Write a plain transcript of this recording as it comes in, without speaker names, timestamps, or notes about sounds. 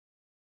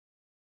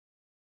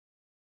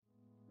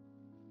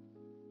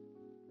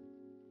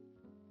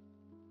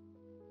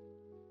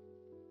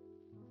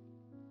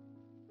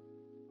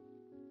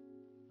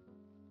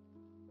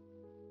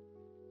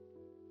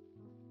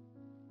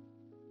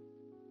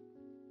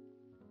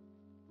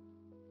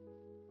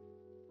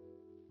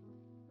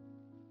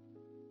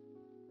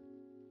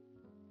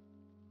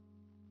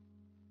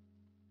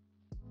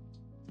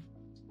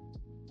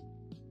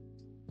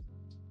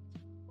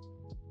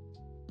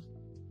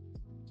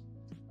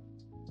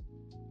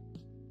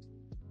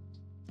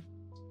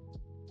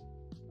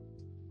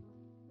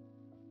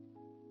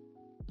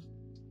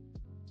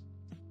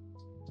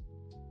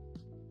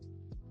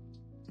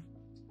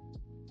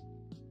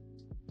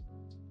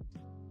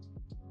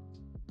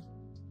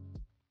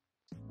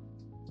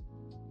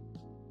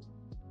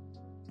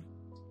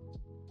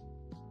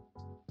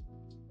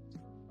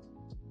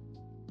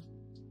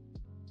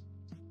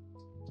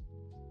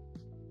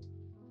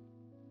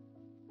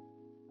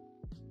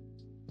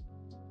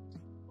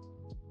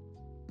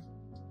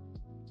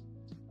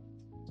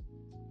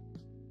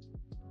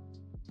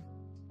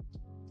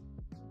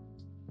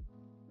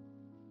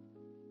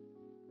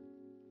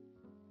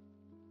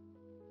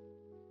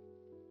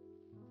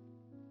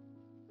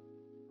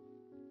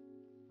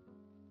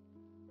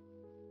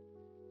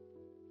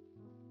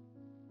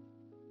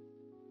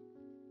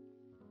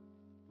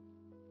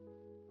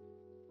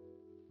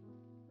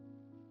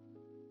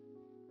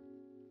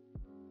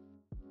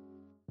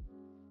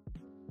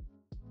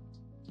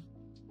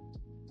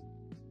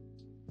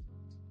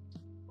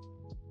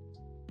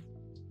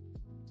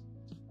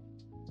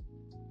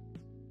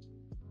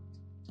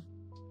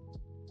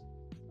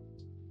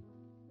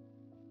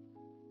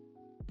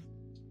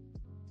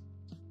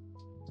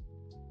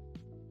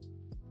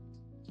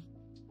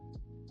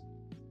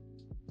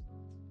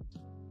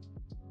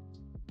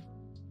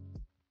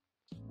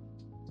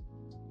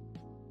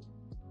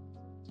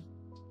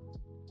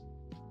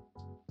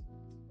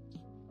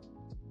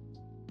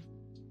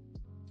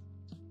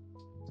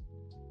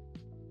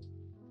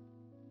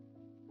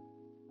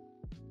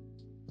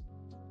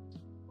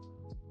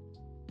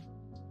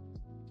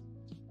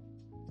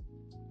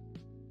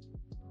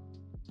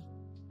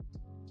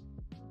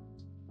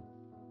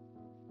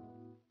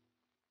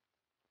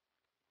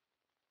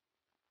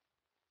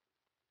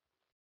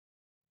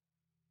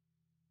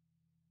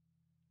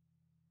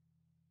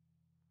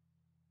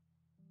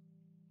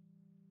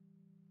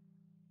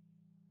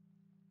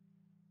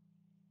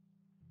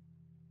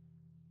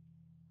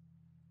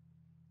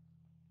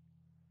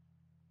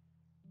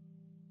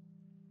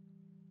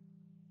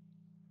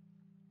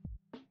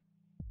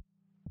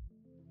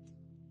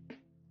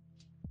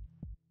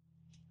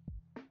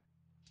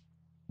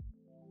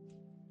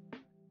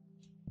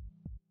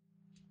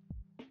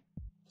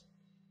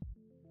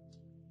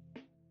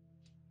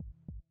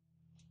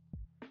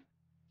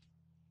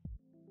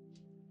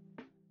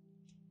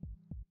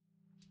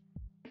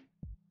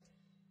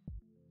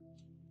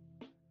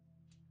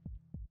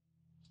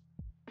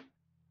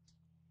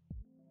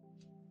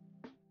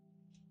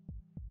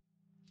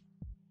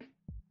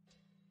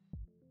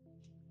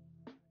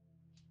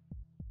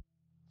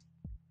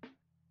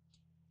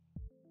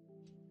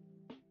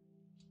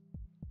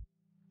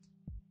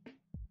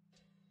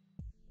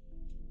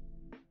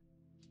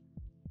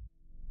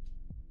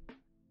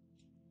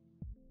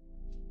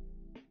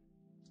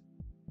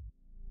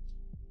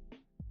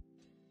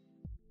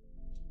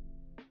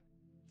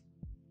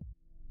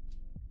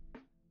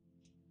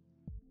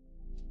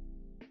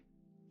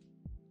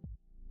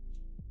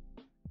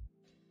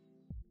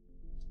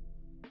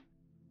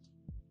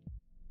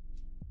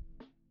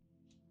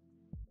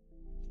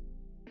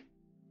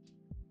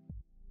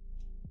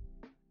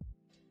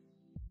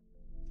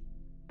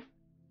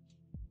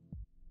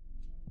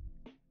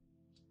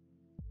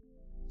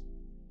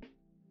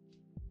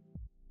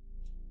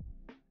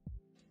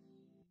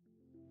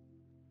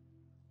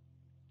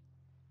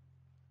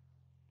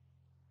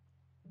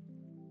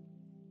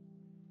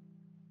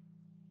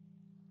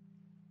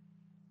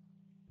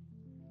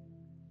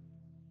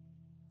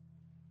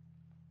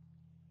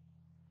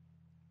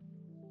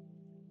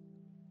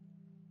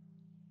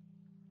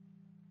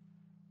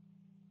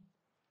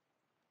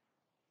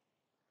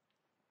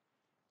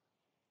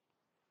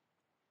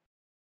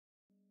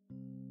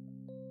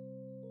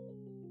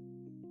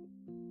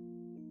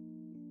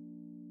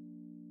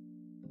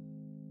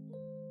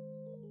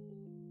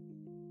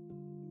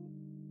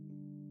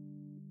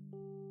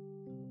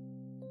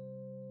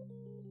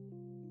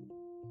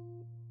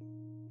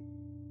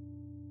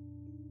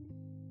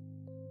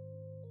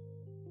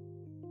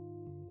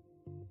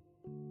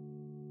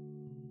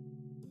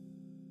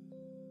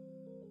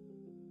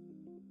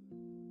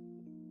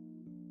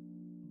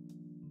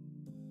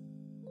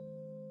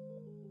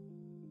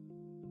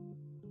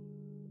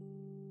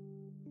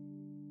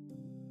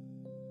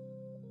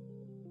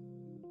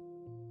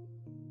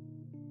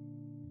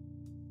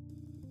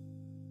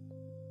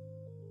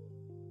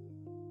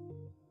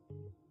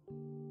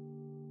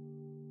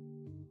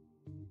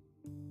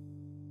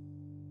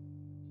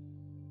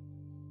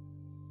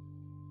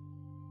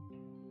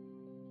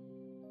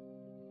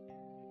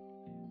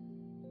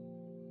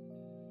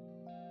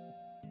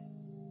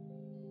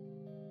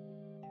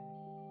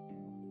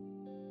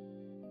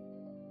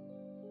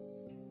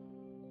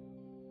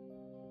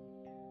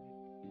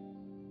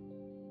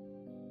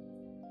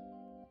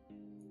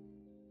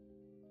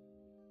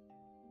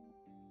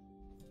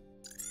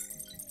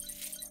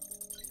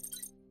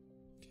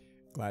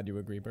Glad you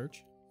agree,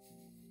 Birch.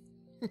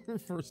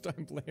 First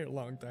time player,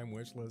 long time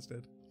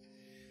wishlisted.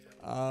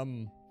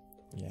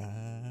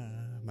 Yeah,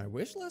 my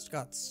wish list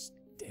got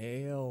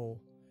stale.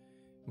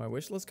 My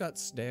wish list got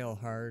stale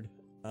hard.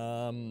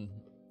 I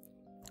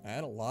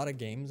had a lot of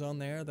games on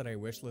there that I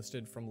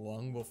wishlisted from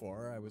long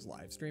before I was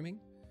live streaming.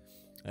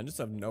 I just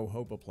have no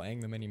hope of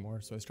playing them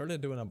anymore, so I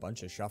started doing a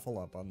bunch of shuffle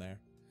up on there.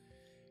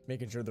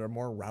 Making sure there are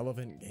more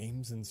relevant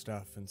games and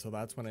stuff, and so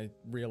that's when I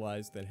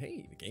realized that,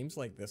 hey, games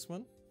like this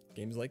one,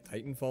 games like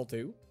Titanfall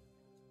 2,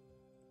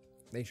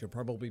 they should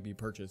probably be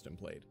purchased and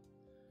played.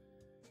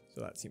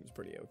 So that seems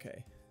pretty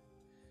okay.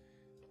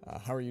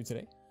 How are you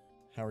today?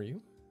 How are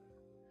you?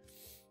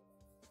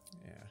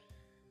 Yeah.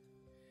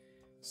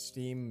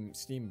 Steam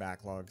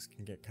backlogs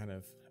can get kind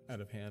of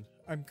out of hand.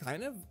 I'm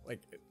kind of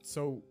like,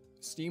 so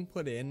Steam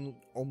put in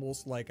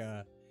almost like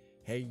a,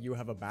 hey, you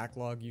have a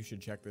backlog, you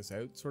should check this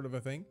out sort of a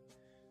thing.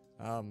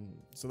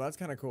 So that's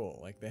kind of cool.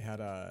 Like they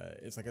had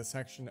it's like a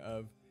section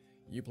of,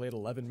 you played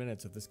 11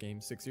 minutes of this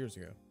game 6 years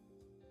ago.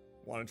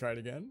 Want to try it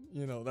again?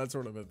 You know, that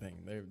sort of a thing.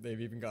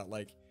 They've even got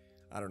like,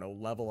 I don't know,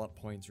 level up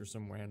points or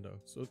some rando.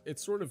 So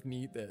it's sort of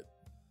neat that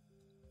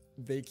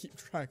they keep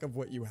track of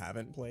what you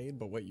haven't played,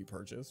 but what you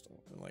purchased.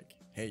 Like,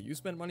 hey, you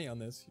spent money on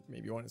this.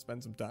 Maybe you want to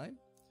spend some time.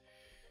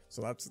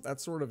 So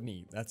that's sort of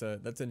neat. That's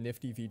a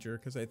nifty feature,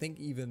 because I think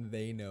even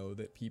they know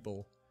that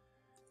people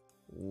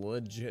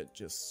legit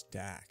just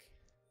stack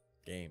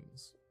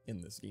games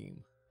in the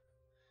Steam.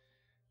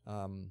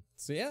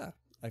 So yeah,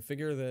 I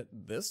figure that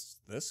this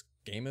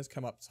game has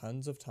come up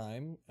tons of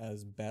time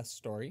as best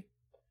story,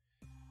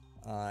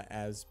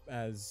 as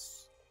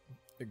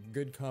a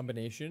good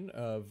combination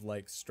of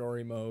like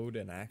story mode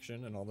and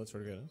action and all that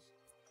sort of goodness.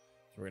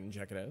 So we're gonna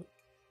check it out.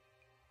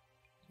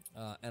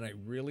 And I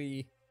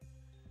really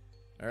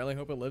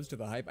hope it lives to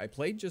the hype. I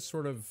played just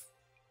sort of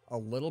a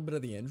little bit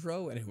of the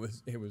intro, and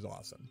it was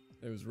awesome.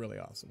 It was really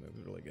awesome. It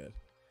was really good.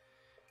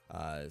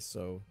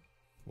 So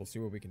we'll see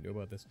what we can do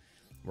about this.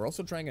 We're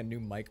also trying a new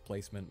mic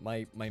placement.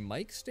 My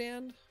mic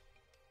stand,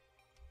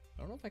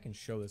 I don't know if I can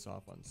show this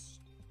off on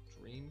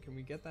stream. Can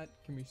we get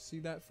that? Can we see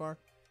that far?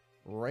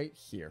 Right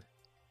here.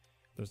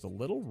 There's a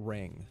little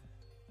ring.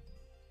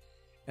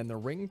 And the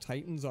ring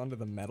tightens onto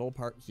the metal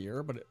part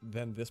here, but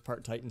then this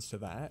part tightens to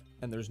that.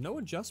 And there's no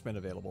adjustment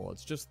available.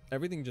 It's just,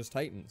 everything just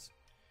tightens.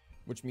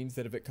 Which means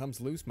that if it comes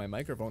loose, my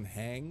microphone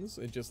hangs.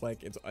 It just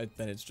like,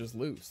 then it's just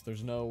loose.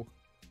 There's no...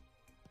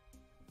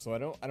 So I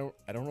don't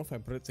know if I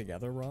put it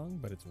together wrong,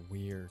 but it's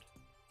weird.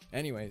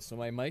 Anyway, so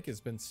my mic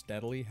has been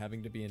steadily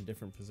having to be in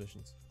different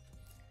positions.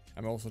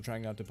 I'm also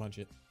trying not to punch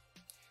it.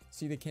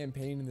 See the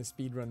campaign and the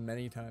speedrun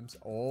many times.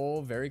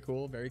 Oh, very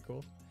cool, very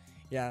cool.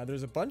 Yeah,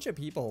 there's a bunch of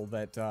people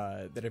that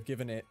that have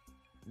given it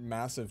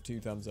massive 2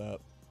 thumbs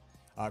up.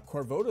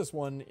 Corvota's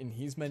one, and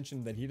he's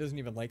mentioned that he doesn't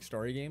even like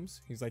story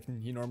games. He's like,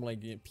 he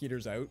normally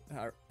peters out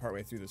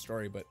partway through the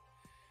story, but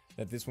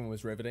that this one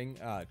was riveting.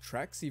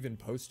 Trex even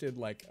posted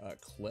like a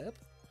clip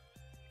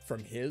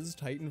from his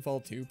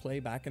Titanfall 2 play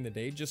back in the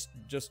day, just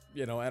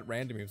you know, at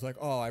random. He was like,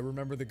 oh, I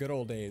remember the good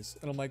old days.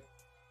 And I'm like,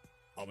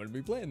 I'm gonna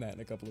be playing that in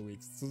a couple of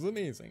weeks. This is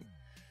amazing.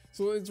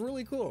 So it's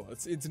really cool.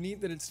 It's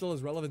neat that it still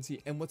has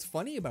relevancy. And what's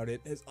funny about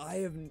it is I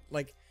have,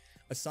 like,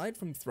 aside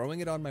from throwing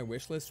it on my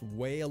wish list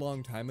way a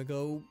long time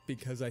ago,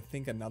 because I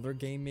think another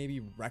game maybe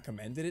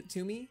recommended it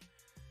to me,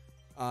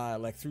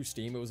 like through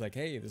Steam, it was like,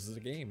 hey, this is a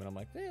game. And I'm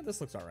like,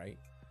 this looks all right.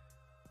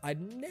 I'd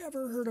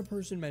never heard a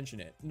person mention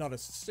it. Not a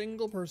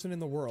single person in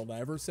the world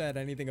ever said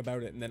anything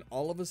about it. And then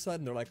all of a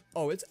sudden they're like,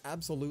 oh, it's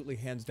absolutely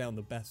hands down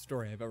the best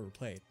story I've ever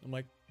played. I'm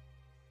like,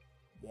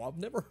 well, I've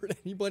never heard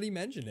anybody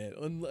mention it.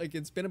 And like,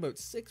 it's been about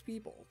 6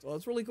 people. So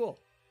it's really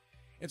cool.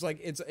 It's like,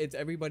 it's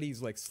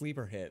everybody's like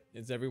sleeper hit.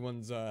 It's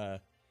everyone's,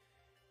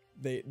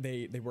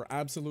 they were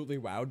absolutely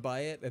wowed by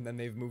it, and then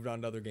they've moved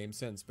on to other games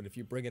since. But if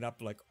you bring it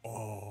up, like,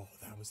 oh,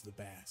 that was the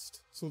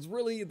best. So it's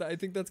really, I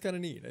think that's kind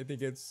of neat. I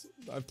think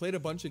I've played a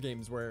bunch of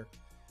games where,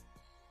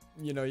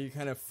 you know, you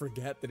kind of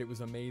forget that it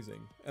was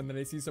amazing. And then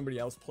I see somebody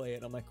else play it,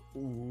 and I'm like,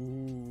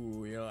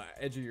 ooh, you know,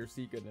 edge of your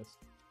seat goodness.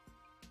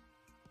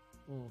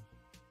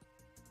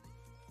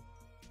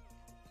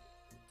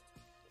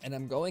 And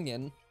I'm going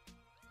in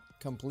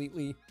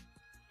completely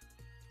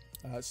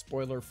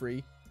spoiler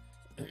free.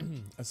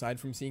 Aside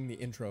from seeing the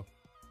intro.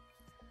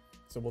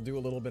 So we'll do a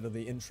little bit of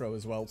the intro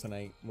as well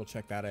tonight. We'll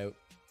check that out.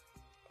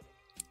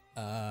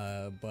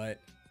 But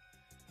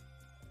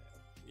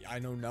I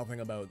know nothing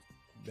about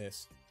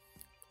this.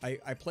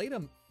 I played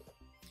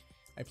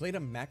a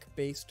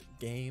mech-based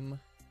game.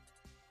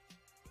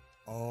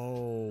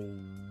 Oh,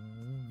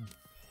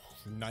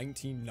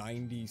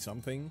 1990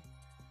 something.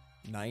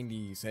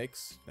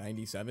 96,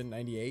 97,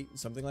 98,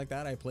 something like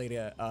that. I played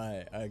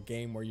a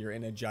game where you're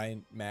in a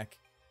giant mech.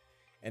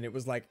 And it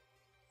was like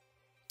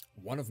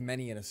one of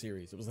many in a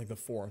series. It was like the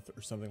 4th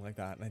or something like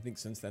that. And I think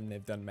since then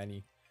they've done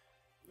many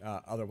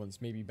other ones.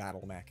 Maybe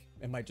Battle Mech.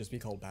 It might just be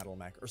called Battle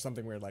Mech or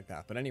something weird like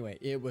that. But anyway,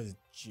 it was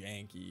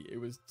janky.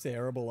 It was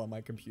terrible on my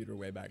computer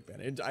way back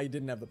then. I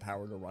didn't have the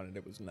power to run it.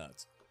 It was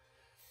nuts.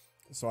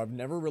 So I've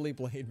never really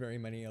played very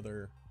many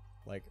other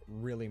like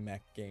really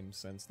mech games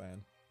since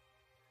then.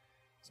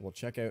 So we'll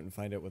check out and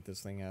find out what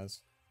this thing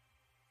has.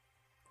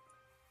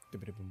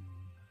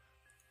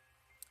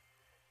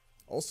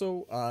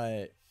 Also,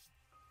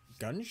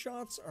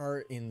 gunshots are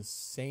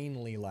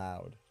insanely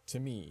loud to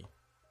me.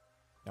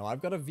 Now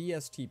I've got a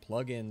VST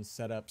plugin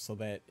set up so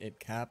that it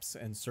caps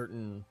and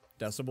certain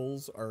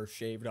decibels are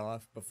shaved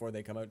off before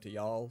they come out to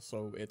y'all,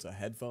 so it's a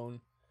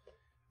headphone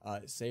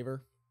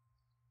saver.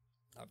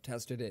 I've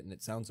tested it and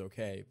it sounds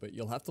okay, but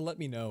you'll have to let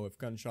me know if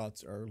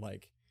gunshots are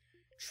like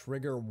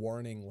trigger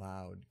warning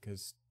loud,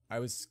 because I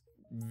was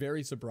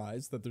very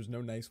surprised that there's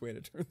no nice way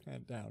to turn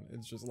that down.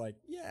 It's just like,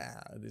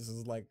 yeah, this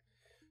is like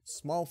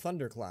small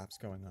thunderclaps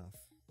going off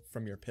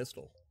from your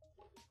pistol.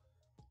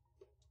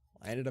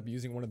 I ended up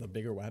using one of the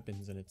bigger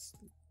weapons and it's,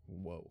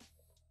 whoa.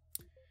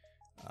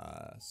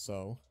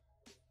 So,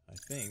 I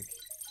think,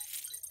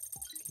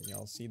 can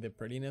y'all see the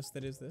prettiness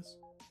that is this?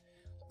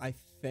 I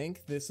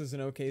think this is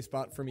an okay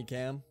spot for me,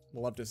 Cam.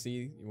 We'll have to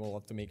see. We'll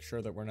have to make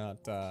sure that we're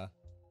not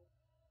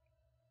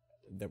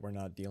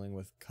dealing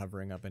with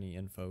covering up any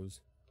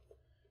infos.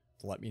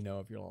 To let me know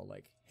if you're all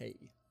like, hey,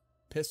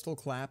 pistol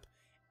clap,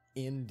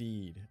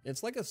 indeed.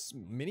 It's like a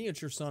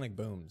miniature sonic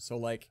boom. So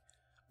like,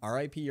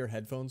 RIP your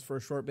headphones for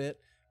a short bit,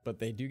 but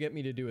they do get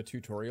me to do a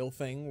tutorial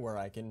thing where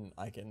I can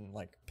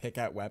like pick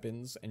out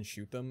weapons and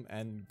shoot them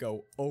and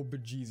go, oh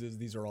bejesus,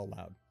 these are all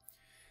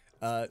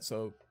loud.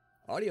 So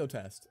audio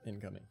test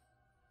incoming.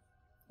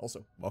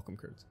 Also, welcome,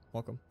 Kurtz.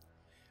 Welcome.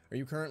 Are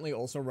you currently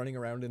also running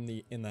around in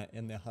the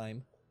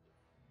Heim?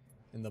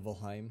 In the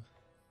Valheim?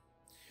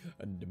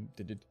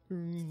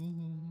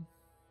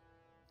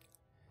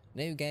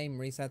 New game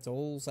resets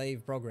all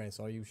save progress,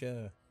 are you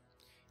sure?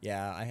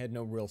 Yeah, I had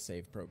no real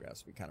save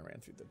progress. We kind of ran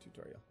through the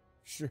tutorial.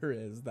 Sure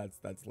is.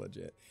 That's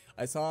legit.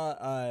 I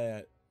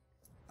saw,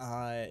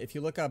 if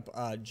you look up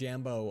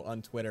Jambo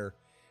on Twitter,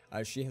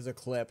 she has a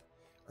clip.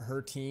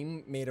 Her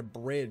team made a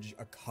bridge,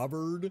 a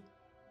covered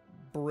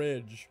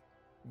bridge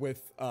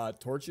with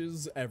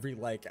torches every,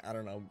 like, I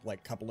don't know,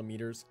 like couple of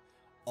meters,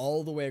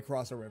 all the way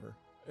across a river.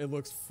 It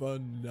looks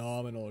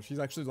phenomenal. She's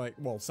actually like,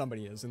 well,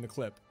 somebody is in the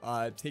clip,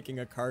 taking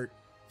a cart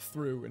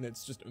through, and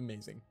it's just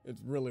amazing.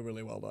 It's really,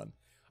 really well done.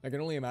 I can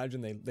only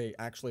imagine they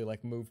actually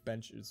like move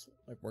benches,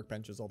 like work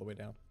benches all the way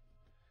down.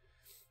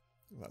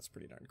 Well, that's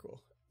pretty darn cool.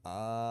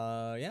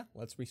 Yeah,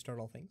 let's restart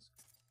all things.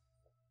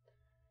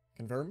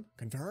 Confirm?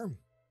 Confirm!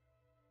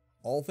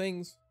 All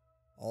things.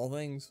 All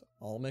things.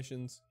 All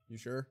missions. You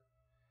sure?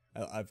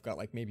 I've got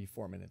like maybe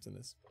 4 minutes in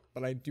this,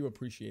 but I do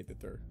appreciate that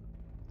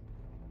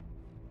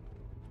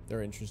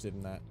they're interested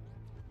in that.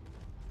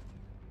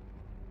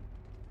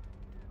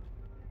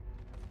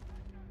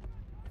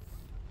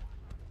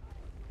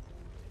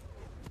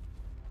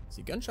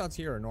 See, gunshots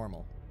here are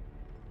normal.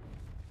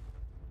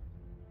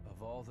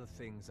 Of all the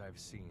things I've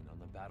seen on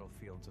the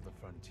battlefields of the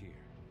frontier,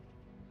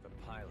 the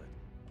pilot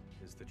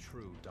is the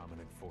true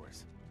dominant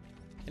force.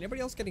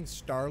 Anybody else getting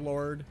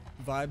Star-Lord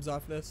vibes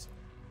off this?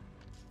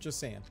 Just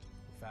saying.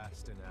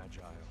 Fast and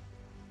agile.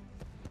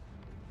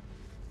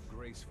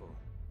 Graceful,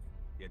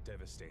 yet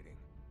devastating.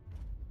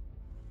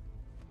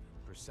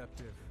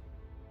 Perceptive,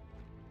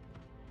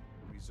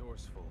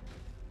 resourceful,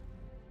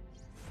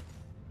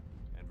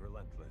 and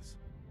relentless.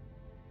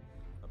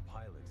 A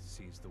pilot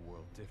sees the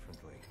world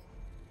differently.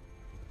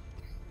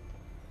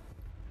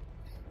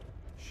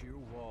 Sheer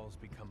walls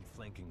become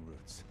flanking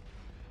routes.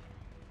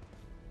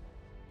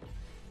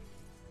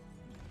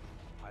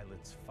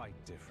 Pilots fight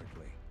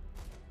differently.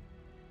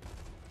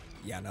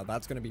 Yeah, no,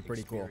 that's gonna be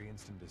pretty cool.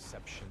 Experienced in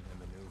deception and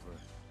maneuver.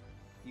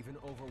 Even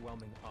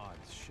overwhelming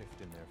odds shift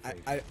in their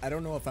favor. I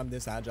don't know if I'm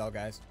this agile,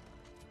 guys.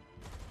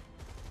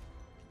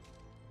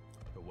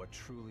 But what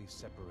truly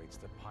separates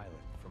the pilot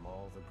from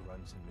all the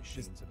grunts and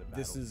machines of the battlefield?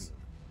 This is...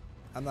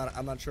 I'm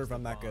not sure if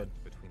I'm that good.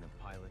 Between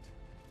a pilot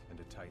and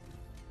a Titan.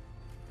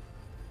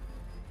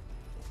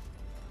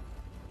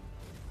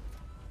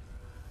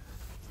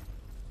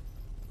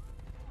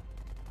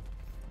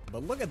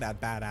 But look at that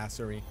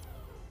badassery.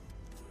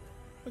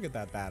 Look at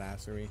that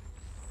badassery.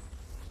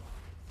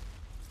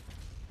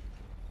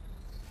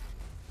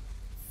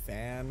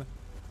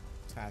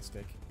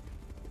 Fantastic.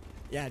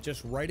 Yeah,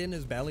 just right in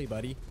his belly,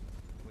 buddy.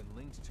 When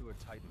linked to a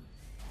Titan,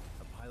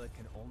 a pilot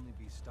can only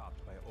be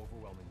stopped by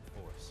overwhelming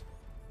force.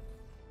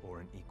 Or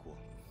an equal.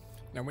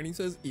 Now when he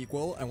says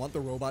equal, I want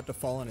the robot to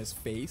fall on his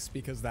face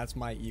because that's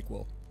my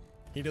equal.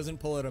 He doesn't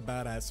pull out a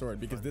badass sword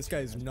because this guy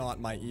is not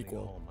my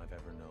equal. Home I've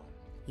ever known.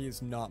 He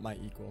is not my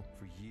equal.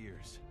 For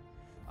years,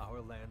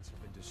 our lands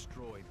have been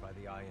destroyed by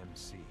the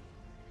IMC,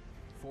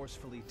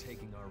 forcefully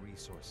taking our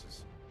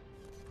resources,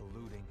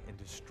 polluting and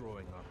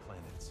destroying our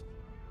planets,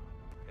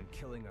 and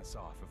killing us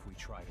off if we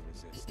try to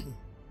resist.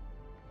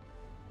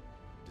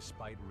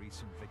 Despite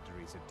recent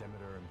victories at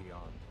Demeter and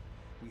beyond,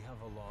 we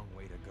have a long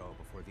way to go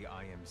before the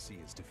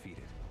IMC is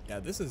defeated. Yeah,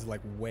 this is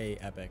like way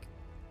epic.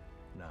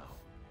 Now,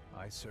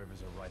 I serve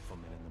as a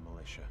rifleman in the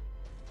militia,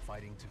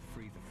 fighting to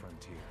free the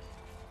frontier.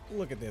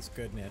 Look at this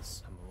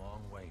goodness. I'm a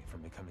long way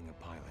from becoming a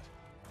pilot.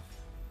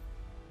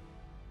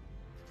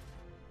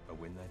 But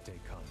when that day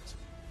comes,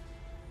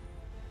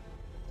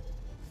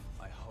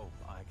 I hope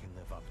I can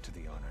live up to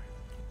the honor.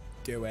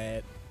 Do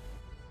it.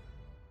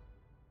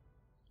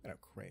 Look how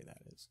cray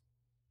that is.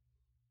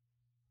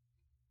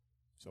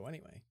 So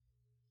anyway,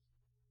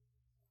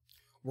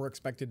 we're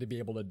expected to be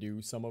able to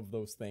do some of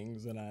those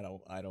things, and I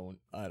don't.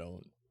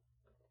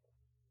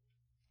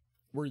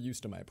 We're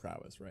used to my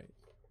prowess, right?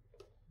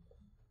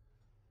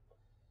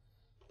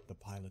 The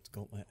pilot's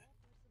gauntlet.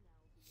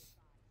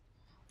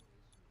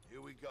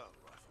 Here we go,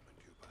 Rifleman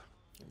Cooper.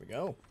 Here we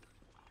go.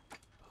 Oh,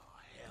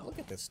 hell. Look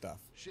at this stuff.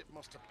 Ship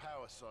must have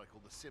power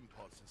cycled the sim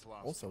pod since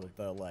last Also time. with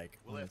the like.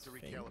 We'll on have its to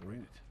thing.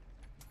 recalibrate it.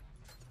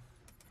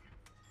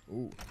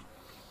 Ooh.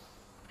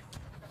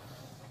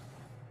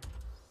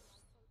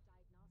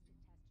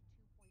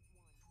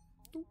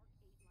 Does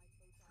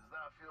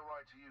that feel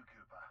right to you,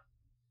 Cooper?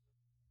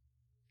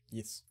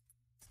 Yes.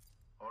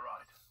 All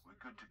right, we're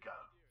good to go.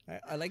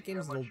 I like See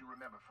games how that'll much you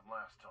remember from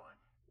last time.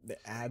 that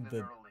add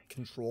the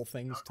control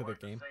things Not to the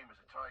quite game. the same as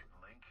a Titan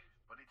link,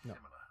 but it's No.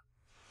 similar.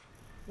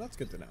 That's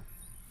good to know.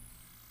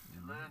 To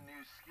learn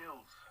new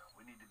skills,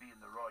 we need to be in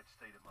the right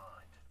state of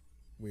mind.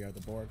 We are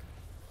the Borg.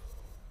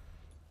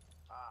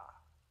 Ah,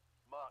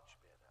 much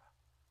better.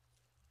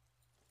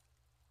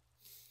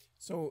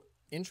 So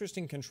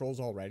interesting controls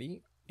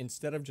already.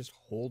 Instead of just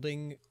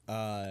holding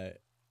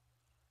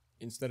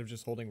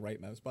right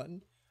mouse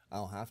button, I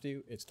don't have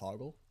to. It's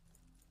toggle,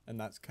 and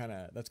that's kind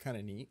of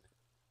neat.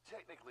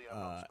 Technically, I'm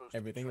not supposed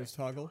Everything to is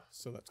toggle,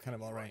 so that's kind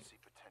of all right. See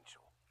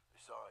potential.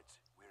 Besides,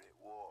 we're at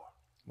war.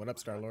 What up,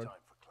 Who's got Star-Lord? time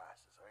for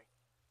classes, eh?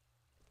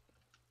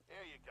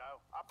 Here you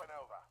go, up and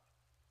over.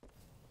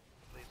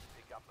 Let's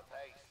pick up the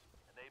pace,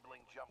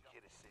 enabling jump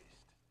kit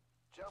assist.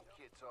 Jump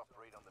kits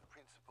operate on the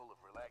principle of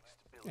relaxed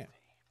stability.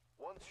 Yeah.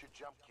 Once your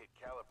jump kit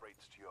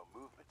calibrates to your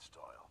movement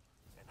style,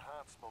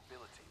 enhanced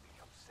mobility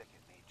becomes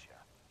second nature.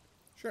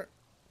 Sure.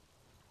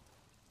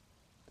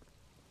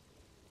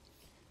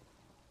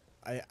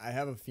 I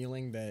have a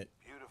feeling that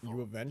Beautiful.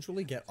 you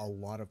eventually get a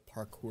lot of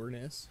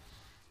parkourness It's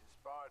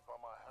inspired by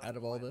my out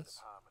of all homeland this.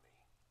 harmony.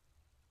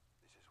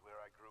 This is where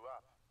I grew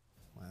up.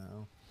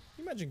 Wow. Can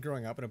you imagine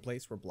growing up in a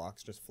place where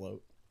blocks just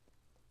float?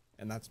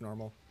 And that's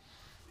normal.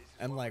 This is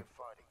And what like,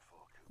 we're fighting for,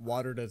 Cooper.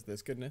 water does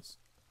this goodness.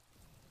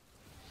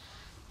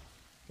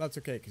 That's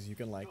okay, because you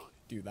can like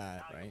do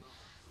that, right?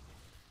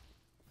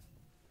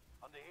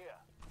 Under here,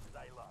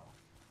 stay low.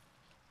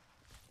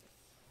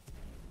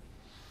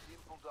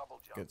 Simple double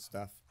jump. Good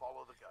stuff.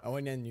 Follow the gun. Oh,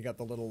 and then you got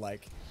the little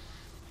like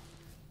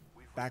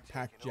We've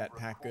backpack retaken over a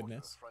jetpack quarter of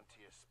goodness.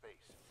 frontier space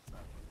since the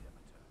Battle of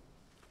Demeter.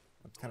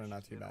 That's kind of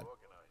not too Get bad.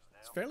 organized now.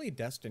 It's fairly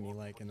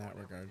Destiny-like in that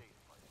regard.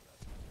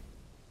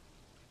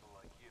 People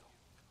like you.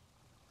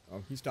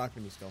 Oh, he's talking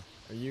to me still.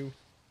 Are you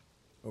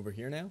over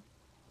here now?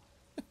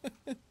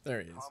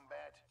 There he is.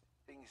 Combat,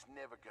 things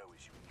never go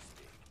as you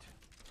expect.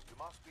 You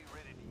must be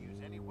ready to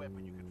use any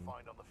weapon you can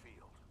find on the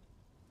field.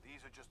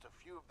 These are just a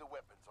few of the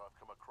weapons I've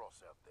come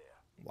across out there.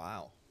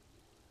 Wow.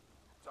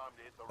 Time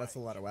to hit the That's a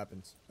range. lot of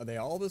weapons. Are they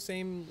all the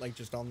same, like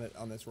just on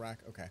this rack?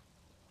 Okay.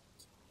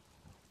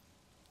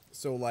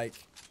 So like,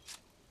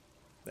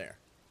 there.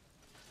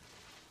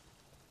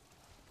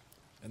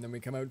 And then we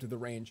come out to the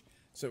range.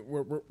 So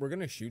we're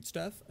gonna shoot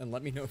stuff, and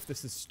let me know if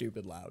this is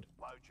stupid loud.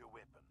 Load your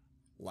weapon.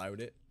 Loud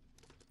it.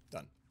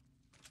 Done.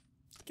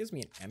 Gives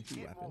me an empty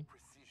Get more weapon.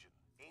 precision.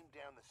 Aim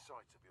down the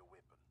sights of your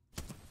weapon.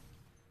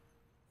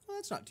 Well,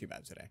 that's not too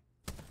bad today.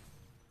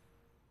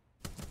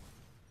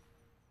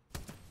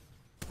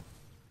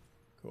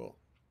 Cool.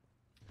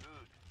 Good.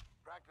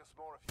 Practice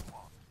more if you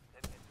want.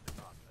 Then get to the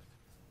gauntlet.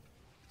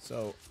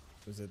 So,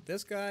 was it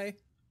this guy?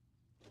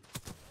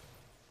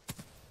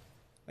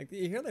 Like, do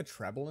you hear the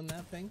treble in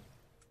that thing?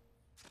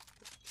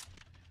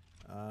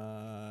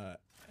 And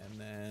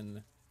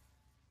then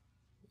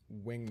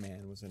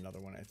Wingman was another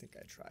one I think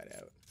I tried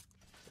out.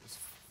 It was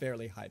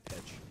fairly high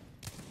pitch.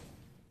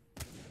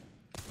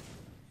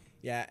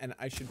 Yeah, and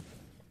I should...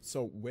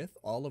 So, with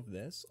all of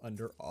this,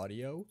 under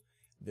audio,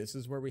 this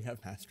is where we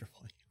have master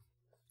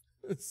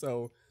volume.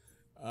 So,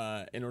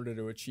 in order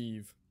to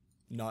achieve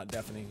not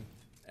deafening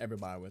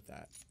everybody with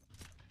that.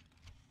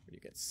 You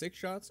get 6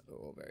 shots?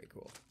 Oh, very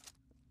cool.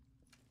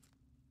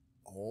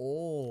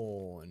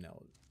 Oh,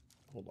 no.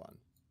 Hold on.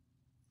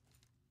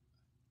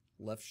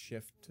 Left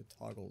shift to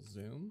toggle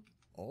zoom.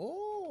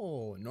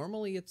 Oh,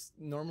 normally it's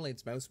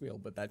mouse wheel,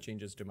 but that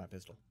changes to my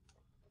pistol.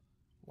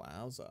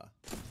 Wowza.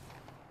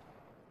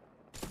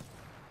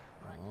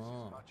 Practice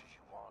Oh. as much as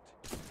you want.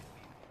 Then meet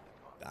me in the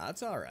gauntlet.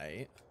 That's all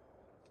right.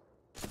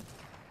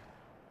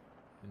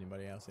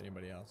 Anybody else?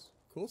 Anybody else?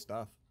 Cool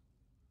stuff.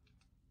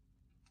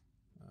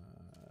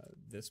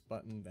 This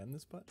button, then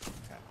this button?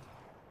 Okay.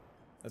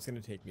 That's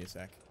going to take me a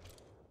sec.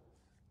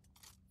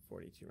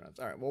 42 rounds.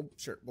 All right, well,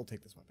 sure. We'll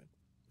take this weapon.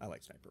 I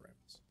like sniper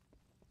rifles.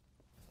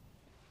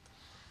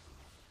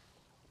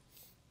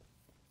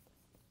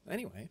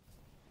 Anyway.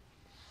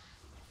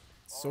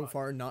 So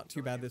far, not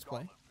too bad this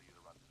play.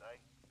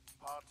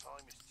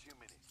 Part-time is 2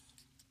 minutes.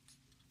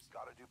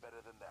 Gotta do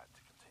better than that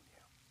to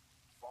continue.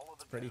 Follow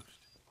the pretty. ghost.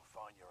 You'll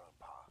find your own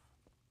path.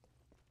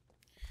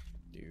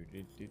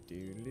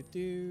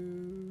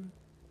 Do-do-do-do-do-do.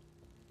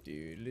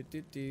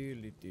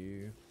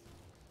 Do-do-do-do-do-do.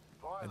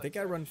 I think I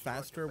Violence run helps you strike a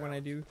faster when I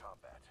balance do. in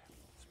combat.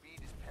 Speed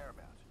is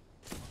paramount.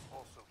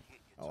 Also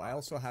Oh, I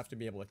also have to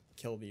be able to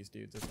kill these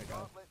dudes as I go.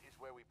 Gauntlet is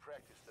where we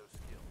practice those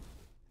skills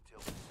until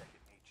the second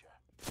nature.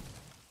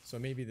 So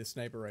maybe the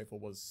sniper rifle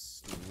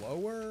was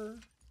slower?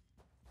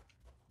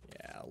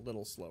 Yeah, a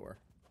little slower.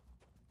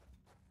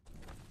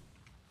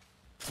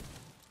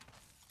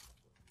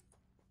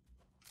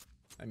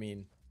 I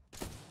mean,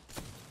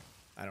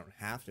 I don't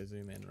have to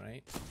zoom in,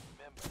 right?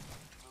 Remember,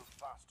 move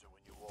faster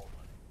when you wall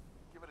run.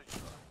 Give it a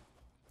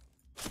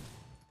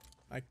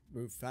try. I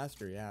move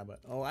faster, yeah, but...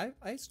 Oh,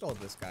 I stalled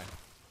this guy.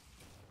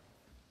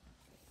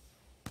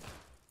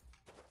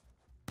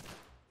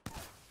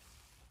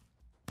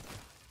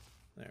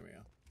 There we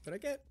go. Did I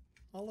get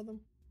all of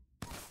them?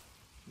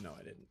 No,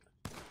 I didn't.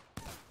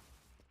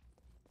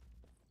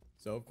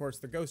 So, of course,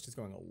 the ghost is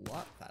going a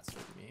lot faster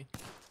than me.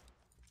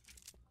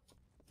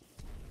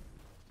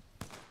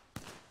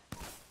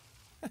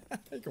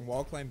 You can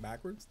wall climb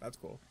backwards? That's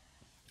cool.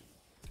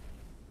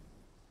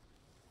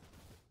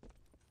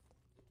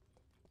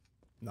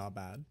 Not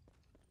bad.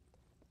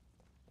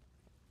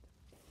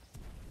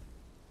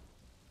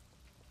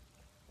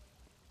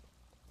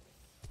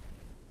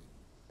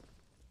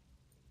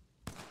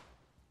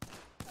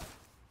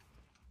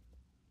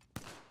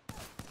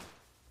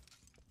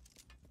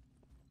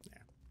 Yeah.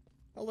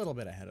 A little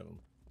bit ahead of him.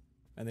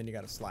 And then you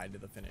gotta slide to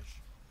the finish.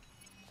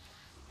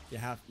 You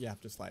have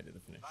to slide to the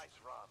finish.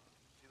 Nice run.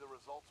 See the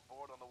results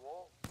board on the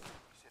wall?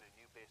 You set a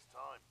new best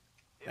time.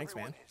 Thanks,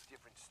 man. Everyone has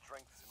different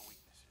strengths and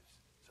weaknesses,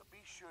 so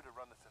be sure to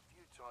run this a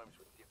few times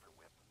with different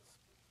weapons.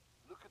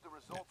 Look at the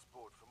results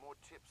board for more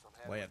tips on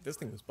how Well, to yeah, this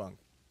thing was bunk.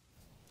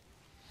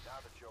 Now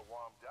that you're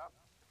warmed up,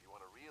 if you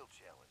want a real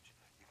challenge,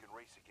 you can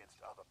race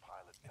against other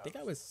pilot I think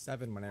I was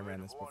 7 when I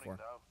ran this before.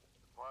 Though,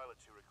 the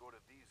pilots who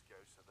recorded these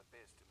ghosts are the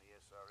best in the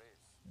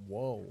SRS.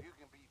 Whoa. If you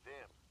can beat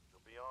them,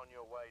 you'll be on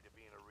your way to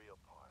being a real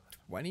pilot.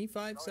 25 Go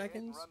ahead and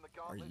seconds? run the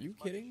Are gauntlet you as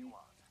much as kidding you me?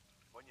 want.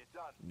 When you're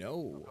done,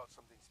 No. I've got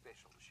something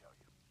special to show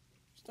you.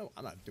 No,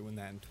 I'm not doing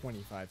that in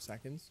 25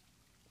 seconds.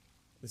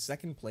 The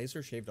second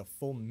placer shaved a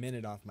full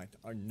minute off my...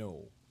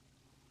 no.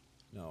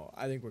 No,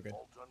 I think we're good.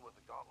 All done with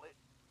the gauntlet?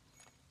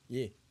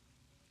 Yeah.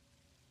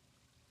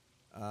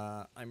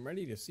 I'm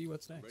ready to see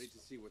what's next. Ready to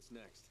see what's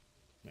next.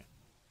 Yeah.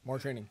 More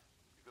training.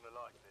 You're gonna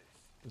like this.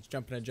 Let's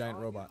jump in a giant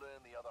Time robot. You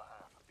learn the other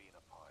half of being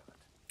a pilot.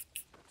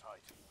 The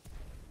Titan.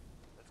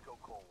 Let's go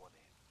call one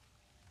in.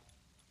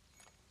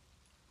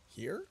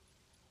 Here?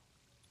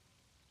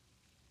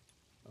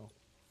 Oh,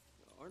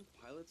 Aren't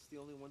pilots the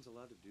only ones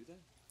allowed to do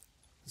that?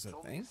 is It's that a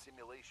only thing? a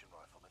simulation,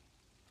 Rifleman.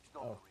 It's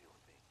not Oh. the real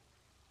thing.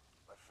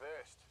 But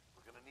first,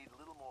 we're gonna need a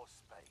little more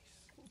space.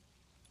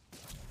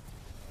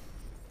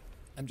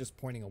 I'm just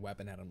pointing a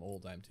weapon at him the whole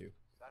time, too.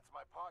 That's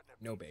my partner,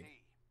 No, PT. babe.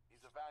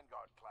 He's a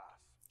Vanguard class.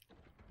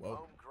 Whoa.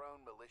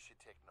 Homegrown militia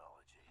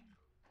technology.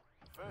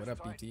 What First up,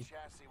 Titan PT?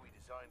 chassis we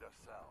designed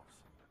ourselves.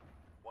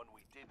 One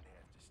we didn't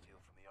have to steal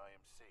from the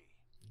IMC.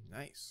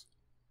 Nice.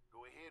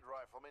 Go ahead,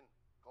 Rifleman.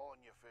 Call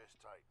on your first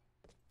Titan.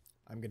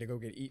 I'm gonna go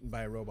get eaten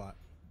by a robot.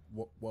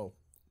 Whoa.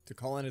 To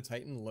call in a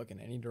Titan, look in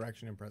any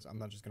direction and press... I'm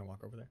not just gonna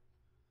walk over there.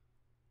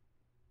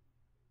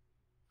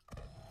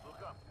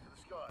 Look up to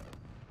the sky.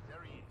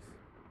 There he is.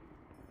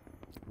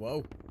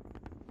 Whoa.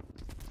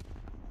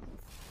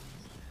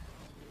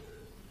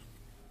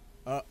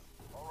 All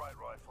right,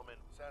 Rifleman.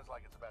 Sounds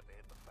like it's about to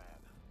hit the fan.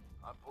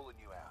 I'm pulling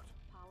you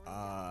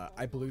out.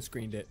 I blue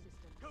screened it.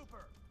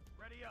 Cooper,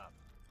 ready up.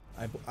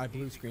 I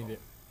blue screened it.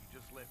 He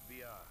just left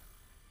VR.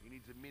 He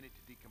needs a minute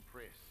to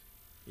decompress.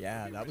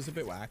 Yeah, that was a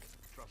bit whack.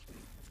 Trust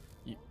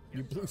me.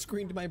 You blue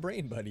screened my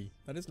brain, buddy.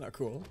 That is not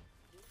cool.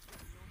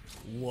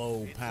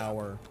 Whoa,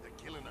 power. They're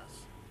killing us.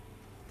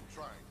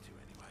 Trying to,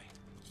 anyway.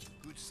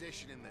 Good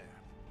session in there.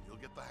 You'll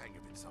get the hang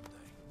of it someday.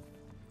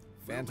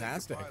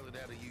 Fantastic. We'll make a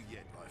pilot out of you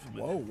yet,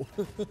 Rifleman. Whoa.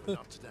 But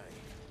not today.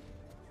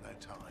 No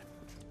time.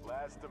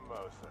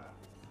 Lastimosa.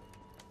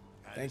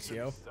 Thanks,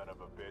 yo. Son of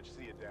a bitch.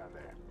 See you down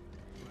there.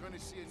 We're going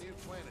to see a new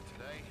planet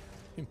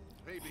today.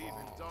 Maybe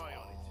even die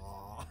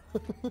on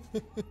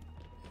it.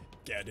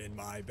 Get in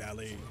my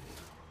belly.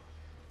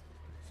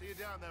 See you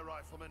down there,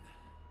 Rifleman.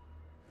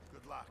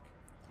 Good luck.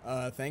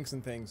 Thanks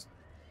and things.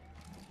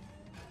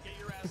 Get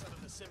your ass out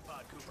of the sim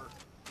pod, Cooper.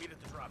 Meet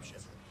at the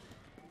dropship.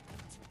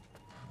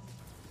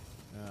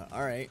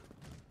 Alright.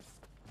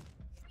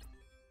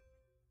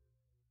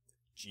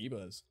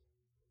 Jeebas.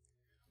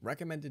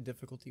 Recommended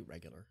difficulty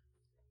regular.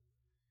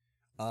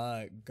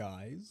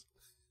 Guys.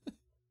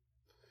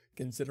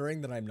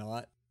 Considering that I'm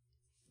not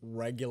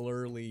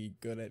regularly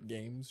good at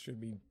games,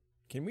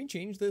 can we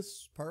change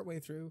this partway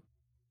through?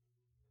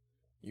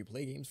 You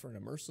play games for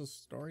an immersive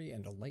story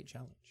and a light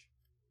challenge.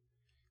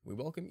 We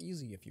welcome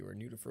easy if you are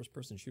new to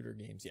first-person shooter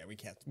games. Yeah, we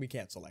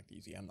can't select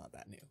easy. I'm not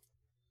that new.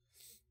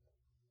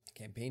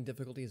 Campaign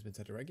difficulty has been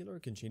set to regular.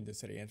 Can change the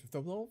setting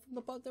from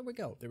the bot. There we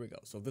go.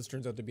 So if this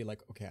turns out to be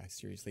like, okay, I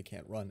seriously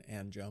can't run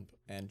and jump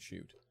and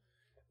shoot,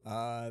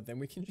 then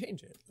we can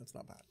change it. That's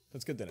not bad.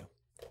 That's good to know.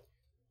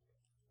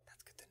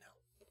 That's good to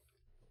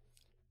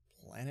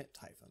know. Planet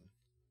Typhon.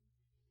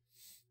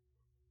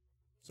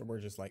 So we're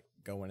just like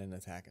going and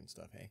attacking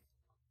stuff, hey?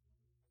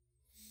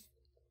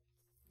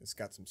 It's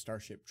got some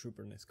Starship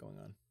Trooperness going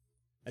on.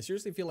 I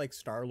seriously feel like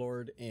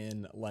Star-Lord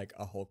in like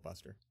a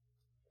Hulkbuster.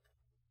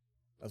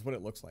 That's what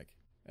it looks like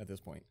at this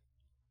point.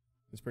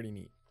 It's pretty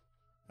neat.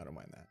 I don't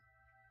mind that.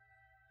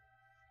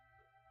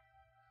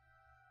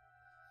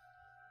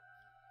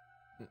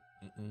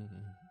 Did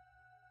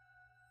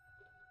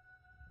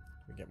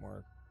we get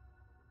more?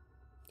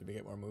 Did we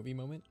get more movie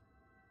moment?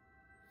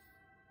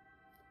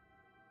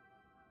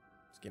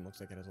 This game looks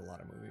like it has a lot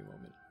of movie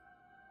moment.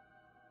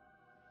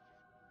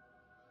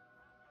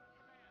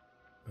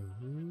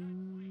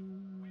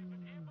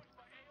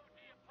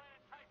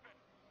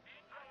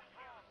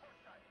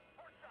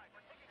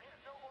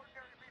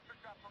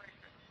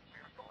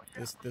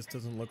 This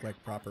doesn't look like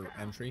proper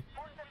entry.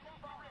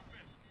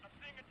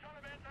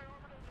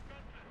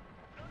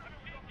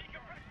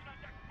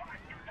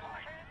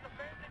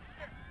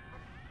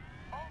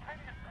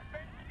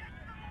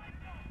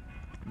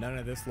 None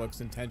of this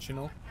looks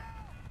intentional.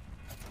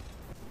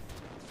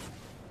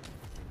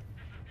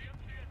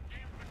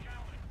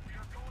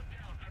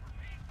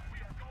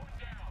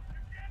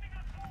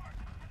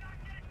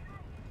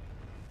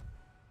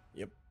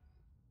 Yep.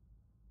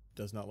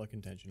 Does not look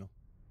intentional.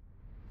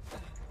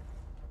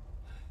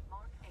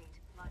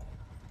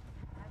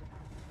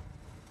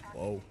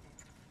 Whoa.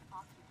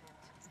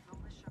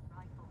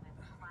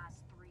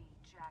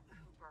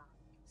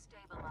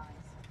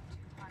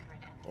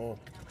 Oh,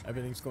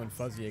 everything's going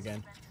fuzzy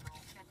again.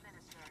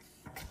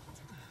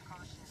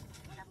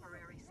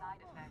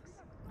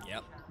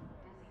 Yep.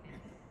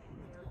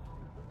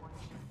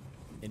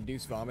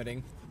 Induce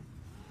vomiting.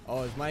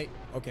 Oh, is my...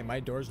 Okay, my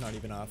door's not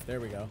even off. There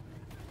we go.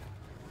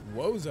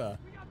 Woza.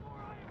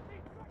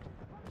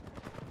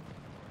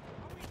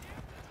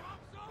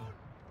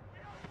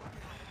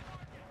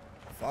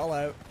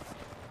 Fallout.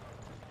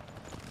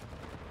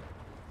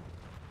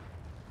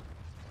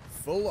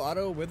 Full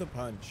auto with a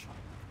punch.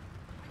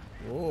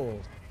 Whoa.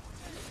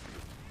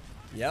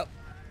 Yep.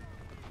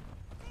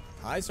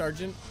 Hi,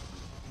 Sergeant.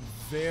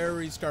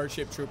 Very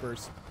Starship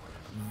Troopers.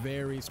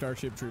 Very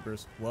Starship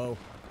Troopers. Whoa.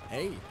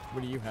 Hey,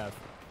 what do you have?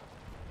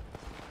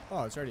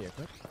 Oh, it's already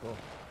equipped. Cool.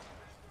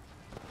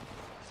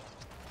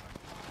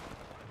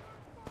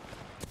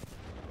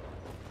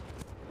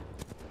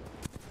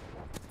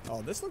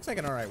 Oh, this looks like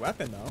an alright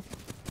weapon, though.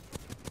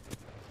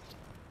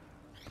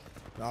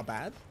 Not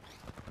bad.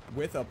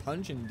 With a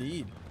punch,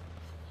 indeed.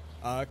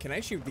 Can I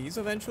shoot these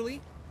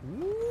eventually?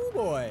 Ooh,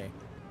 boy.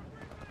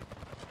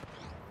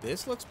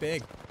 This looks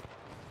big.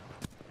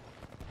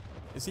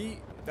 Is he...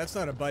 That's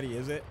not a buddy,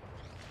 is it?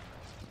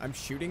 I'm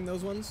shooting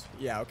those ones?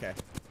 Yeah, okay.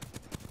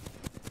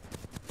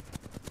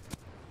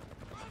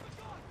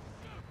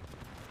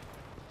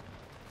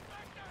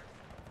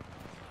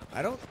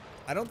 I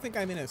don't think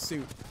I'm in a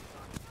suit.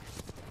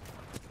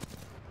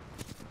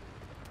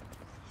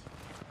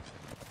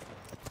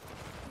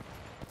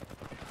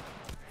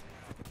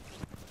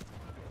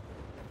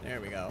 There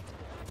we go.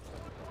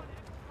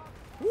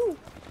 Woo!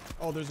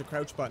 Oh, there's a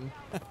crouch button.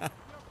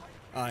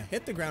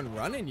 Hit the ground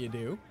running, you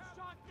do.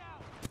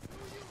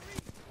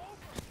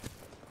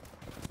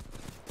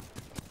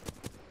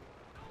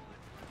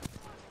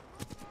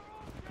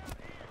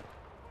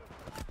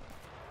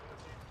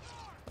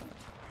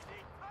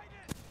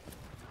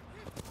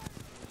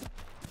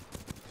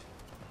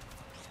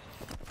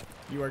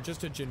 You are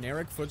just a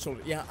generic foot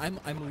soldier. Yeah,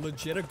 I'm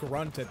legit a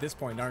grunt at this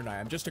point, aren't I?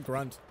 I'm just a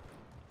grunt.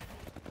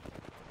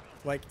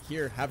 Like,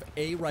 here, have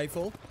a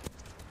rifle.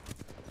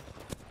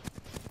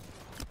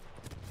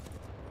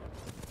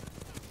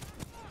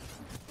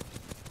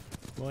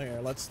 Well, here,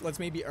 let's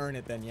maybe earn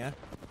it then, yeah?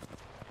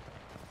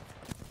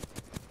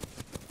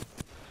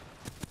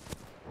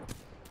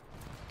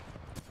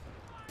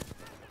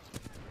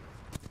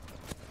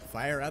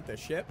 Fire at the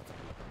ship?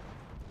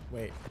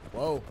 Wait,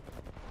 whoa.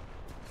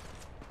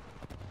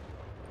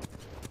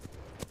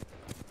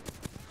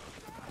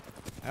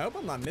 I hope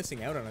I'm not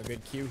missing out on a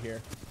good cue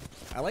here.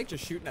 I like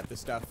just shooting at this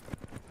stuff.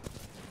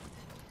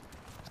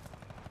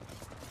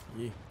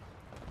 Yeah.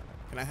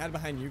 Can I hide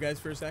behind you guys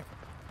for a sec?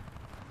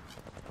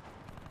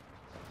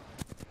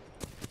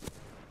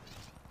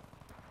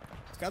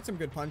 It's got some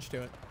good punch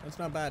to it. That's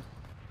not bad.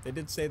 They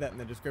did say that in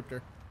the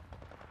descriptor.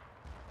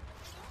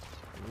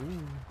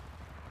 Ooh.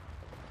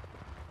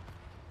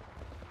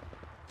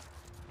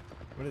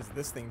 What does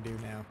this thing do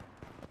now?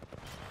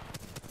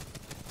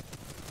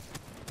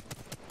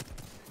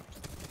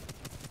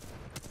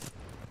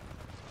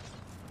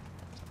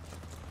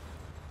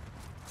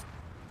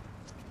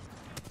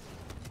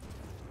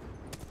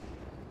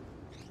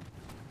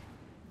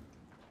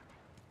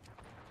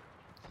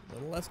 A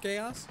little less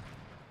chaos?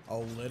 A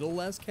little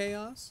less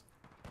chaos?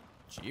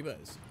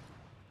 Jeebas.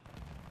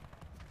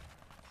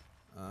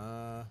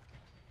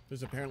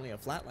 There's apparently a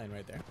flatline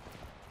right there.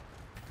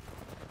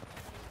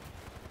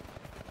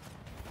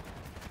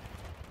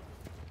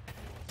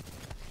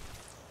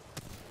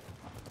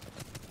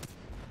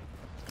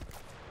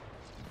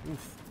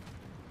 Oof.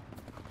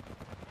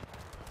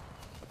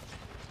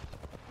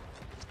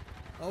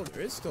 Oh,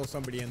 there is still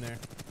somebody in there.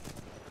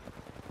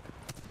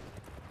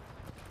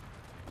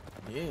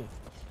 Yeah.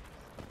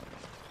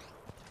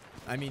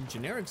 I mean,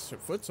 generic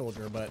foot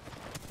soldier, but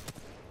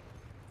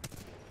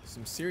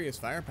Some serious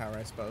firepower,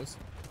 I suppose.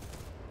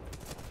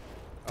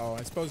 Oh,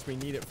 I suppose we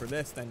need it for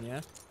this then,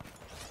 yeah?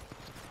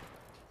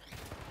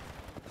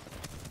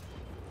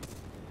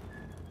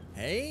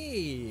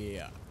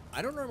 Hey!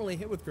 I don't normally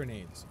hit with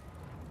grenades.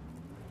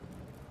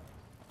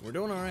 We're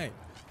doing alright.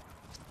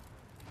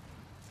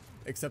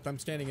 Except I'm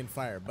standing in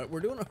fire, but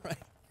we're doing alright.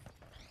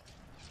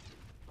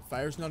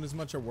 Fire's not as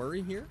much a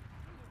worry here.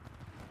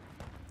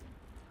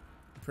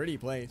 Pretty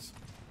place.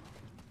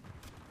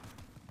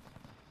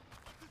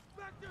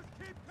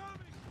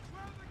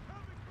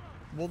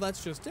 Well,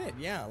 that's just it.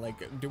 Yeah,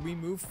 like, do we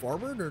move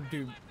forward or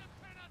do...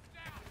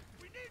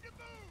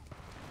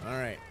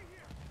 Alright.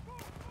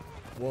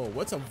 Whoa,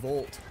 what's a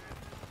volt? This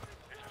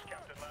is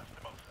Captain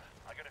Lastimosa.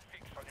 I got a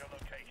fix on your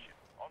location.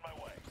 On my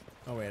way.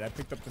 Oh, wait, I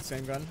picked up the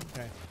same gun?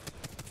 Okay.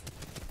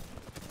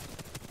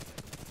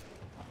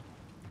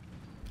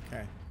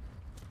 Okay.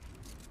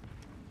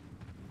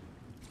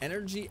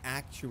 Energy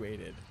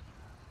actuated.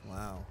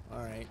 Wow.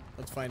 Alright,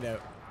 let's find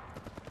out.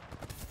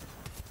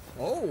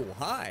 Oh,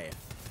 hi!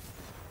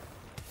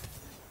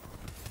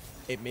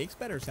 It makes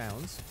better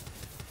sounds.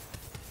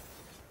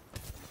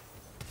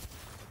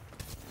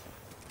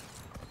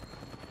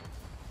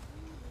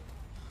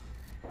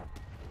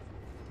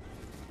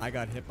 I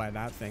got hit by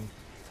that thing.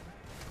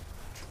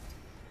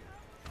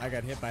 I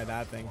got hit by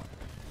that thing.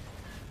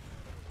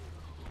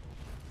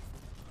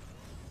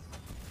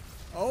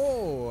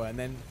 Oh, and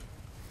then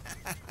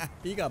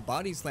he got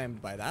body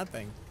slammed by that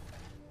thing.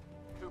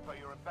 Cooper,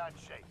 you're in bad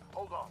shape.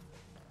 Hold on.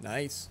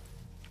 Nice.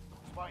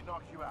 This might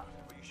knock you out,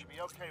 but you should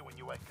be okay when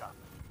you wake up.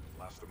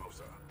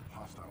 Lastimosa,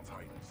 hostile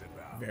Titans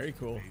inbound. Very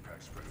cool.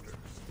 Apex predators.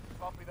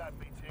 Copy that,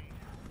 BT.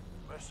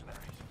 Mercenaries.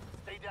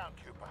 Stay down,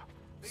 Cooper.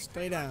 BT,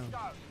 Stay down.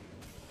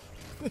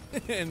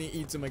 let's go. And he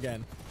eats him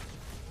again.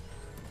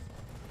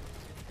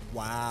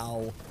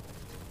 Wow.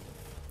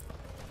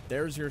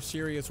 There's your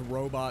serious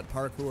robot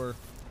parkour.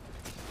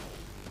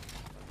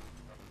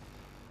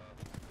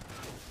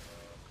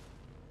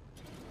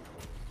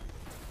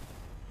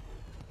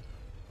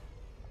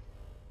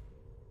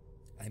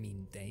 I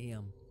mean,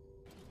 damn.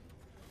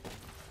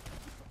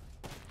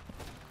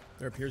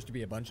 There appears to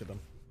be a bunch of them.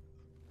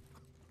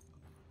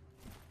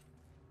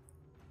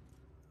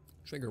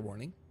 Trigger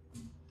warning.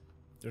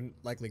 They're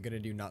likely going to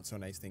do not so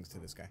nice things to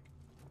this guy.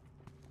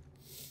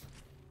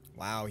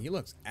 Wow, he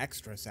looks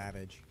extra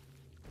savage.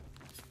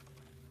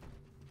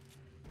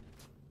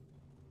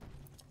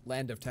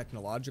 Land of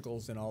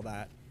technologicals and all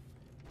that.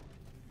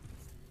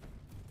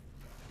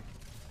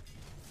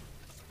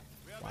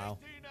 Wow.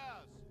 18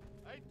 hours.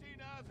 18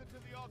 hours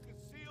until the Ark is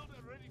sealed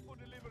and ready for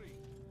delivery.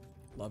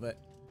 Love it.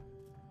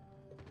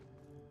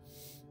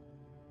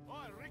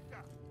 Oi,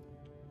 Richter!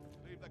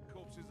 Leave the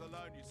corpses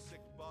alone, you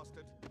sick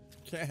bastard.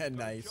 Yeah, Got a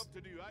nice. job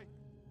to do, eh?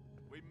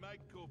 We make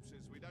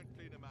corpses, we don't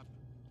clean them up.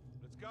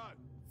 Let's go.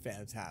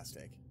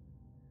 Fantastic.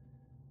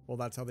 Well,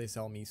 that's how they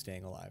sell me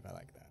staying alive. I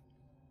like that.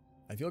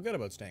 I feel good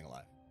about staying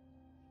alive.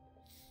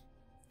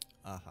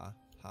 Ha.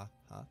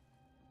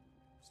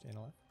 Staying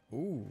alive.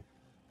 Ooh.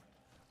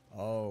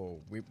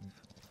 Oh,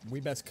 we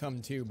best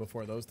come to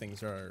before those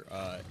things are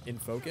in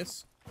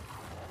focus.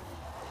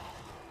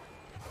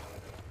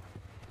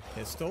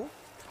 Pistol?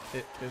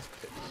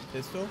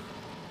 Pistol?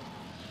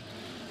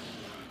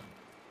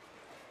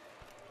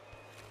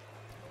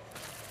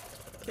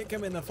 Kick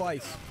him in the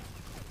face.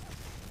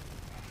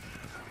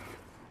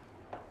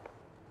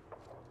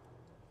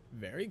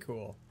 Very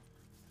cool.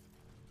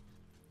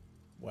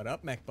 What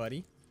up, mech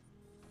buddy?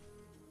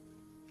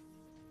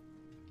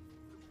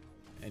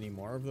 Any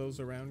more of those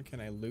around? Can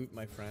I loot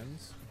my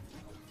friends?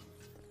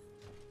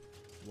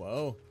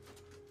 Whoa.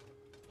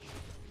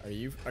 Are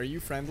you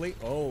friendly?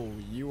 Oh,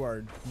 you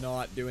are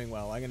not doing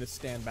well. I'm gonna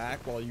stand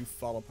back while you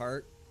fall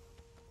apart.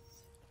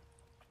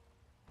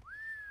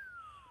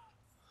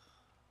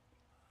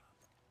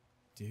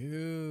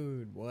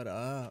 Dude, what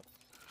up?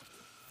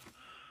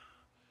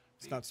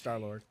 It's not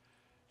Star-Lord.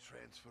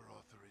 Transfer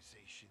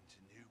authorization to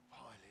new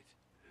pilot.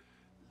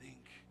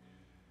 Link.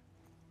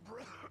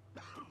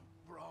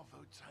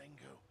 Bravo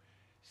Tango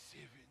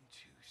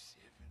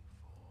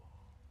 7274.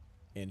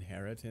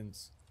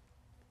 Inheritance.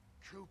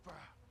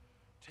 Cooper,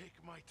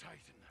 take my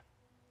Titan.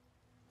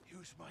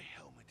 Use my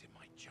helmet and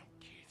my jump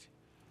kit.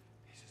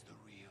 This is the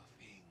real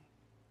thing.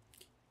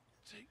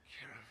 Take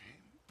care of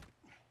him.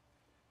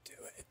 Do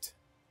it.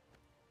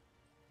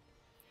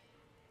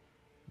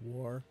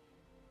 War.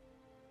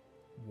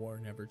 War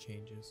never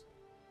changes.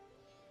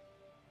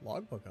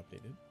 Logbook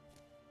updated.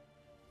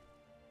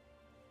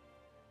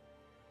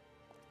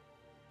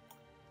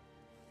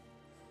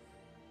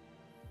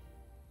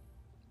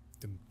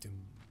 Dum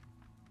dum.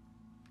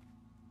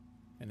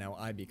 And now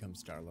I become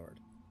Star-Lord.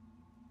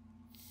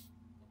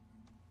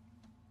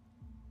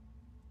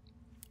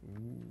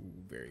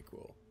 Ooh, very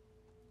cool.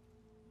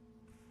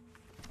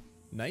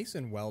 Nice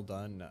and well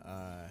done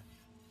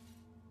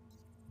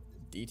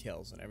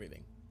details and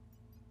everything.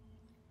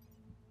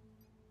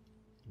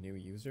 New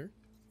user.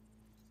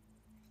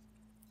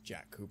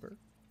 Jack Cooper.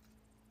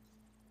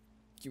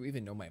 Do you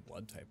even know my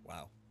blood type?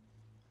 Wow.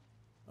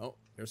 Oh,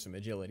 there's some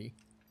agility.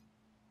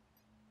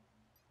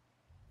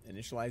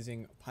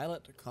 Initializing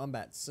pilot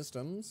combat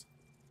systems.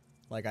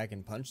 Like I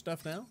can punch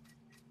stuff now?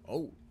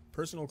 Oh,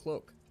 personal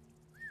cloak.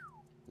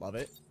 Love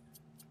it.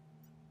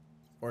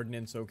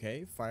 Ordnance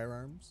okay.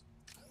 Firearms.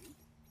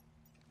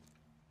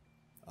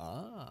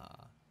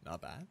 Ah,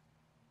 not bad.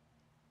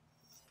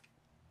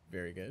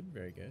 Very good,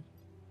 very good.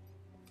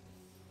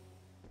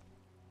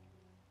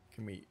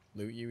 Can we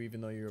loot you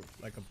even though you're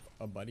like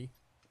a buddy?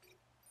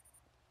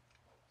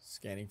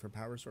 Scanning for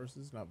power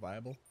sources, not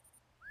viable.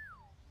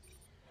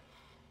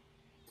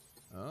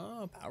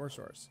 Oh, power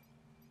source.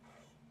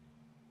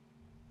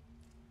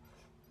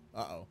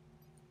 Uh-oh.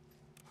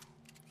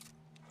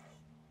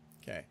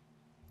 Okay.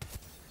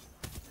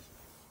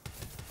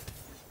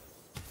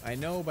 I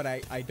know, but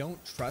I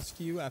don't trust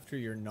you after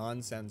your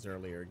nonsense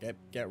earlier.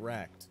 Get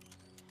wrecked.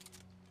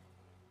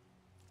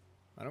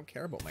 I don't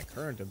care about my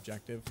current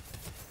objective.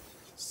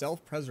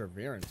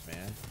 Self-perseverance,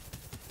 man.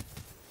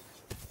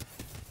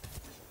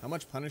 How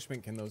much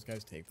punishment can those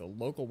guys take? The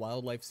local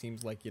wildlife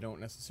seems like you don't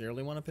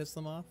necessarily want to piss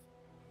them off.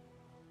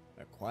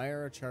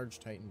 Acquire a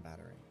charged Titan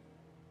battery.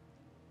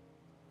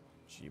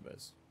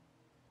 Jeebus.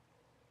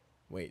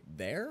 Wait,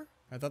 there?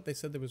 I thought they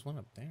said there was one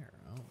up there.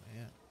 Oh,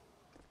 man.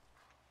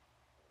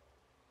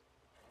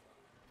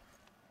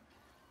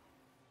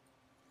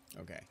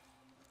 Okay.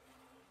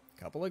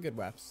 Couple of good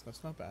weaps.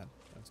 That's not bad.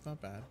 That's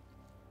not bad.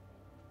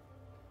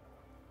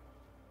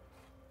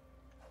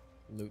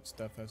 Loot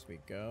stuff as we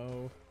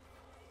go.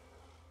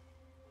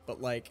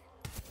 But like...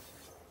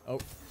 Oh.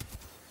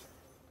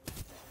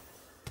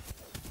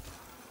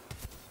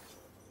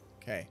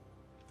 Okay.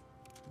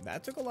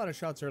 That took a lot of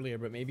shots earlier,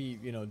 but maybe,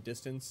 you know,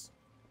 distance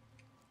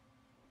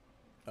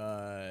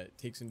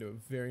takes into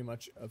very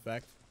much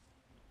effect.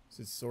 This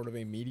is sort of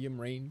a medium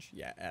range.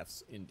 Yeah,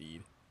 F's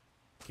indeed.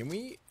 Can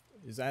we...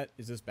 is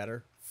this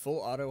better? Full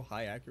auto,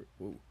 high accurate.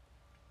 Ooh.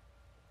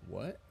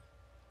 What?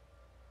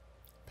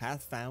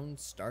 Path found,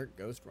 start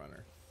Ghost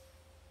Runner.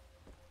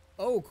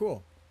 Oh,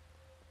 cool.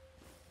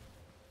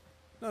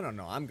 No,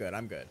 I'm good,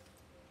 I'm good.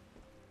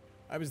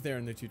 I was there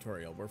in the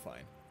tutorial, we're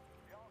fine.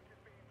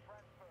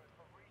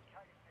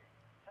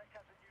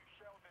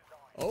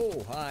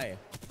 Oh, hi.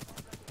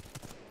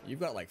 You've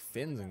got like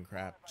fins and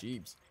crap,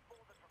 jeebs.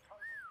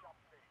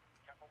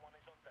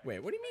 Wait,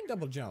 what do you mean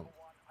double jump?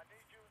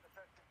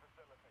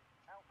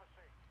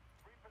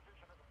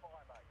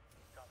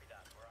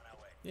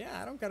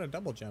 Yeah, I don't got a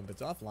double jump.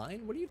 It's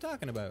offline. What are you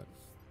talking about?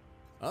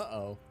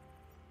 Uh-oh.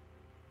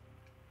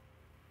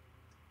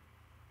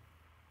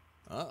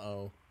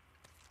 Uh-oh.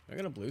 They're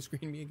gonna blue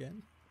screen me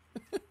again?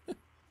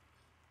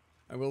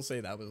 I will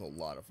say that was a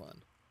lot of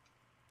fun.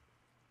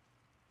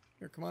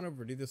 Here, come on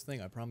over, do this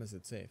thing. I promise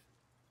it's safe.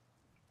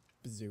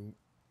 Bazoo.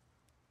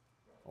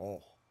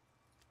 Oh.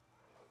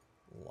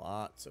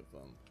 Lots of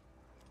them.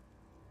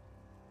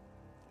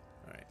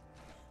 Alright.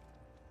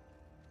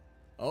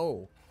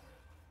 Oh.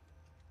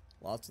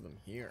 Lots of them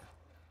here.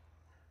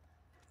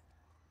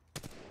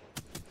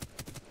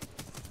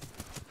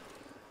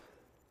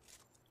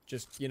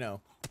 Just, you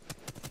know,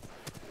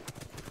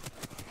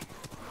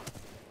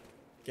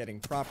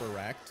 getting proper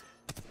wrecked.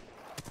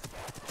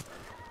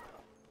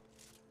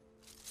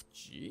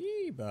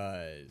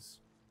 Jeebuzz. Is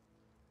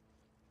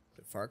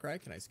it Far Cry?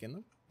 Can I skin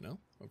them? No?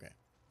 Okay.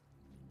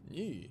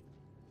 Yee.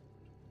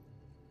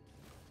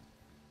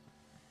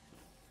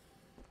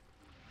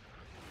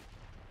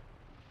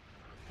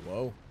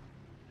 Whoa.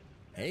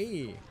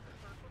 Hey.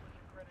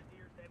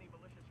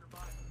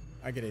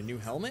 I get a new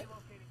helmet?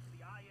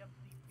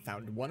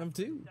 Found one of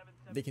two.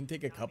 They can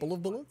take a couple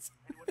of bullets?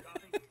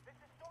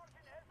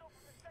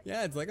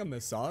 Yeah, it's like a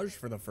massage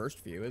for the first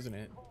few, isn't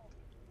it?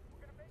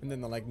 And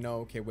then they're like, no,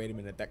 okay, wait a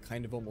minute, that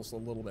kind of almost a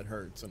little bit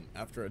hurts. And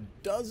after a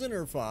dozen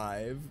or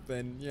 5,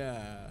 then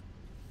yeah.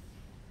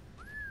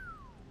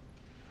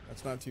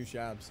 That's not too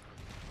shabs.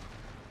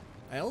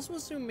 I also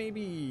assume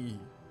maybe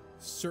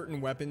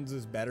certain weapons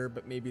is better,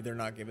 but maybe they're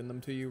not giving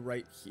them to you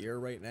right here,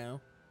 right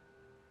now.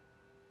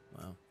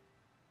 Wow.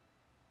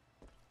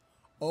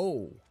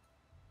 Oh.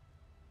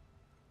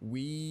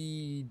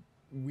 We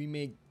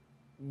make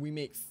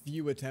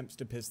few attempts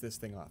to piss this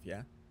thing off,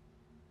 yeah?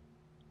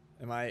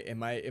 Am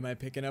I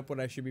picking up what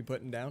I should be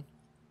putting down?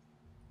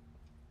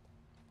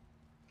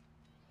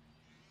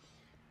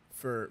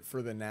 For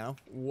the now?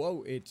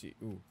 Whoa, itchy.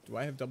 Ooh, do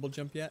I have double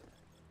jump yet?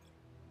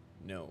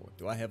 No.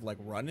 Do I have like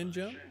run and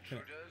jump?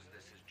 Intruders,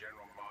 this is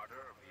General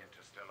Marder of the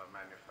Interstellar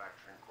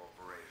Manufacturing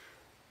Corporation.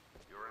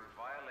 You're in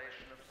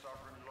violation of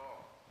sovereign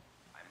law.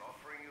 I'm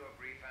offering you a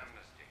brief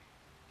amnesty.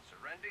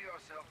 Surrender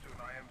yourself to an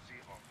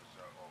IMC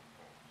officer or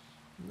force.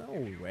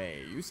 No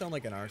way. You sound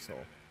like an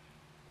arsehole.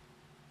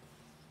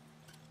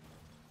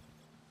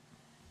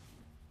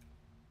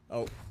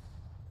 Oh.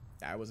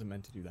 I wasn't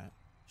meant to do that.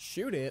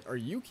 Shoot it? Are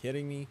you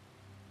kidding me?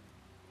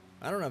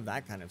 I don't have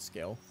that kind of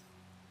skill.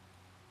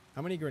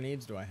 How many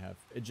grenades do I have?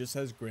 It just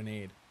says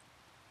grenade.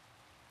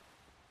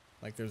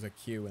 Like there's a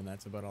Q and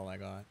that's about all I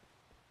got.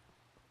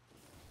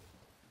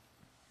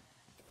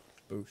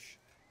 Boosh.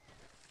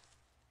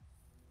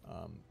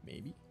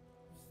 Maybe?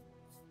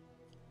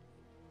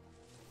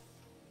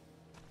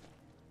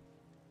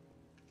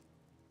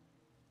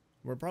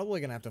 We're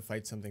probably gonna have to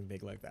fight something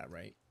big like that,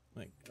 right?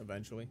 Like,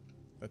 eventually.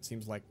 That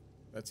seems like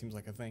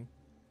a thing.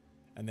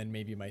 And then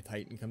maybe my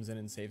Titan comes in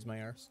and saves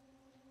my arse.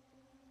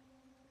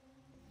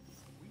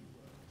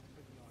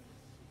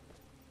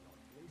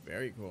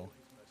 Very cool.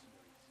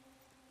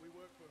 We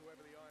work for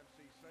whoever the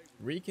IMC say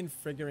we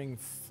Reconfiguring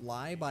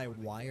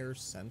fly-by-wire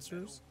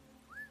sensors?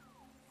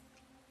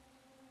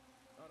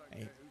 I don't Hey.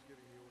 care who's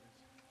giving the orders.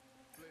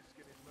 Blisk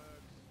and his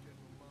mercs,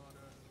 General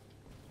Marder.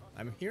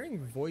 I'm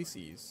hearing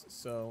voices,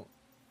 so...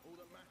 All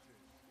that matters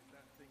is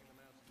that thing in the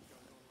mountains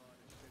goes online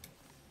and shit.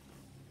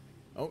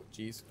 Oh,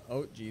 jeez.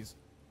 Oh, jeez.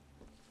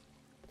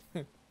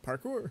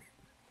 Parkour.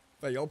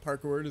 If I yell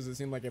parkour, does it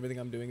seem like everything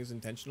I'm doing is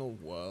intentional?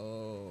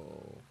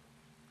 Whoa.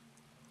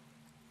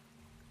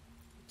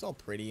 It's all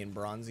pretty and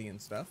bronzy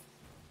and stuff.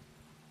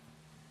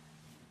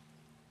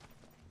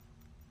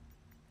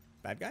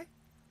 Bad guy?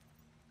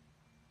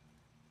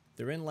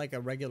 They're in like a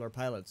regular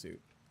pilot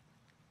suit.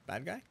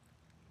 Bad guy?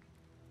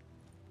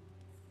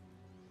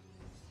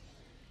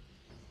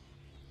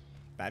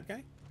 Bad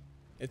guy?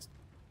 It's...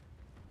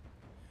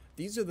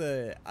 These are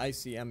the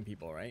ICM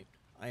people, right?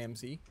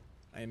 IMC?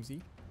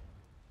 IMC?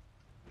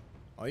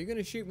 Are you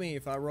gonna shoot me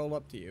if I roll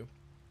up to you?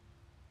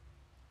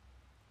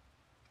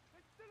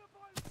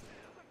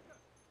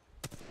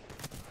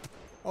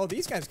 Oh,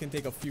 these guys can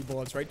take a few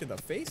bullets right to the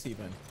face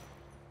even.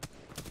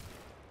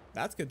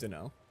 That's good to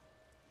know.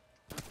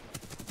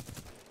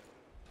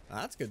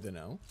 That's good to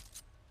know.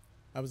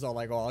 I was all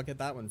like, oh, I'll get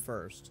that one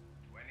first. To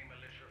any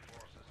militia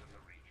forces in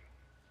the region,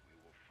 we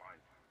will find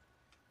them.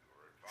 You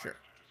are advised Sure.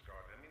 to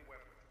discard any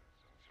weapons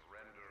and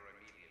surrender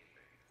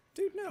immediately.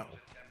 Dude, no.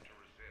 Don't attempt to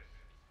resist.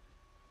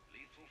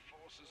 Lethal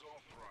force is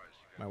authorized.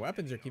 My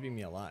weapons are keeping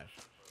me alive.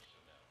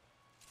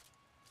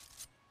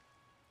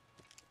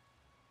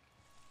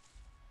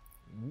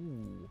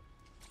 Ooh.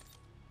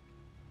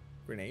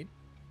 Grenade.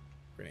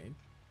 Grenade.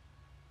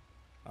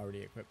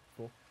 Already equipped.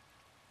 Cool.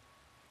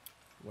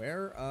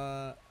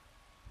 Where,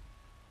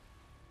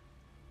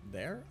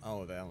 there?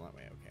 Oh, down that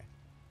way. Okay.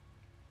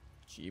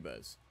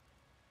 Jeebas.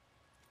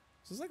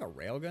 Is this like a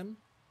railgun?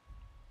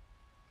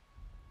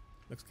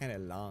 Looks kind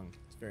of long.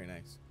 It's very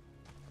nice.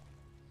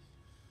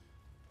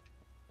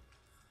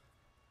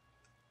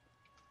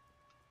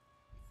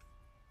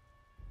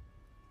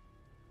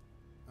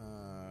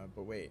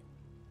 But wait.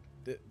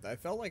 I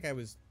felt like I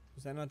was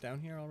that not down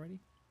here already?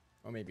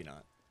 Or maybe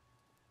not.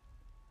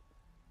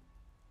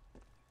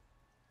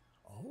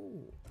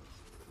 Oh.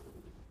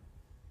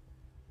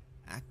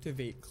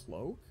 Activate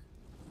cloak?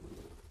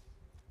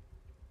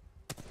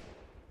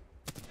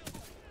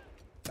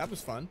 That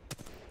was fun.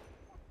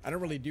 I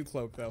don't really do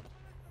cloak though.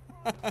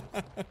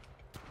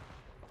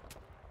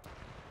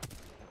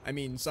 I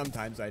mean,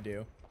 sometimes I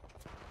do.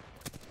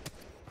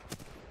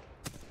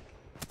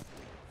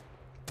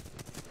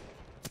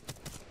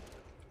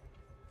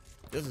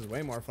 This is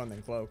way more fun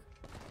than cloak.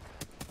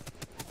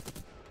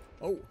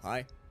 Oh,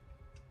 hi.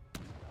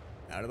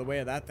 Out of the way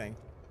of that thing.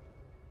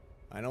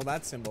 I know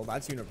that symbol.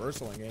 That's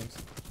universal in games.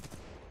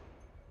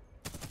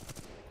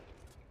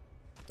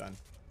 Done.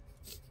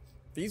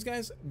 These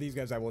guys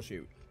I will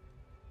shoot.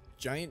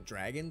 Giant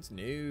dragons?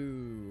 No,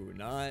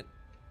 not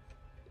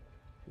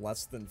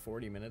less than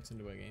 40 minutes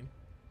into a game.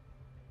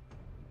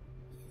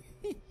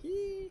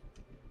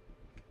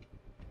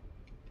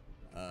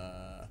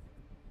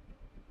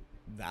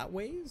 That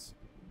ways?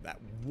 That,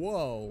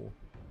 whoa.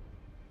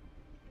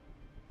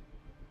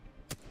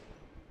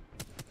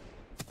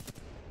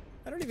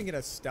 I don't even get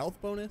a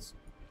stealth bonus.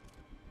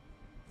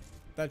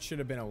 That should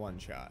have been a one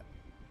shot.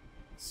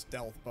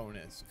 Stealth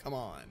bonus, come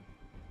on.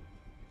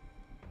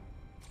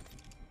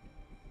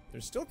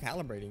 They're still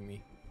calibrating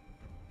me.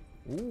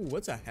 Ooh,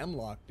 what's a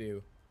hemlock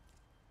do?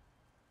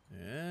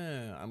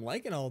 Yeah, I'm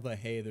liking all the,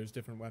 hey, there's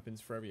different weapons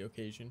for every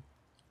occasion.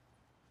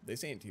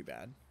 This ain't too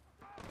bad.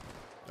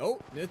 Oh,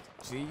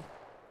 see.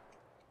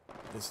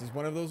 This is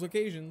one of those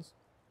occasions.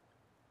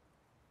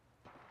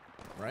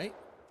 Right?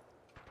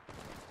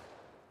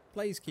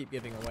 Please keep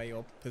giving away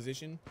your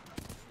position.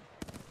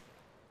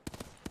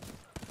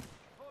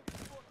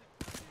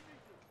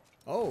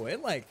 Oh,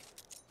 it like...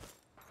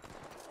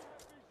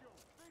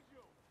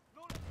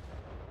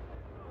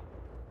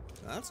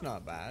 That's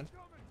not bad.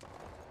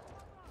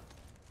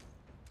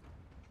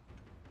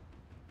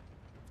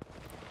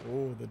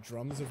 Oh, the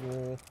drums of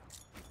war.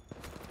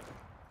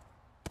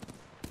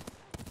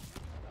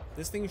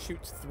 This thing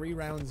shoots 3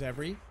 rounds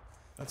every.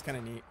 That's kind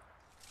of neat.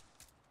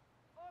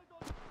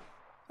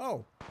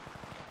 Oh.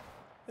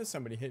 There's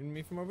somebody hitting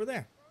me from over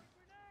there.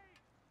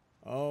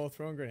 Oh,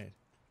 throwing grenade.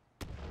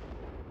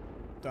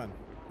 Done.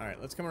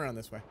 Alright, let's come around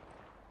this way.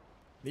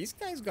 These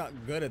guys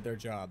got good at their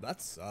job.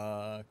 That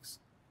sucks.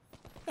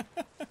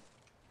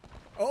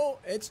 Oh,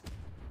 it's...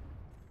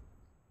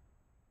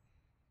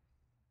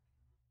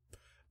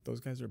 Those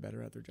guys are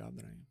better at their job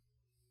than I am.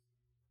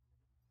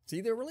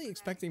 See, they're really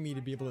expecting me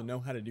to be able to know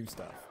how to do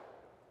stuff.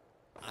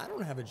 I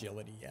don't have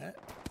agility yet.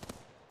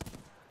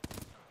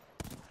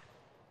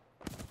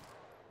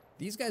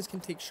 These guys can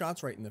take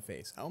shots right in the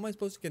face. How am I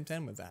supposed to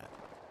contend with that?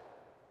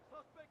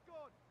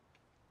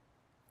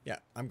 Yeah,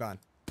 I'm gone.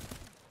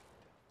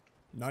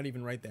 Not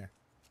even right there.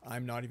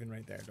 I'm not even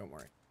right there. Don't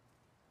worry.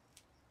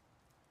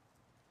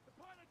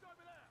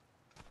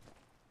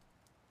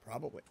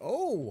 Probably.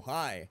 Oh,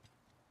 hi.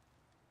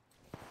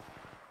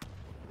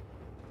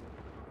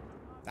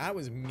 That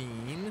was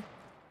mean.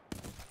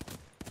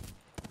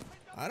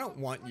 I don't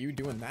want you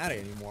doing that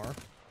anymore.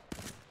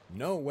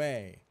 No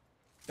way.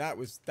 That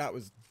was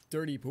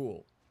dirty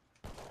pool.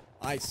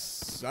 I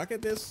suck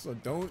at this, so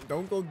don't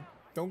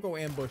go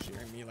ambushing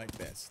me like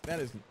this. That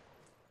is,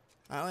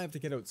 I don't have to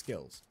get out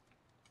skills.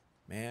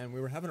 Man,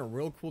 we were having a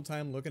real cool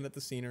time looking at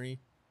the scenery,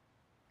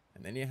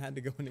 and then you had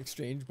to go and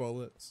exchange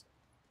bullets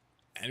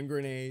and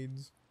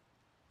grenades.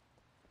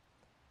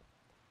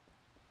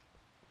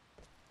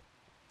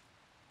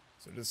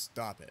 So just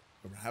stop it.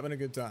 We're having a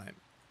good time.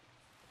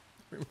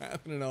 We're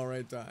having an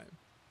alright time.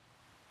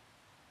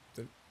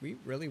 Did we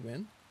really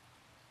win?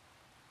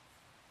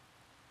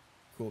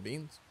 Cool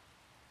beans.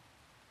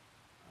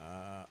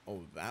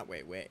 Oh, that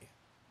way.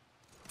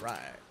 Right.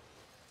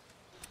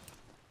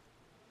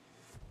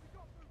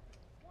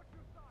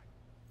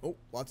 Oh,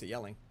 lots of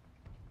yelling.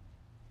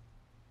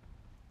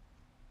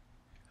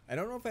 I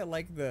don't know if I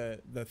like the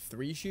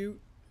 3-shoot.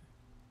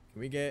 Can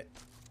we get...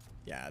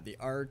 Yeah, the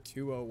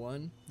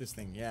R201. This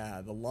thing,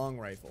 yeah, the long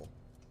rifle.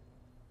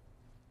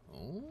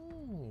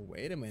 Oh,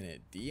 wait a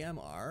minute.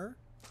 DMR?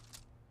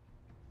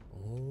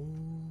 Oh.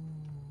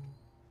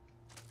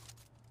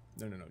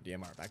 No,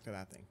 DMR. Back to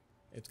that thing.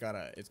 It's got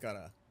a...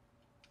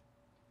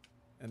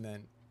 And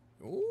then...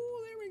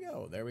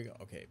 Oh, there we go.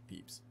 Okay,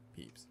 peeps.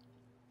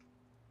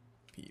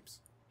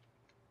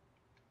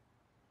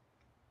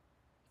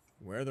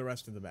 Where are the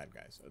rest of the bad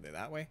guys? Are they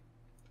that way?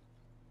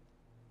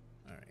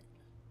 Alright.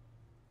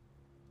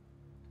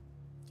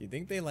 Do you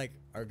think they, like,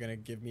 are gonna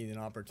give me an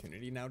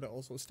opportunity now to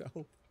also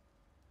stealth?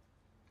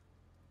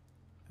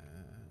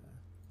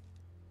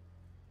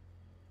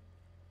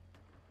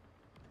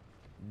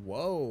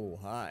 Whoa,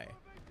 hi.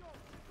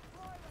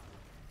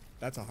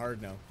 That's a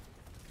hard no.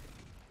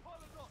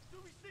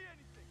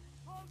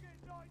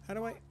 How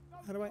do I?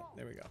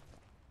 There we go.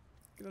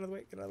 Get out of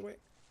the way.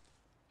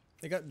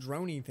 They got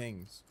droney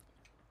things.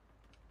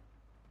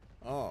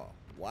 Oh,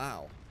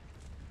 wow.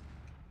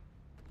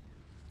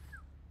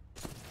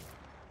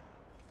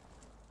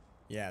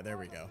 Yeah, there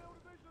we go.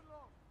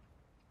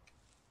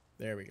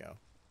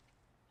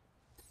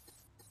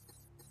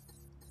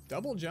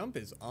 Double jump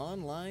is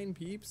online,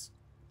 peeps.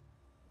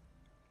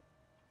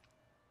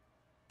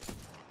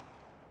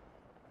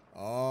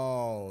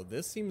 Oh,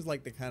 this seems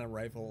like the kind of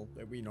rifle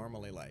that we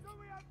normally like.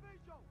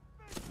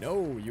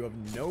 No, you have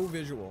no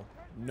visual.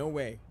 No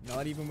way.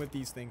 Not even with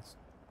these things.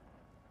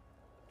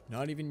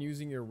 Not even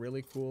using your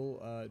really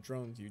cool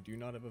drones. You do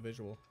not have a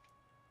visual.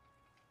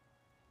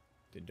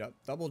 Did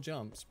double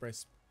jump.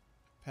 Press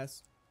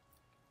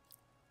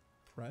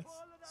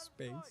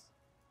space.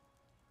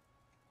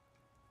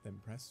 Then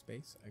press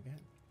space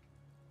again.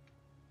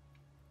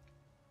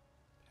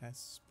 Press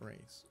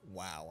space.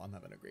 Wow, I'm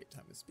having a great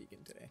time of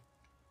speaking today.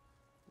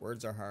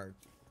 Words are hard.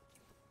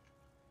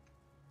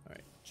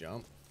 Alright,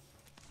 jump.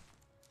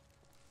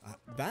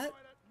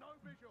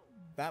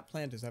 That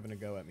plant is having a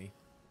go at me.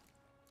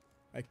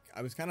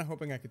 I was kind of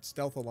hoping I could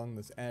stealth along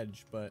this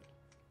edge, but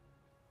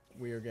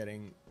we are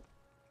getting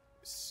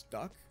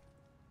stuck.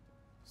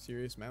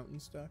 Serious mountain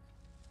stuck.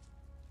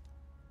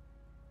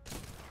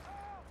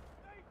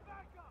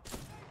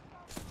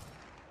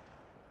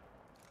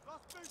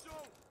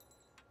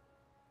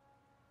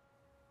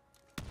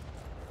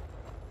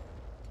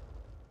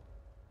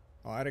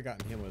 Oh, I'd have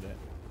gotten him with it.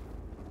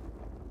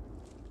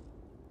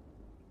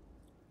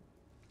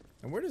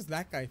 And where does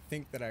that guy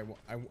think that I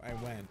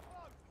went?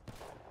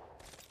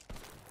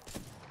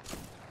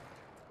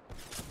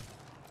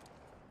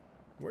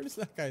 Where does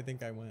that guy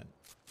think I went?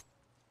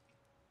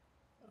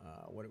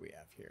 What do we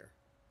have here?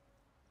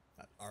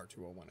 That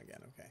R201 again,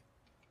 okay.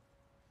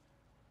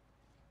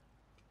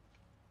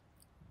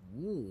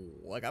 Ooh,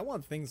 like I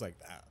want things like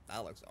that.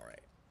 That looks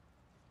alright.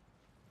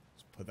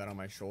 Just put that on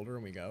my shoulder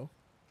and we go.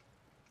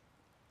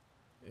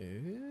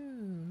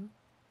 Ew.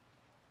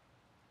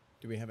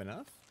 Do we have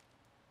enough?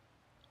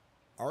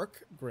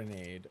 Arc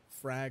grenade,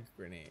 frag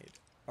grenade,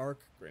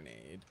 arc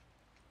grenade.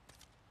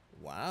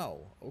 Wow,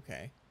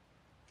 okay.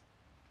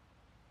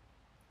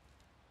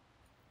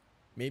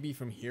 Maybe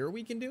from here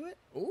we can do it?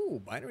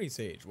 Ooh, binary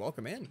sage,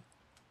 welcome in.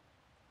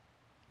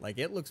 Like,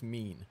 it looks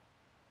mean.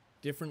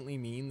 Differently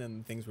mean than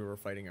the things we were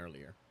fighting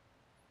earlier.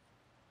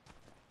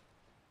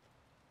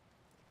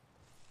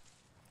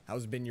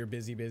 How's been your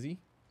busy?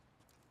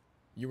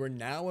 You are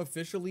now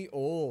officially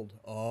old.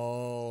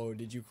 Oh,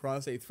 did you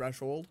cross a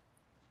threshold?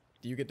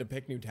 Do you get to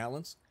pick new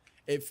talents?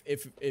 If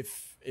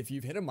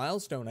you've hit a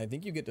milestone, I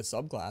think you get to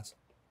subclass.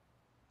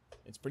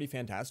 It's pretty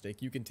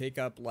fantastic. You can take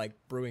up like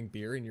brewing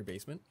beer in your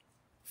basement.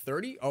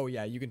 30? Oh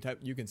yeah, you can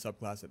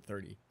subclass at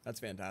 30. That's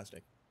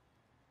fantastic.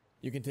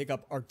 You can take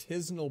up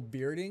artisanal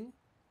bearding.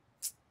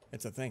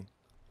 It's a thing.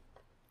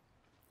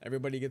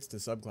 Everybody gets to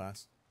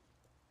subclass.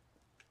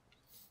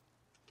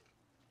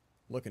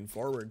 Looking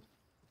forward.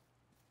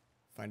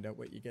 Find out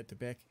what you get to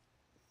pick.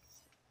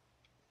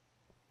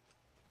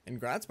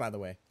 Congrats, by the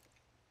way.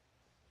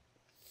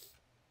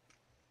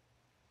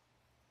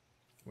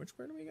 Which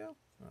way do we go?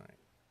 Alright.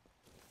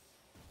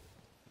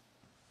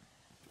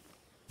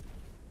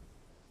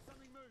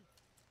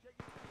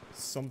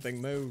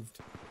 Something moved.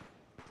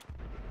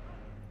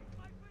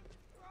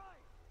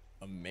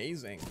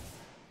 Amazing.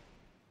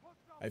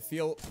 I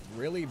feel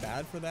really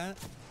bad for that.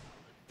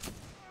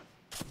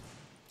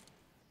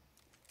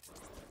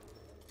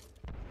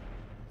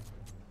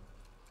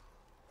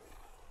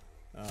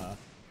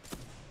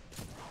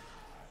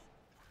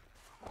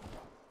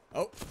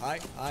 Oh, hi.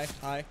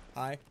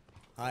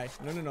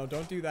 No,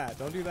 don't do that.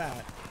 Don't do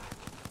that.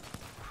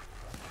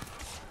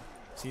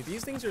 See,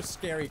 these things are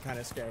scary, kind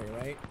of scary,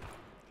 right?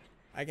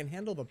 I can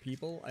handle the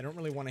people. I don't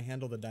really want to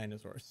handle the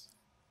dinosaurs.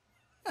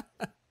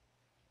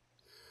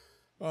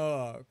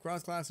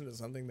 Cross-class into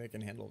something that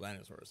can handle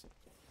dinosaurs.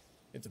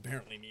 It's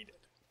apparently needed.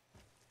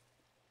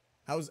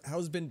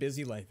 How's been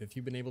busy life? Have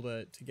you been able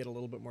to get a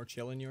little bit more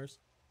chill in yours?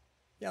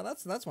 Yeah,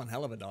 that's one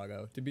hell of a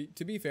doggo. To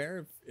be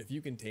fair, if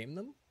you can tame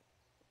them.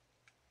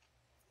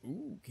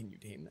 Ooh, can you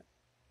tame that?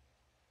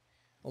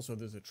 Also,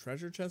 there's a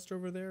treasure chest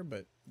over there,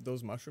 but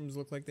those mushrooms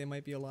look like they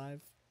might be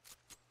alive.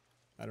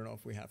 I don't know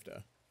if we have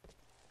to.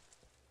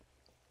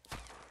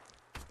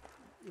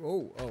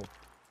 Oh.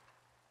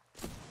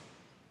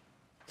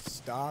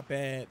 Stop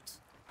it.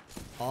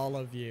 All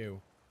of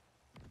you.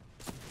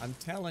 I'm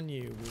telling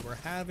you, we were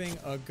having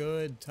a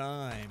good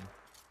time.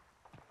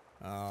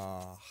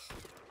 Ah.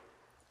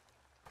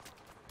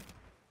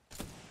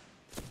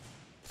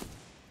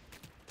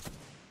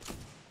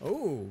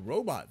 Oh,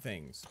 robot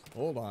things.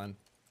 Hold on.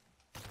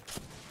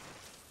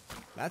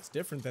 That's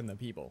different than the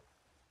people.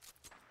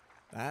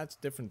 That's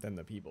different than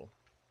the people.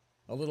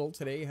 A little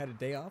today, had a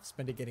day off,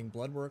 spent it getting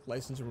blood work,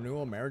 license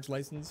renewal, marriage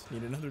license,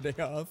 need another day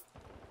off.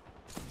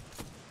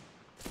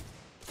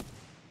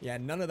 Yeah,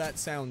 none of that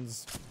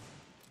sounds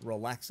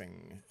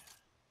relaxing.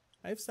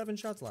 I have 7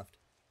 shots left.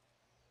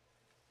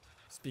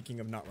 Speaking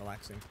of not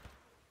relaxing.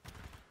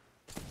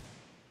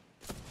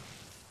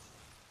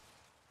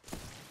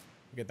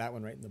 Get that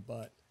one right in the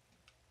butt.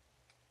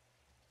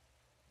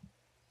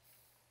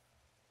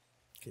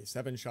 Okay,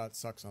 7 shots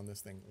sucks on this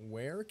thing.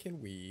 Where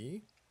can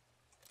we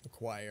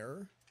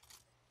acquire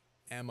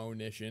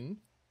ammunition?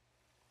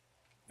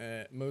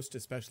 Most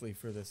especially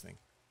for this thing.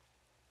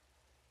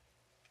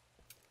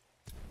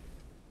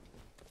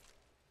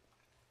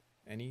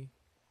 Any?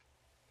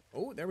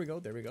 Oh, there we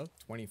go.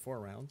 24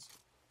 rounds.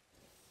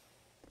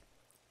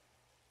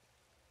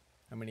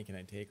 How many can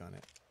I take on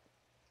it?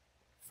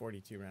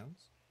 42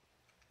 rounds.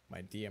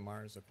 My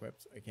DMR is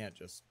equipped. I can't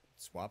just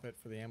swap it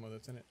for the ammo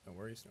that's in it. No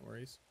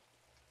worries.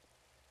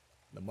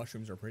 The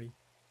mushrooms are pretty.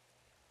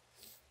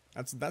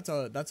 That's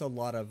a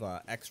lot of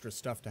extra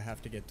stuff to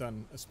have to get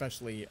done,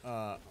 especially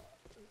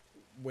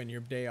when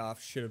your day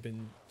off should have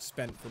been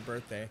spent for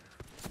birthday.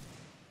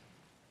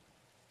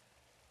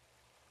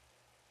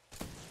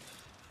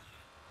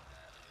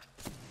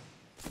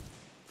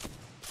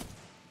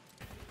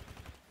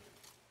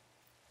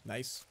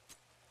 Nice.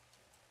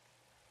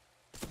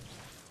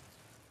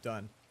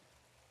 Done.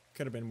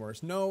 Could have been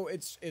worse. No,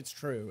 it's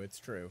true. It's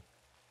true.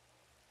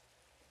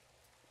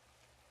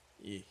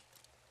 Yeah.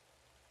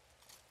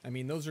 I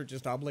mean, those are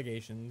just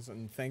obligations,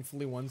 and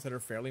thankfully ones that are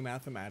fairly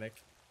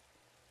mathematic.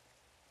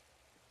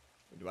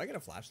 Do I get a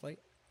flashlight?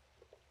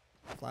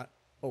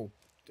 Oh,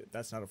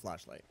 that's not a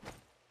flashlight.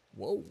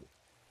 Whoa.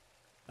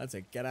 That's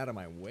a get out of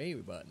my way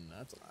button.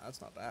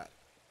 That's not bad.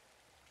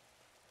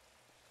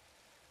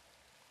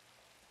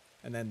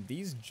 And then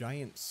these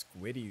giant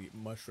squiddy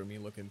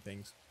mushroomy looking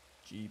things.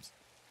 Jeeps.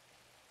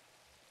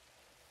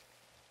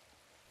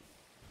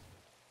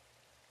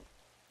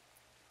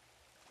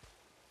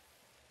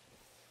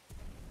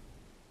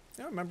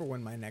 I don't remember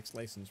when my next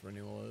license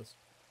renewal is.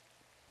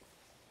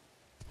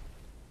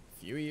 A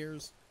few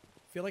years.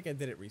 I feel like I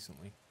did it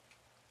recently.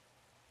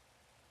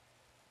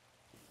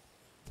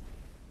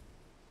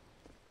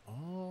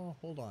 Oh,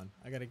 hold on.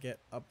 I gotta get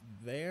up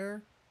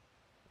there.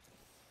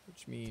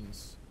 Which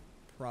means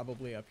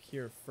probably up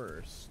here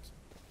first.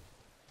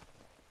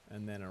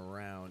 And then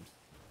around.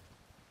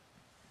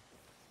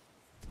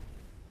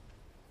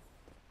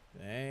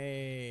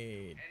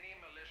 Hey. Any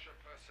militia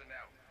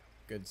personnel.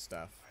 Good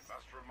stuff. I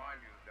must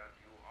remind you that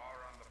you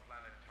are on the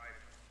planet Titan.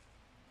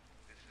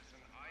 This is an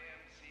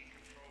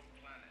IMC-controlled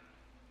planet.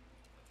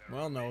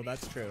 Well, no,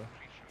 that's true.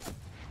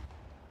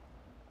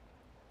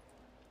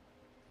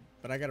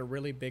 But I got a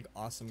really big,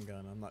 awesome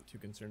gun. I'm not too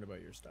concerned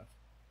about your stuff.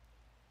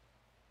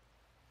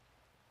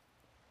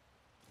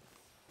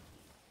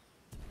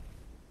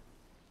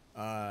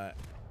 I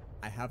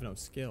have no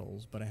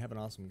skills, but I have an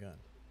awesome gun.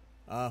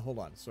 Hold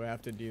on. So I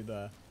have to do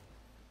the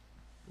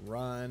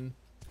run.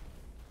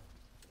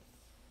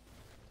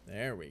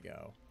 There we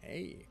go.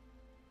 Hey.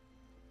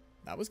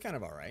 That was kind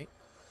of alright.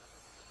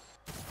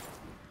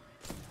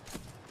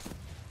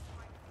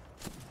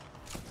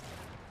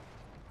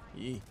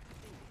 Yee.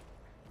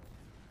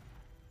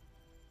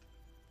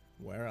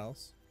 Where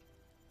else?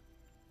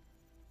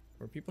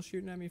 Were people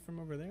shooting at me from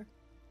over there?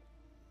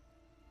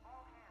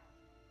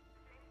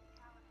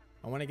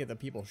 I want to get the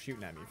people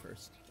shooting at me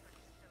first.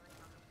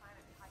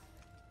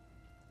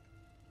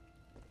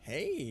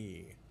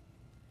 Hey!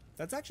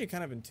 That's actually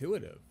kind of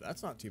intuitive.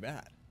 That's not too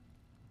bad.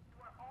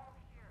 You are all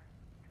here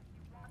because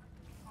you wanted to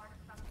be part of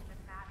something that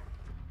matters.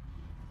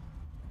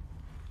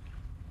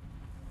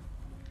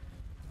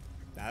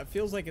 That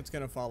feels like it's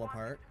gonna fall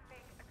apart. To make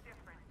a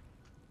difference.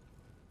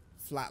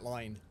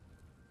 Flatline.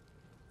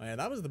 Oh yeah,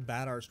 that was the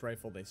badass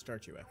rifle they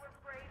start you with. You were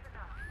brave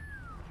enough.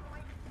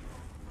 Join people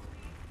who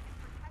believe in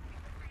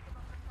protecting the freedom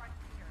of the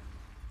frontier.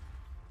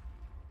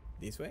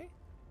 This way?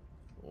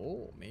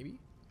 Oh, maybe.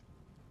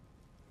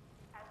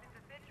 As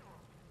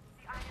individuals,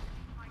 the IMC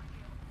might be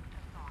able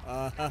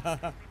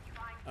to pick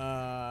us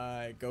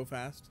off. Go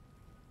fast.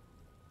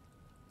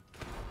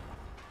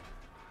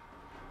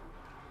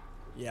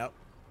 Yep.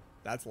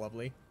 That's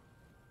lovely.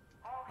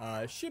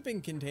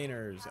 Shipping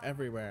containers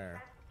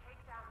everywhere.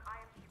 Take down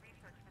IMC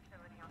research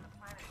facility on the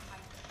planet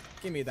Titan.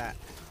 Give me that.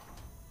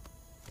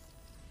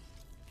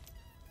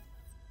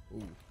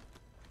 Ooh.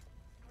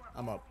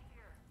 I'm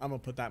gonna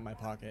put that in my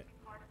pocket.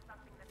 Part of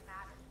something that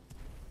matters.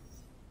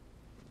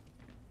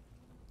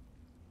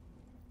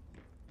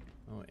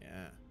 Oh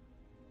yeah.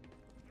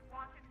 You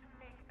wanted to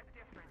make a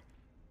difference.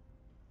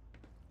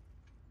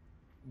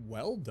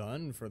 Well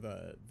done for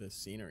the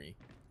scenery.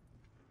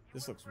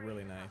 This looks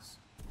really nice.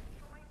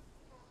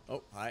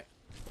 Oh, hi.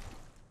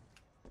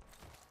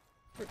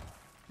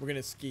 We're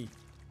gonna ski.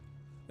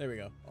 There we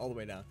go. All the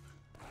way down.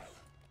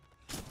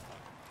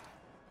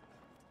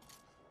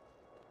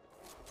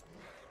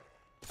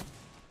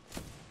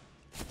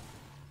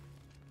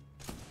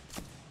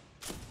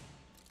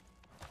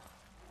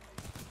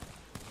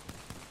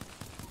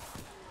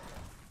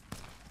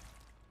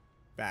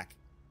 Back.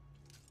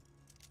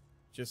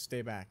 Just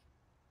stay back.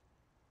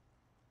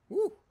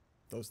 Woo!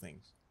 Those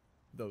things.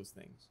 Those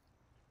things.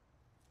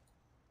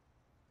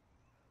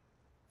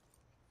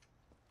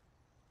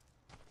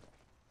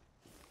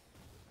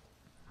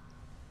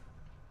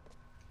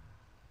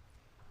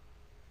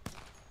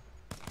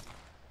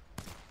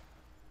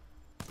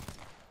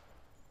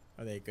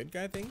 Are they good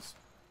guy things?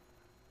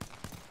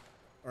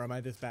 Or am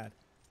I this bad?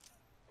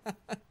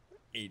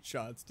 8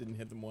 shots, didn't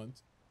hit them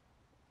once.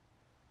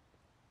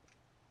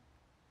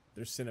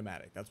 They're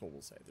cinematic, that's what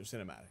we'll say. They're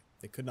cinematic.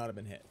 They could not have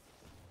been hit.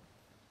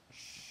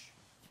 Shh.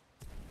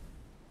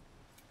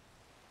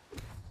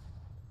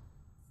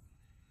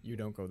 You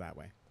don't go that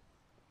way.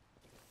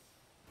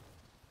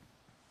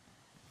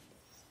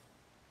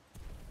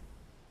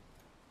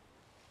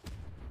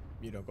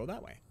 You don't go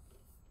that way.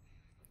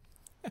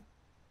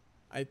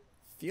 I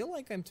feel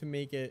like I'm to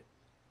make it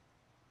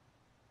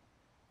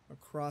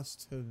across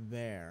to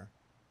there.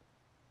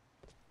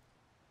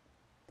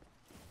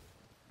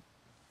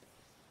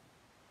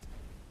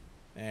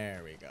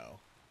 There we go.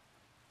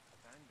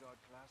 Vanguard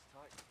class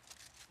Titan.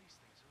 These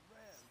things are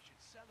rare. We should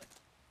sell it.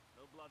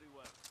 No bloody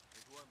way.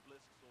 It weren't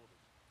Blizzard's orders.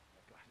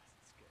 That guy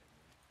doesn't scare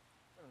me.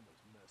 None of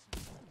those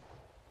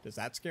mercenaries. Does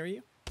that scare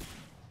you?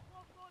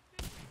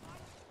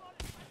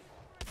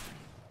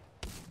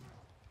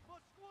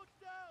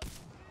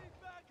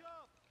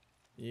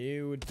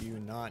 You do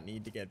not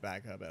need to get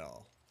back up at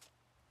all.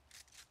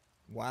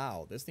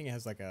 Wow, this thing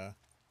has like a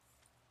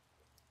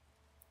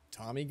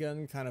Tommy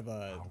gun, kind of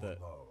a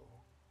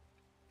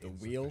the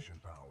wheel.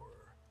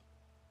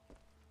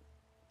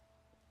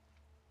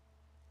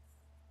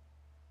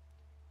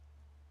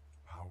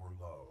 Power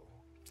low.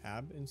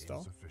 Tab install.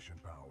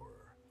 Insufficient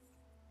power.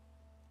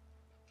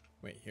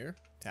 Wait, here?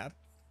 Tab?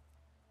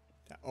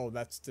 Oh,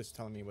 that's just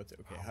telling me what's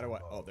okay. How do I?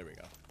 Oh, there we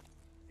go.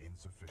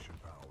 Insufficient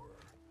power.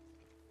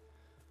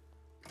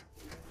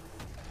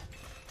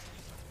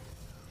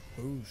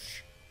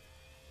 Boosh.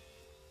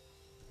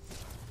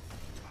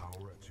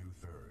 Power at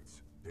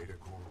 2/3. Data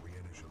core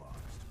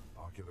reinitialized.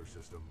 Ocular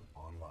system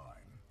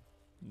online.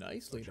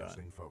 Nicely done.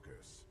 Adjusting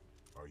focus.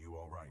 Are you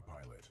all right,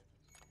 pilot?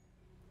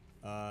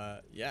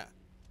 Yeah.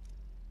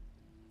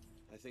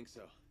 I think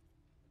so.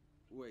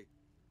 Wait,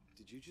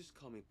 did you just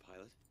call me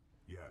pilot?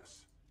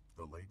 Yes.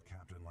 The late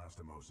Captain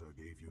Lastimosa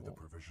gave you the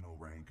provisional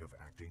rank of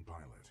acting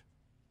pilot.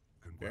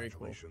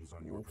 Congratulations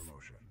on your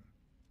promotion.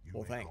 You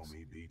may call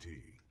me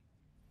BT.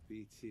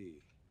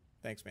 BT.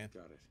 Thanks, man.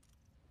 Got it.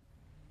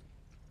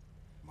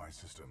 My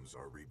systems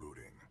are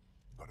rebooting,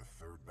 but a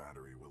third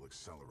battery will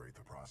accelerate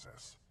the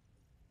process.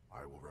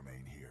 I will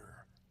remain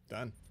here.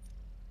 Done.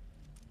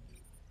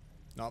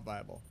 Not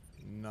viable.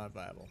 Not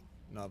viable.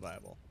 Not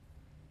viable.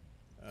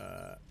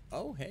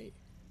 Oh, hey.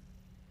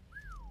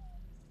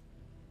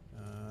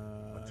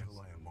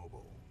 Until I am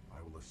mobile,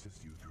 I will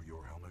assist you through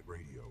your helmet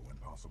radio when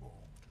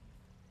possible.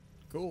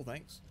 Cool,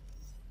 thanks.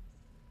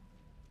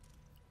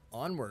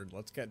 Onward,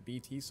 let's get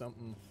BT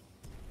something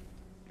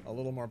a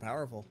little more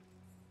powerful.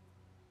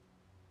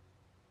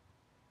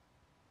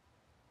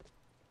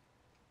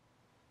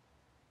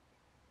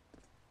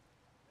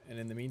 And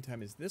in the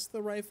meantime, is this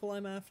the rifle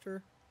I'm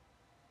after?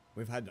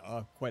 We've had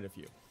quite a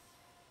few. To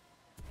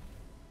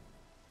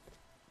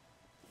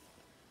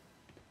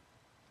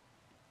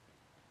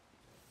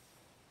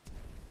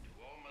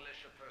all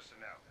militia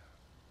personnel,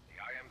 the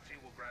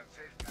IMC will grant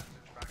safe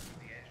passage back to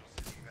the Angel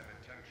City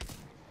Penitentiary.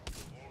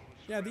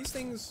 Yeah, these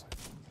things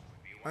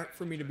aren't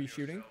for me to be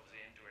shooting.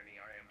 Into any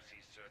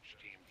IMC search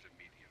teams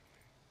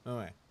immediately.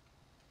 Okay.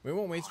 We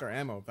won't waste our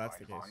ammo if that's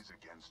the case. I advise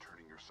against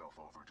turning yourself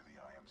over to the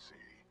IMC.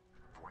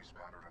 Voice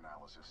pattern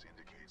analysis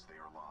indicates they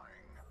are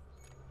lying.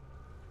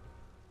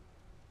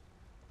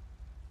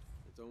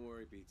 Don't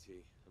worry,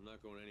 BT. I'm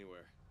not going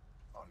anywhere.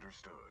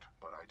 Understood,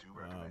 but I do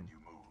recommend you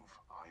move.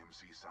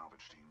 IMC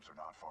salvage teams are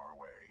not far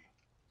away.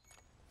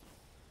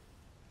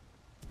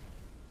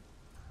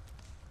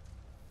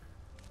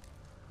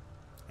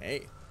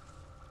 Hey.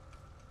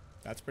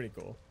 That's pretty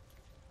cool.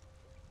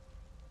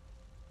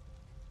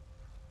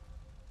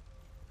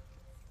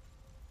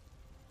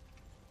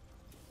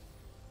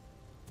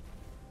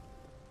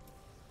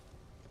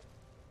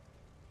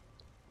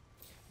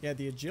 Yeah,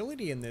 the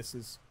agility in this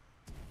is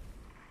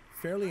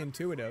fairly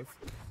intuitive.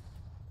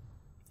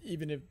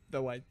 Even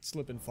though I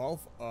slip and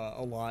fall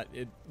a lot,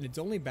 it's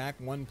only back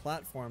one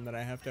platform that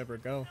I have to ever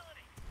go.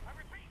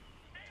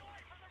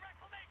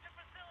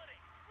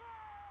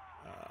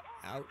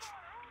 Ouch.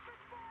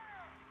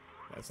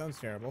 That sounds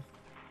terrible.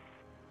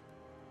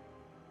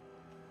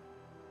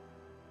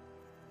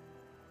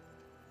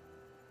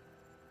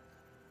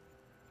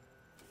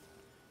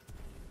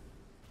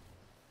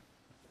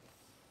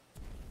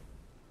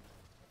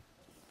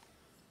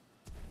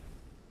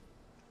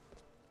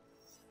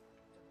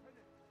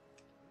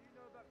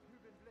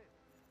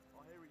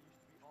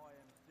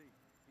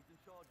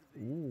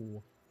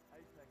 Ooh.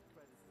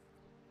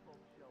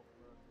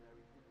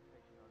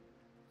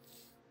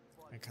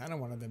 I kind of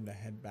wanted them to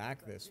head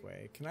back this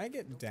way. Can I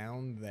get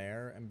down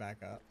there and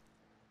back up?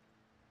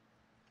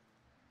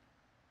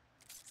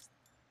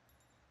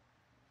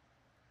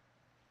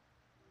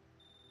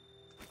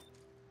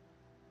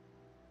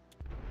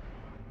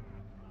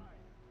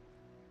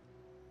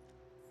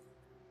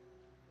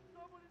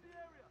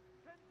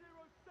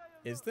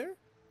 Is there?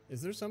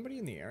 Is there somebody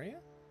in the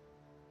area?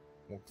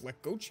 Well,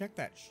 go check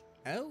that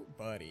out,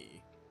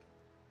 buddy.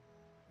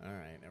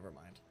 Alright, never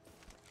mind.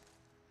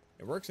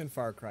 It works in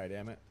Far Cry,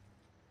 damn it.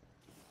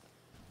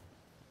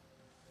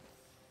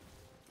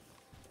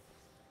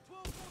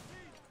 12-14,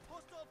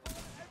 hostile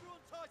pilot, everyone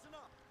tighten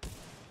up.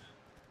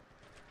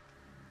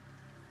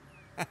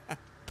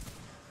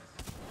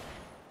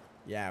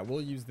 Yeah,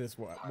 we'll use this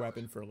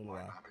weapon for a little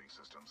while. Mapping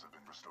systems have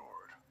been restored.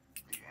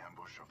 The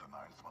ambush of the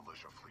 9th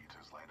Militia Fleet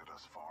has landed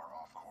us far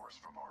off course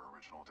from our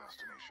original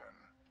destination.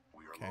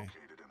 We are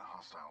located in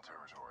hostile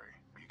territory.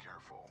 Be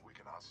careful, we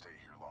cannot stay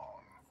here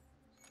long.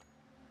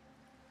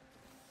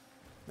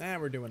 Nah,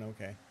 we're doing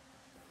okay.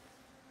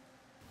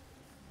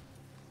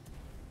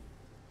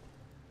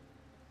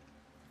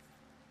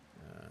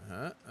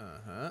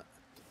 Uh-huh.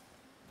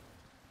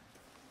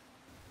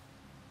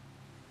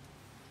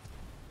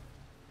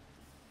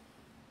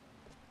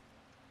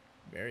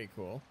 Very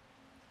cool.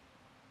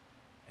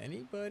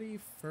 Anybody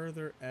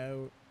further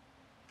out?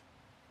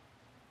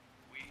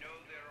 We know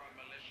there are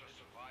militia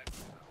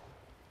survivors.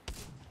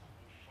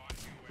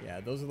 Yeah,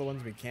 those are the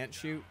ones we can't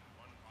shoot.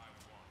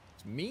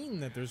 It's mean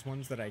that there's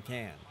ones that I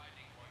can.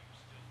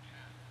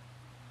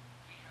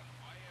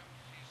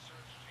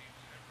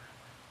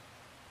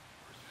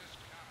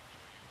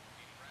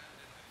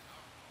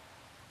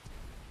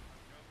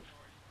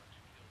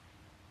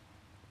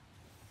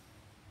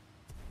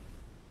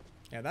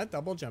 Yeah, that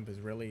double jump is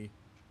really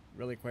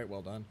quite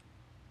well done.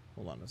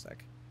 Hold on a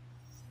sec.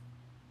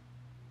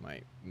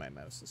 My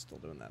mouse is still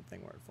doing that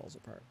thing where it falls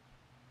apart.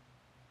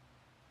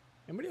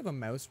 Anybody have a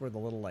mouse where the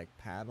little like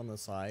pad on the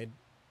side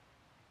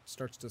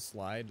starts to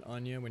slide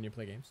on you when you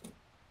play games?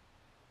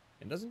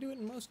 It doesn't do it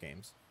in most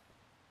games.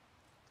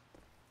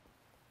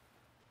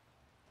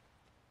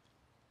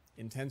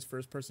 Intense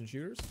first-person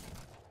shooters?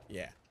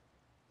 Yeah.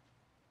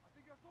 I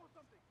think I saw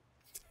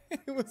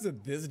something. Was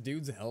it this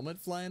dude's helmet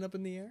flying up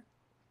in the air?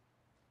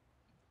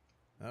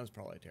 That was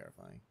probably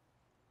terrifying.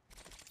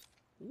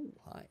 Ooh,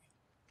 hi.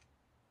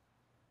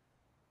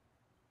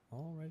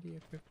 Already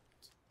equipped.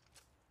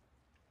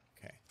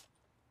 Okay.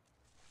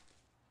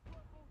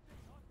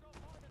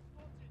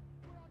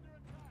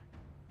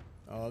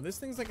 Oh, this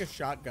thing's like a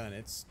shotgun.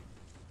 It's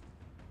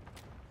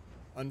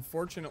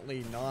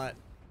unfortunately not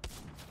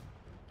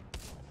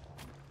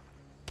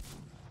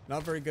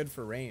very good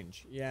for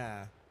range.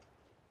 Yeah.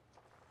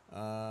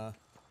 Oh,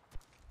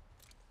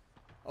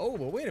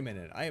 well, wait a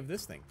minute. I have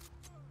this thing.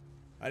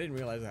 I didn't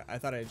realize that. I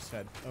thought I just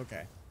had...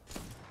 Okay.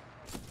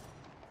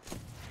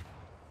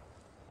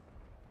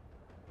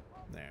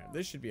 There.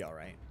 This should be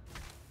alright.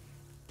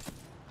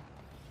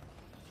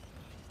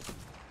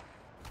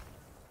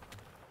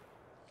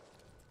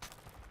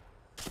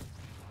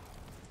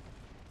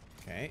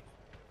 Okay.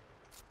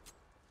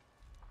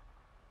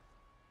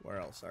 Where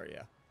else are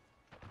ya?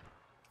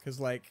 Because,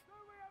 like...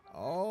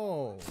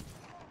 Oh.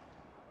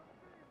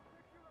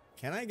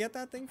 Can I get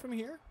that thing from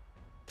here?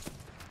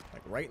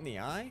 Like, right in the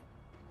eye?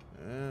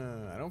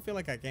 I don't feel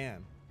like I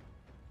can.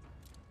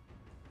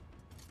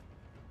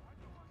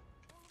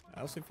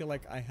 I also feel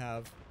like I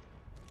have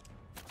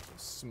a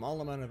small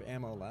amount of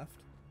ammo left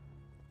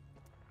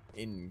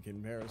in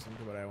comparison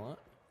to what I want.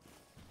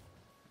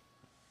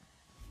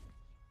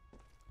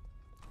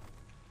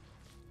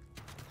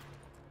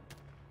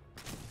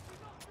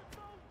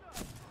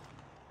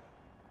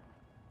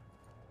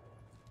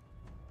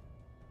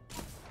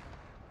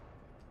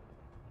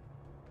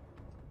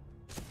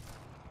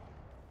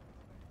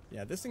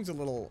 Yeah, this thing's a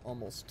little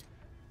almost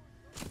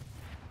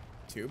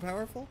too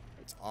powerful.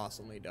 It's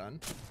awesomely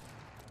done.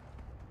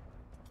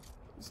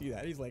 You see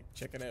that? He's like,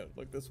 check it out.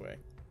 Look this way.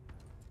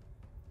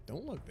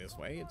 Don't look this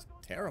way. It's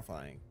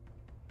terrifying.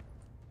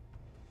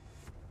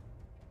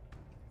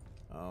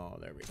 Oh,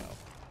 there we go.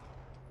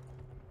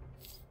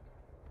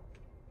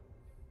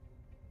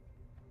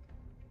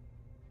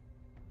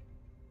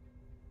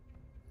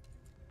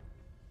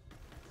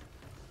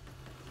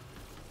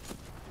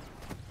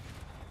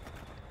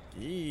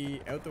 Yee,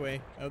 out the way,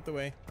 out the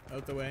way,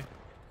 out the way.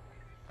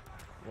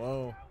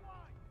 Whoa.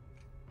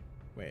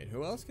 Wait,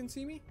 who else can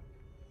see me?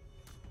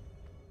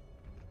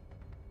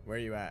 Where are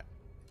you at?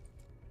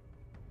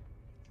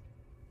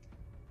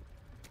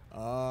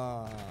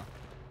 Ah.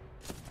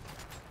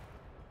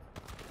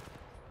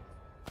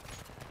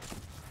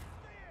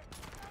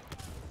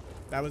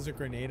 That was a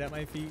grenade at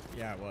my feet?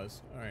 Yeah, it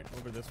was. Alright,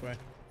 over this way.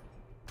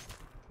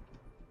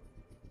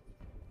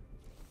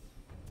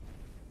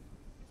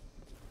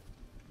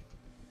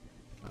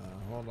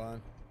 Hold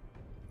on.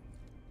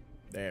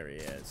 There he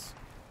is.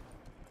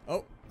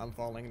 Oh, I'm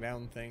falling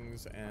down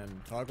things and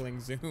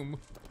toggling zoom.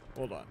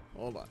 Hold on,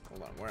 hold on,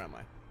 hold on. Where am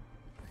I?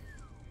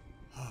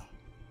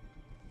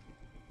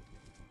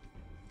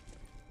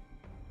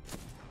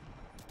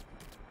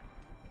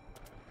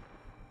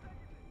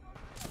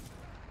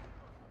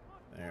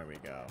 There we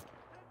go.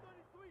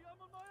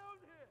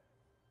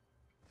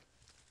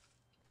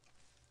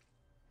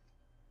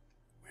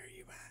 Where are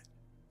you at?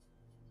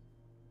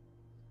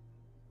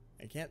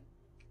 I can't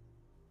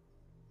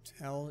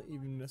tell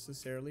even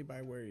necessarily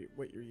by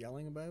what you're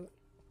yelling about.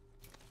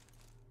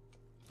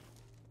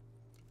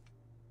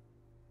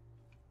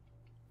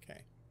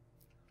 Okay.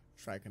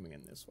 Try coming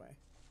in this way.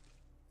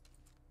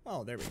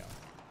 Oh, there we go.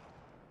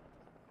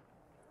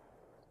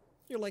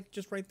 You're like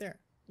just right there.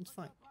 It's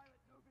fine.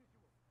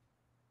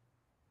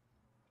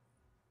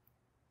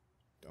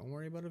 Don't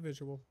worry about a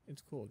visual.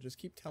 It's cool. Just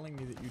keep telling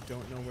me that you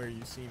don't know where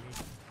you see me.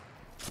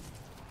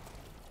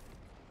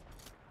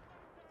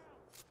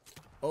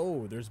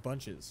 Oh, there's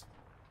bunches.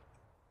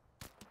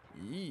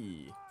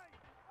 Yee.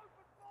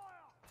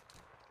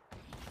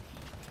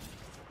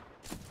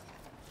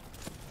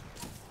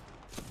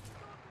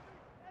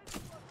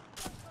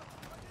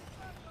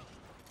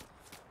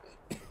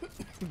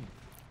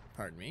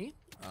 Pardon me?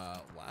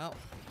 Wow.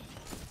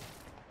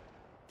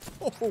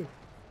 Oh!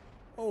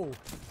 Oh!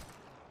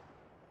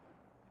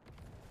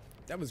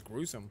 That was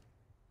gruesome.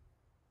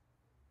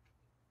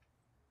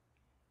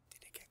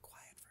 Did it get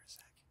quiet for a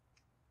sec?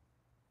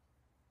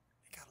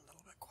 It got a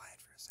little bit quiet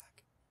for a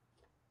sec.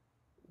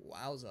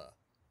 Wowza.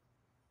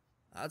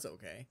 That's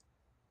okay.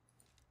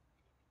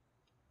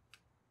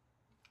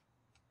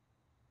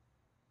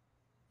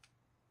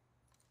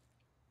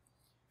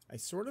 I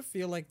sort of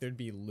feel like there'd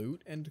be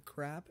loot and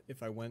crap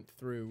if I went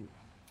through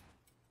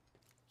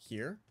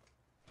here.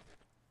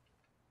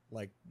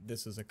 Like,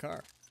 this is a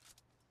car.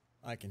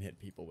 I can hit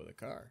people with a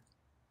car.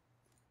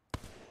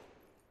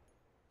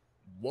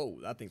 Whoa,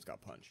 that thing's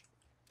got punch.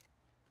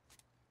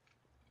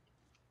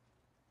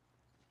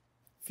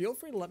 Feel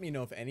free to let me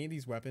know if any of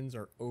these weapons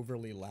are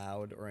overly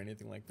loud or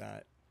anything like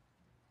that.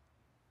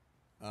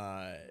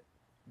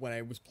 When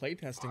I was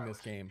playtesting this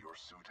game... Your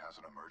suit has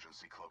an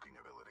emergency cloaking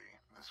ability.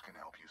 This can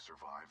help you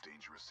survive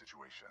dangerous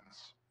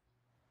situations.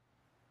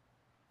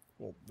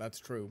 Well, that's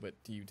true,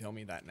 but do you tell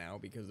me that now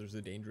because there's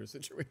a dangerous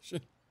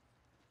situation?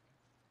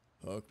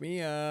 Hook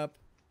me up.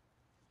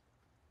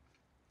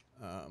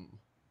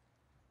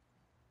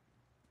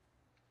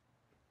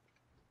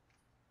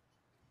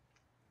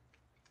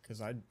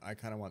 Because I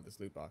kind of want this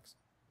loot box.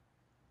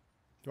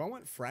 Do I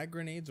want frag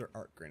grenades or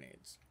arc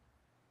grenades?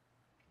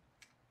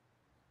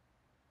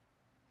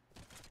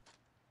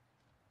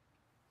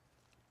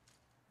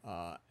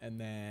 And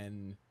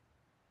then...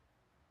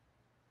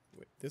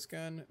 Wait, this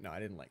gun? No, I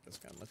didn't like this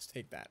gun. Let's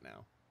take that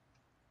now.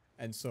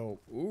 And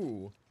so,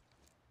 ooh.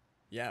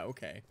 Yeah,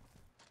 okay.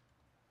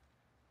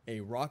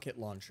 A rocket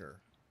launcher.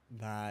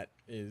 That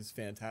is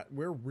fantastic.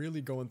 We're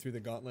really going through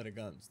the gauntlet of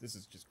guns. This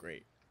is just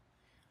great.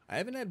 I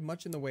haven't had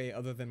much in the way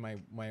other than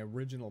my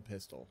original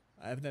pistol.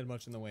 I haven't had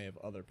much in the way of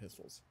other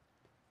pistols.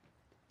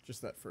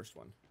 Just that first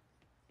one.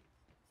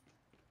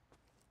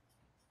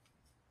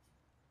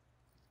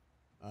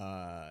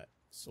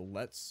 So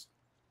let's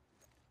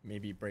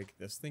maybe break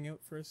this thing out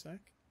for a sec.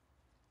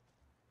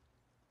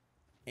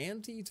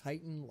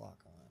 Anti-Titan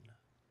lock-on.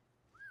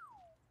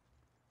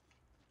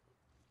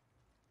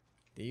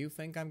 Do you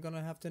think I'm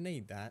gonna have to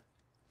need that?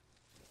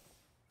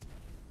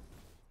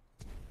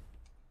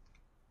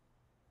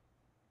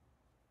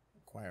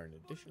 Acquire an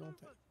additional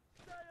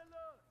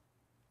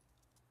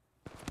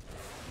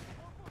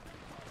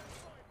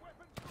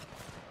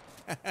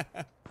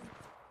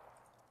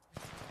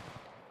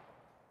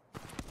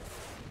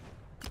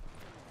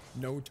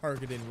No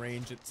target in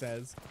range, it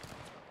says.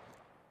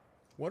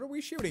 What are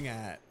we shooting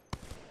at?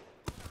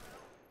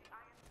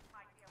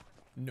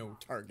 No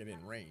target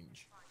in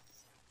range.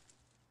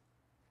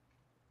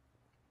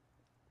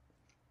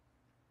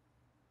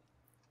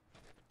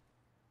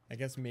 I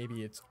guess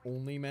maybe it's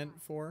only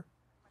meant for...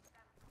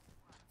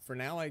 For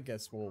now, I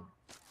guess we'll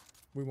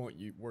We won't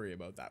worry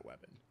about that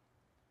weapon.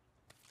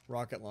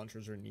 Rocket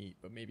launchers are neat,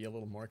 but maybe a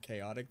little more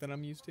chaotic than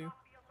I'm used to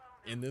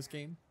in this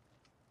game.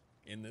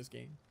 In this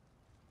game.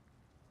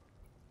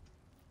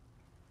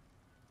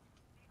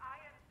 The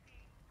IMC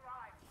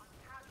thrives on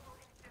casual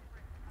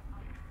indifference of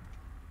others.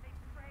 They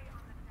prey on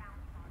the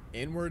downtrodden.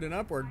 Inward and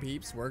upward,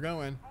 peeps. We're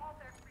going. All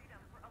their freedom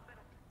for a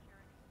little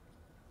security.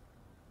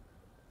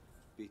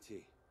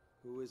 BT,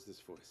 who is this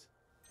voice?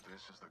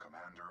 This is the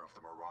commander of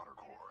the Marauder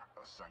Corps,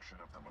 a section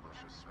of the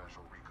Militia's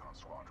Special Recon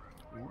Squadron,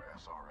 or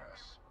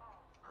SRS.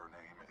 Her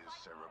name is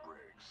Sarah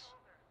Briggs.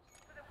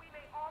 So that we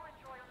may all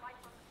enjoy a life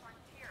on the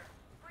frontier,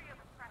 free of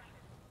oppression.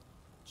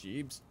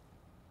 Jeebs.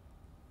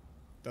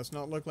 Does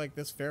not look like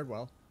this fared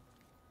well.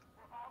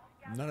 We're all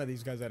together. None of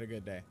these guys had a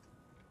good day.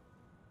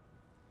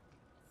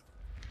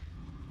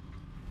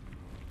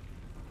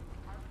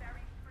 Our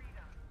very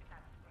freedom is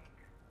at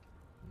stake.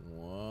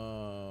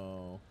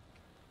 Whoa.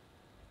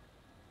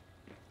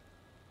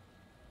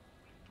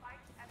 We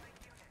fight as a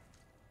unit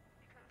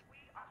because we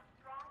are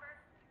stronger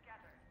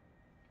together.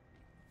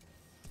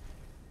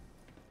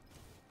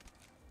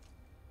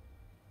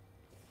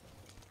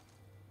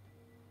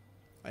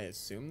 I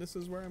assume this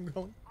is where I'm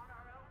going. On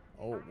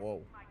our own, Oh, whoa.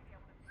 we might be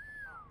able to pull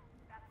it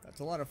off. That's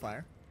a lot of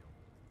fire.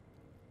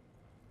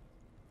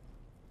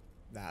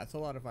 That's a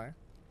lot of fire.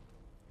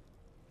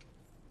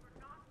 We're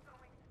not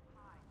going to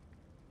hide.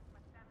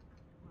 Let them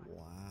come to us.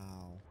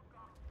 Wow. We're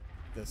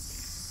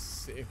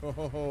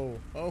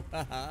going to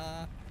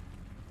Haha.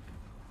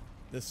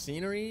 The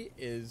scenery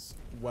is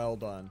well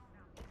done.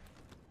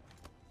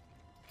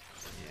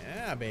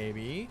 Yeah,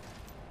 baby.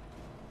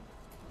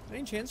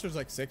 Any chance there's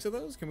like 6 of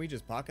those? Can we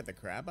just pocket the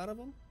crap out of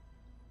them?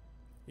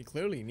 He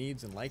clearly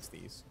needs and likes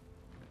these.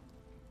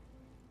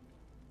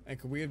 And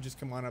could we have just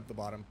come on up the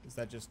bottom? Is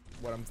that just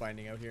what I'm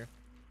finding out here?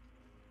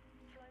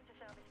 Flown to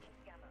service King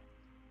Gamma.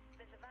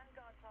 There's a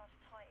Vanguard class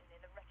Titan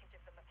in the wreckage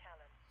of the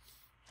Macallan.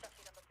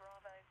 Chassis number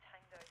Bravo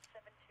Tango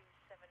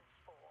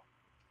 7274.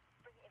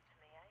 Bring it in to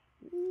me, eh?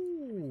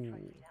 Ooh.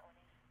 Trophy that one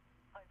is.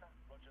 Over.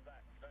 Roger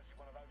that. Don't see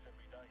one of those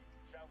every day.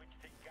 Salvage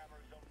Team Gamma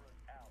is en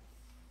route out.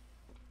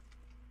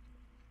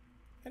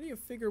 How do you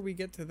figure we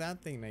get to that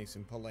thing nice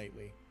and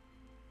politely?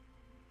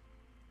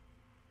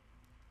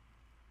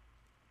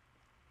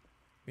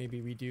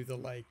 Maybe we do the,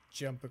 like,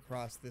 jump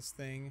across this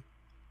thing.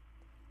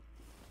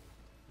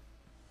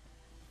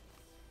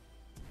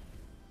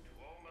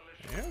 To all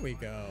militia, There we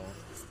go.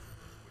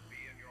 would be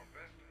in your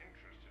best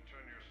interest to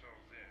turn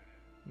yourselves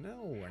in.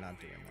 No, we're not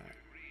doing that.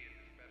 Agree it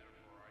is better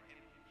for our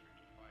infantry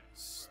to fight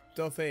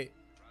Stuff it.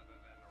 rather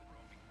than a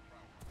roaming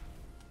crowd.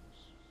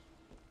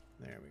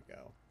 There we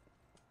go.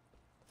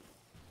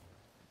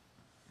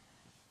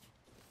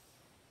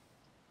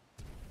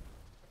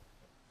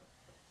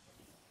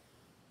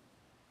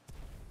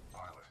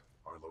 Pilot,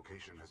 our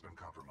location has been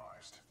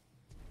compromised.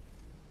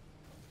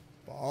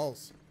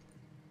 Balls.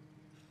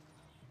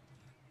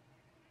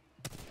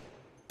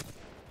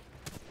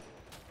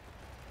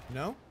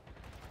 No?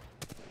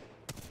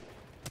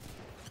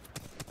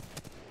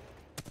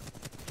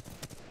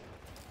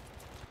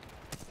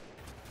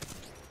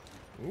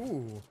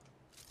 Ooh.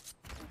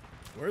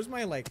 Where's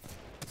my, like,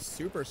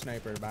 super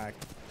sniper back?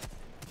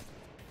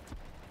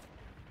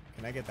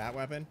 Can I get that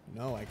weapon?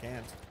 No, I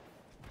can't.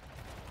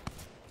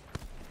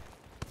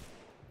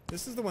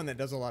 This is the one that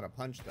does a lot of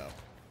punch, though.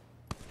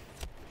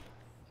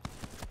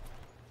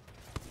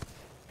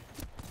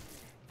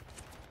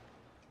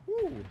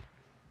 Woo!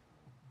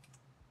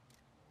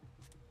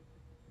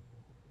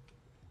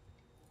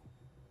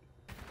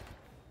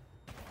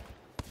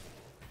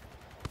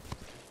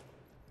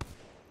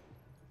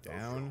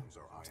 Down, Those drones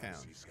are town.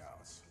 IMC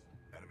scouts.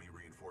 Enemy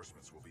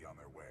reinforcements will be on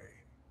their way.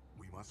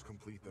 We must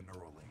complete the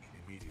Neuralink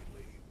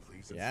immediately.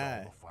 Please install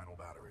Yeah. the final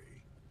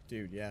battery.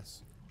 Dude,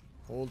 yes.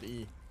 Hold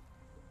E.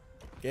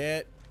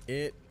 Get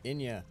it in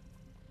ya.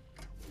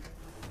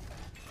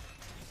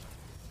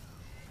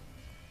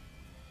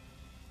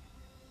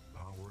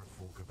 Power at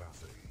full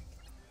capacity.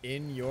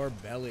 In your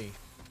belly.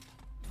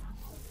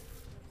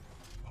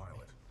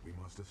 Pilot, we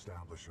must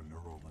establish a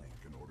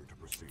Neuralink in order to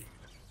proceed.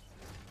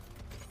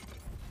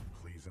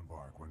 Please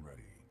embark when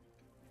ready.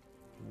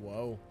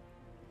 Whoa.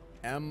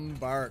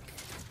 Embark.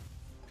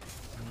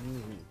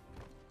 Ooh.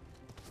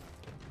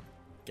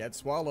 Get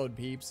swallowed,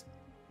 peeps.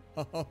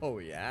 Oh,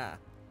 yeah.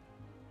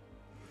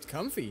 It's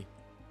comfy.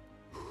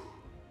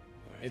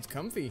 It's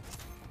comfy.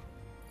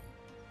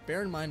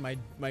 Bear in mind,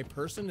 my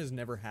person has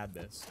never had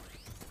this.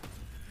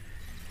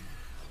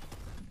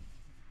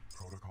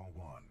 Protocol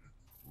 1.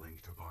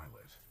 Link to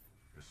pilot.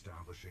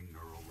 Establishing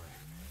Neuralink.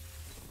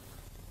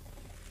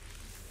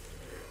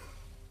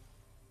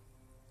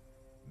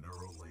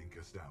 Neuralink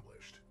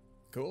established.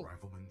 Cool.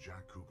 Rifleman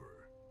Jack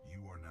Cooper, you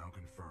are now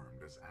confirmed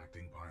as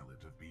acting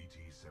pilot of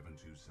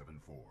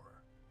BT-7274.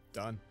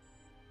 Done.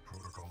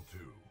 Protocol 2.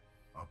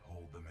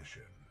 Uphold the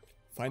mission.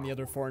 Find the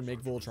other four and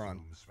make Our orders are to Voltron.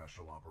 resume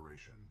Special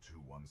Operation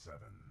 217.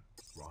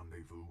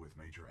 Rendezvous with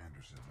Major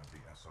Anderson of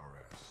the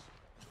SRS.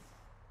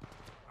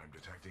 I'm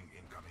detecting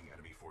incoming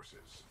enemy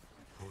forces.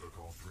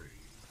 Protocol 3.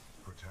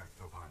 Protect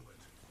the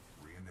pilot.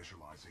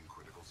 Reinitializing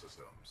critical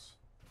systems.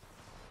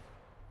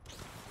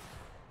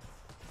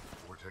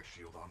 Vortex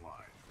shield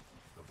online.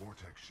 The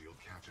Vortex shield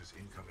catches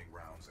incoming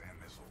rounds and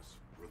missiles.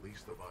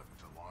 Release the button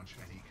to launch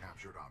any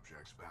captured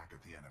objects back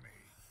at the enemy.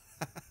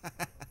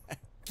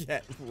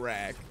 Get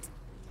wrecked.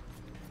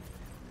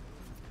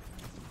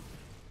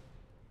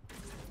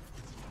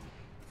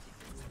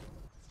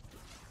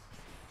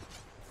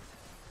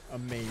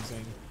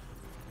 Amazing.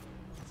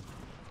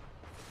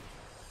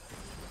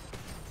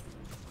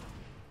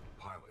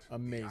 Pilot,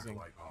 amazing.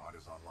 The Acolyte pod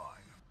is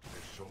online.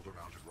 This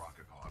shoulder-mounted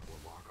rocket pod will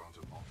lock onto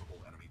multiple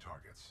enemy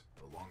targets.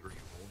 The longer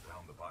you hold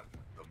down the button,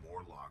 the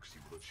more locks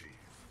you will achieve.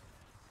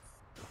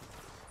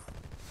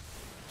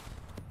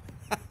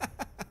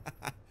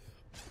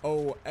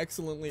 Oh,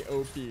 excellently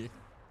OP. Neuralink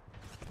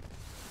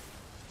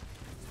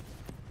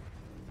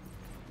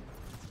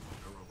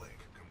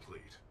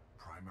complete.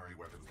 Primary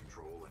weapon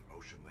control and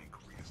motion link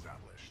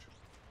re-established.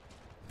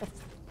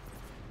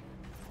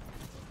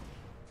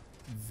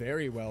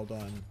 Very well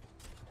done.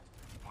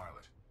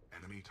 Pilot,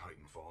 enemy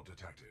Titanfall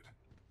detected.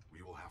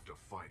 We will have to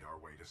fight our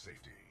way to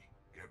safety.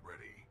 Get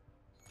ready.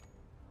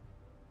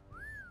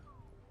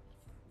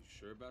 You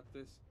sure about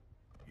this?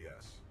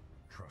 Yes,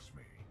 trust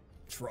me.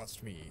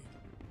 Trust me.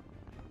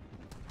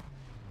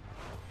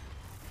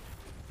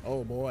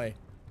 Oh boy.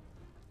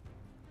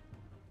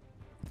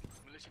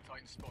 Militia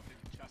Titan spotted,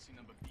 chassis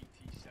number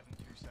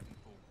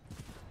BT-7274.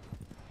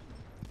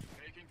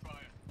 Taking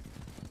fire.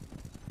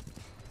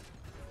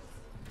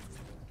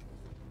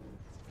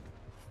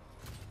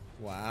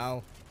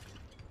 Wow.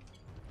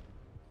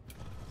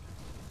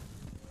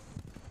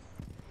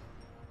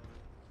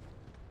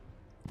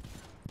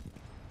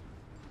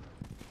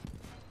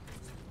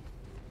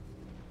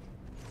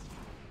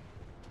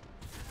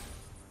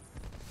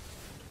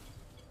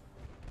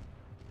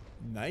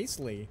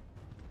 Nicely.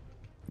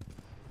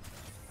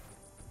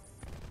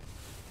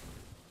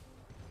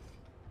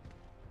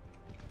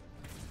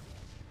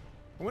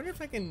 I wonder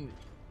if I can,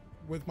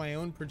 with my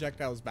own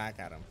projectiles, back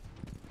at him.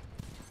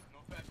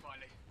 Not bad,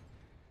 Miley.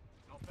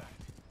 Not bad.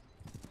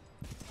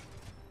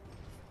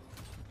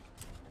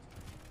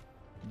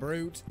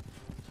 Brute.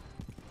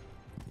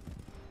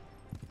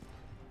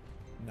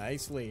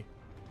 Nicely.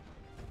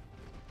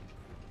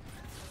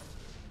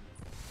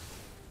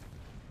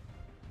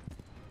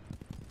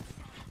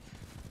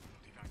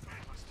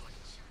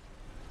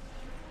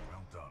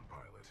 Well done,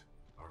 pilot.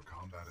 Our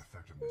combat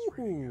effectiveness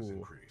rating has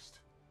increased.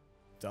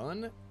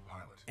 Done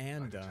Pilot,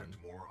 and I done.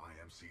 detect more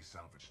IMC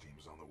salvage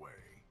teams on the way.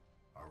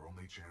 Our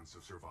only chance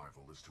of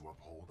survival is to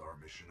uphold our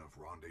mission of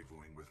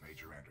rendezvousing with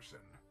Major Anderson.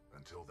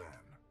 Until then,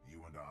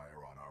 you and I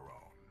are on our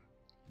own.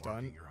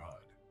 Marking Done your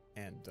HUD.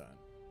 and done.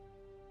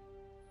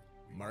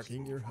 We must Marking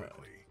move your HUD.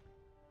 quickly.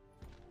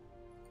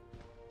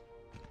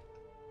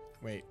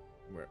 Wait,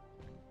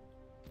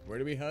 where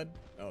do we HUD?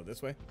 Oh,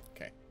 this way?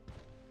 Okay.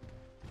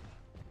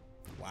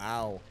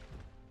 Wow.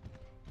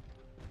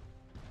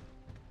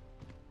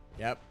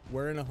 Yep,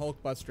 we're in a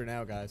Hulkbuster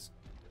now, guys.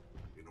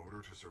 In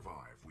order to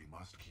survive, we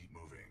must keep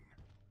moving.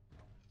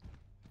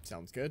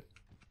 Sounds good.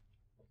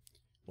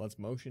 Let's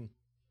motion.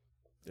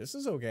 This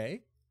is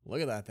okay.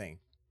 Look at that thing.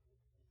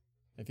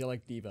 I feel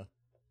like Diva.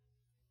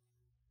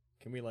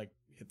 Can we, like,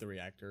 hit the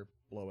reactor,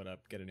 blow it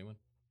up, get a new one?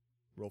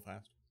 Real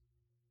fast.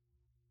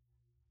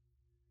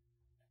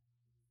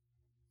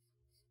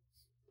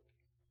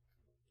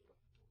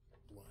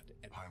 Blood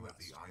and Pilot, rust.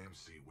 the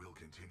IMC will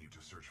continue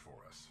to search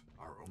for us.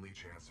 Our only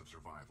chance of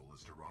survival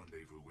is to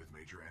rendezvous with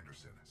Major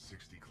Anderson,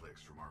 60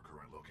 clicks from our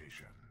current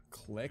location.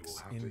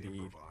 Clicks, we will have indeed.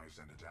 to improvise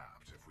and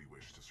adapt if we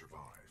wish to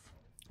survive.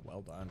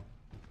 Well done.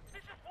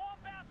 This is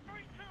Wombat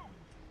 3-2.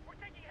 We're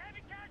taking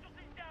heavy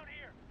casualties down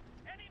here.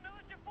 Any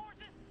militia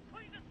forces,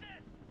 please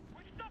assist.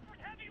 We've suffered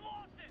heavy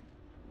losses.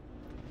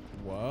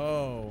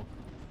 Whoa.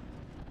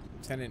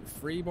 Lieutenant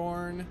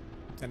Freeborn,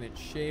 Lieutenant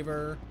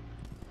Shaver,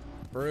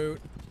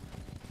 Brute.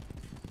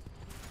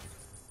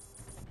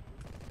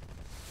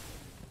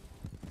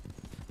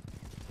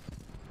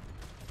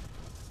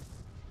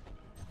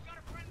 Got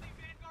a friendly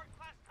Vanguard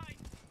class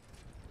Titan.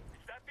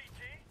 Is that BT?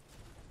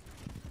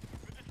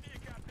 Good to see you,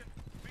 Captain.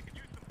 We could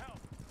use some help.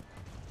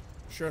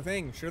 Sure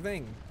thing, sure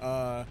thing.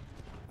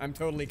 I'm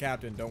totally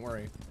captain, don't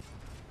worry.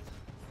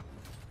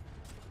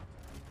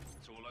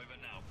 It's all over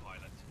now,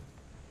 pilot.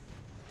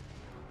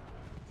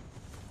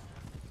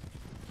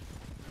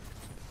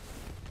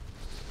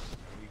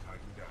 Enemy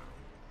Titan down.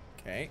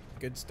 Okay,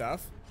 good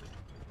stuff.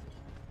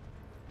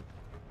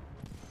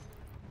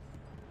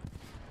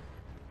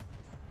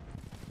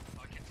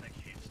 I can take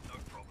hits, no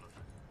problem.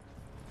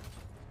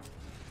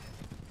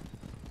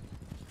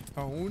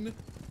 Tone.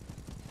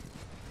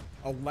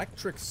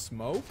 Electric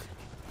smoke?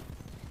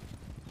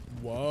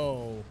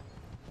 Whoa.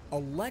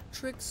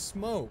 Electric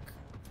smoke.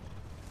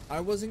 I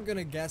wasn't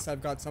gonna guess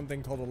I've got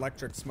something called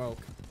electric smoke.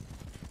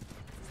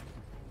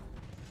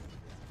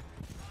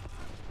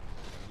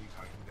 Enemy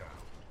Titan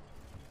down.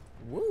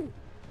 Woo.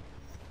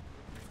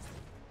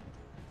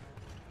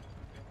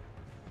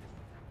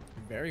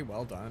 Very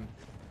well done.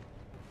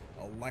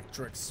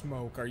 Electric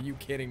smoke. Are you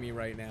kidding me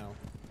right now?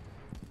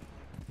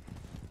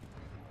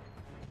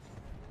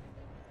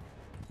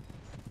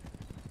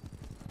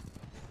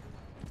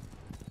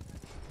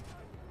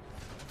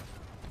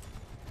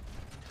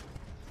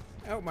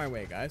 Out my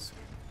way, guys.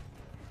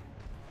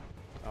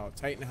 Oh,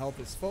 Titan health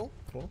is full.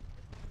 Cool.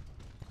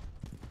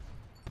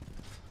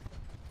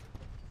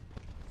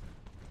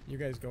 You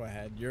guys go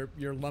ahead.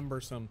 You're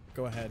lumbersome.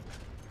 Go ahead.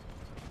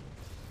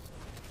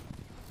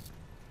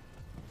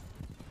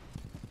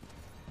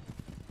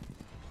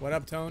 What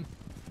up, Tone?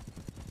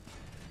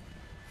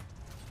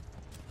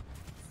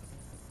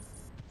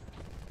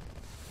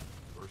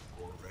 First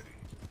floor ready.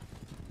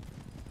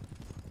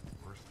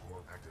 First floor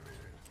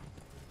activated.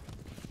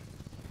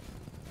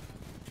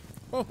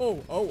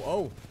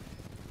 Oh.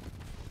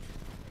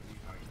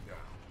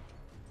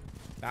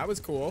 That was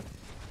cool.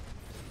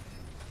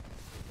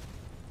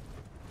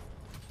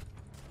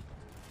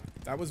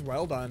 That was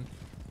well done.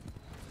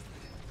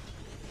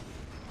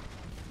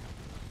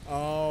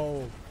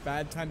 Oh,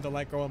 bad time to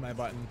let go of my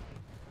button.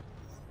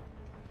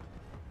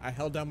 I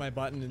held down my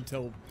button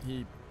until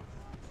he...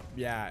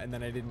 Yeah, and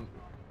then I didn't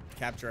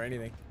capture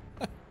anything.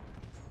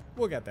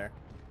 We'll get there.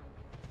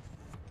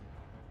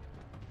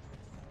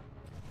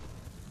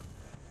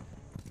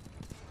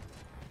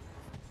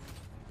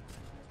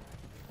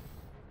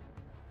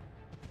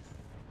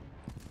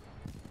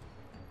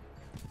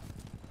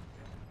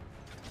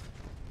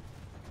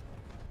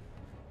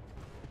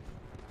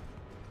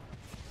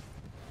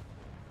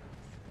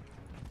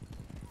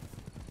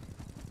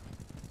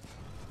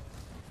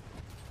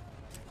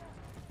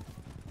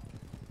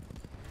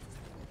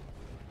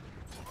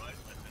 Alright,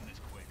 let's end this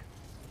quick.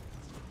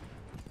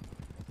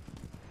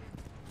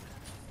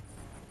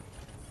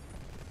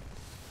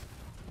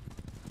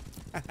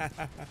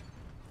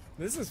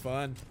 This is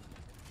fun.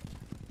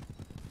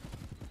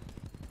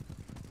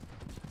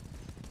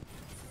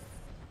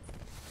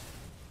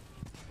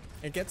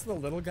 It gets the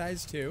little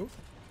guys too.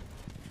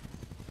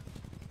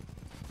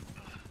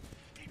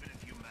 Even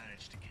if you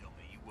manage to kill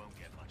me, you won't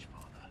get much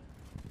farther.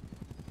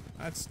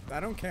 I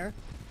don't care.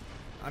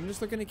 I'm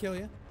just looking to kill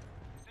you.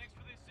 Thanks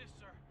for the assist,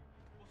 sir.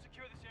 We'll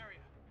secure this area.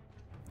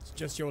 It's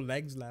just your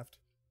legs left.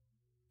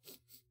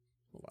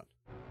 Hold on.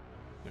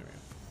 There we go.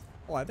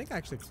 Oh, I think I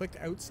actually clicked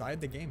outside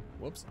the game.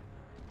 Whoops.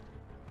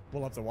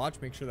 We'll have to watch,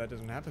 make sure that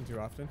doesn't happen too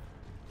often.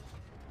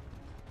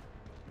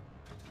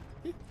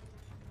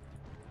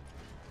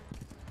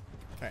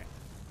 Okay.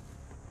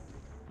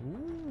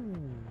 Ooh.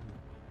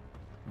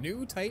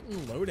 New Titan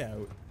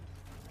loadout.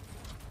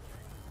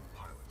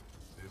 Pilot,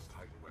 this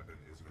Titan weapon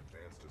is an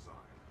advanced design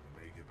and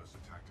may give us a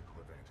tactical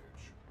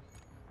advantage.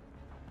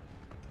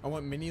 I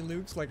want mini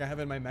nukes like I have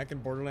in my mech in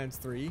Borderlands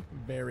 3.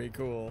 Very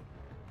cool.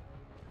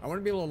 I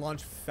want to be able to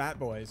launch fat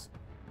boys.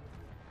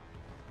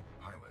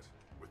 Pilot,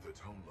 with the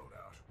tone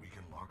loadout, we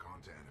can lock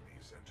onto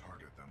enemies and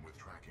target them with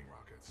tracking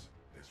rockets.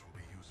 This will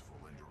be useful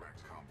in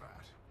direct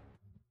combat.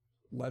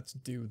 Let's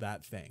do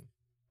that thing.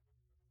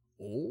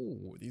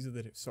 Oh, these are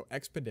the... So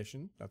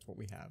Expedition, that's what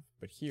we have.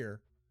 But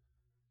here,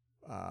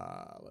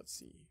 let's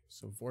see.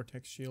 So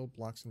Vortex Shield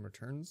blocks and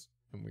returns.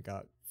 And we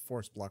got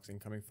Force blocks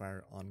incoming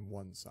fire on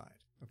one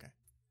side. Okay.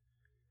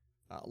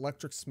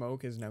 Electric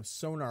Smoke is now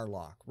Sonar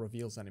Lock.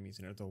 Reveals enemies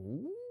in it.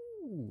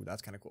 Ooh,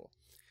 that's kind of cool.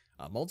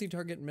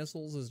 Multi-target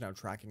missiles is now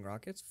Tracking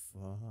Rockets.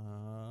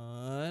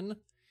 Fun.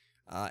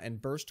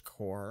 And Burst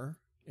Core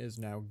is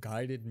now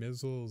Guided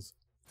Missiles.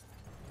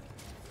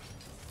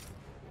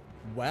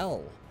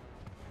 Well.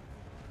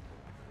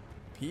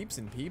 Peeps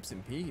and peeps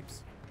and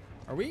peeps.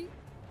 Are we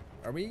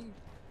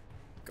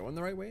going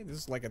the right way? This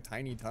is like a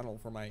tiny tunnel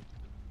for my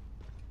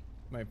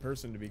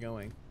person to be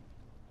going.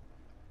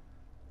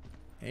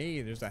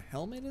 Hey, there's a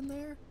helmet in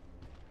there?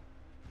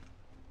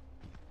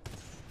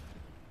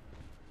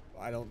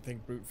 I don't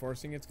think brute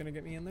forcing it's gonna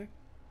get me in there.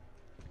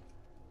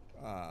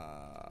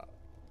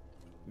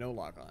 No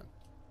lock on.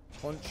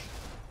 Punch.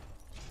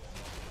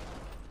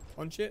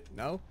 Punch it?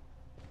 No?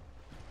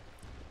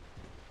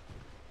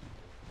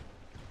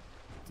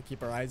 To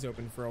keep our eyes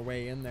open for a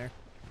way in there.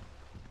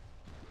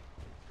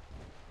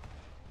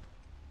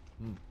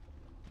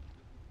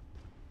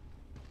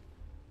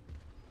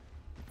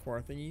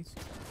 Core thingies.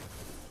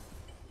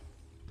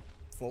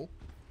 Full.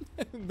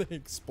 They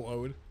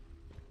explode.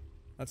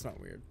 That's not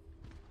weird.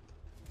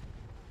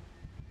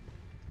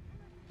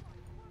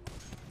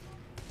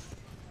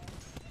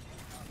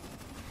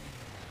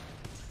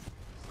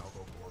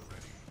 Salvo board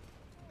ready.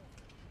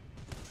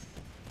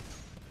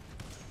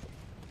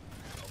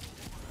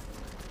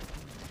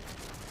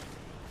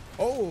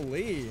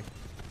 Holy!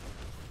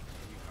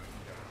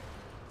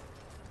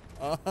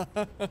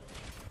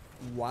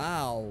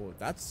 Wow,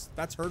 that's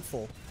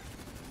hurtful.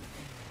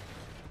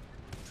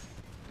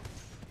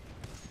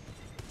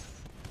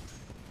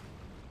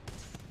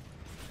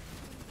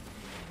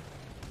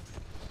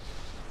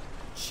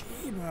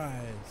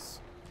 Jeebus.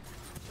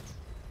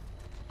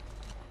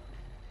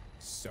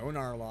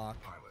 Sonar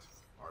lock. Pilot,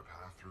 our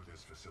path through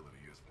this facility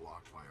is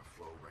blocked by a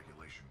flow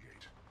regulation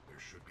gate. There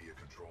should be a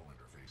control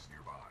interface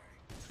nearby.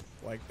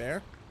 Like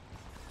there?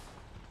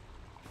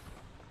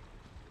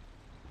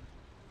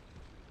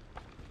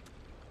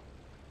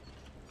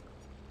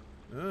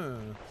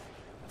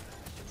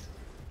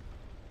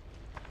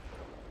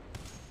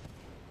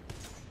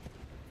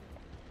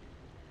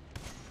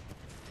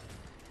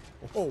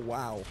 Oh,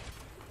 wow.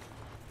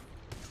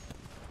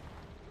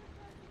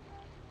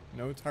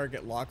 No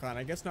target lock on.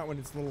 I guess not when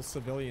it's little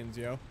civilians,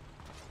 yo.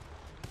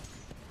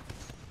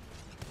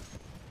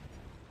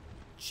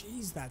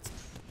 Jeez, that's...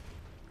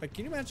 Like,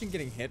 can you imagine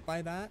getting hit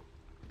by that?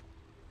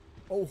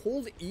 Oh,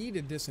 hold E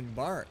to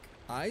disembark.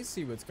 I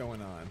see what's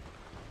going on.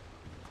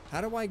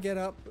 How do I get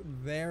up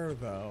there,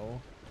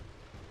 though?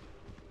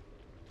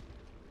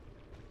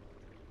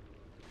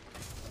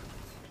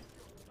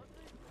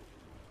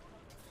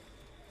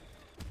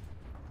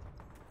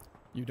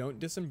 You don't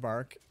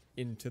disembark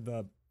into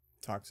the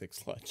toxic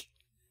sludge.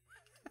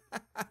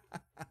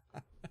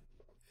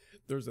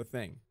 There's a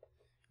thing.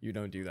 You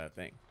don't do that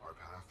thing. Our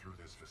path through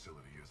this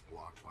facility is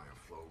blocked by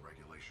a flow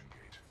regulation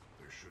gate.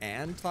 There should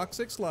And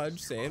toxic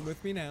sludge. Say it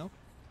with me now.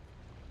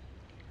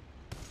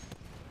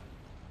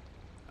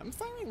 I'm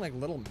firing like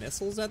little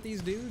missiles at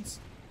these dudes.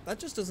 That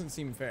just doesn't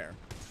seem fair.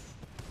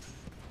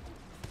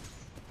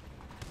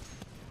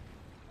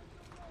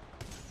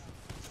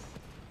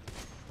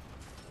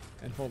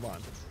 And hold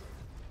on.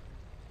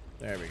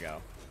 There we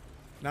go.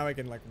 Now I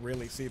can like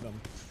really see them.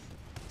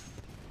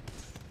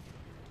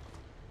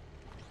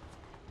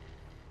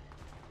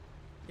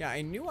 Yeah,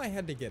 I knew I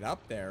had to get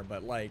up there,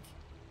 but like...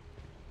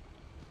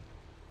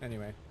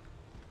 Anyway.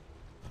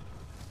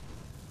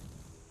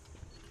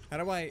 How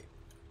do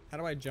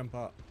I jump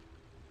up?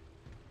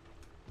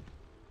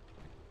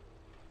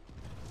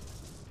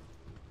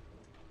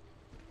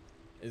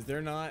 Is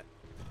there not...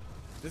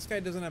 This guy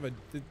doesn't have a...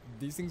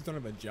 These things don't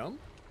have a jump?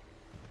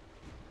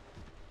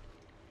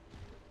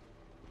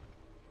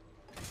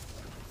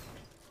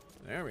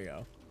 There we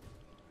go.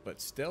 But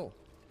still,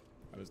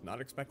 I was not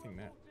expecting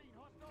that.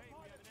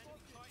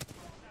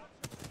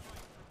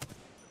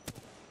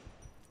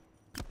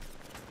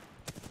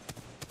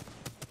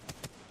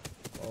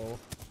 Oh.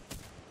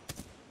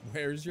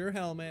 Where's your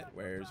helmet?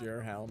 Where's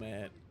your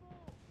helmet?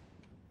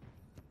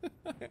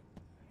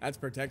 That's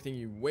protecting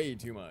you way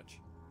too much.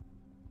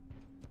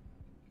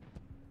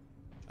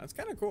 That's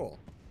kind of cool.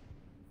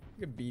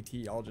 Look at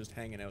BT all just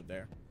hanging out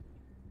there.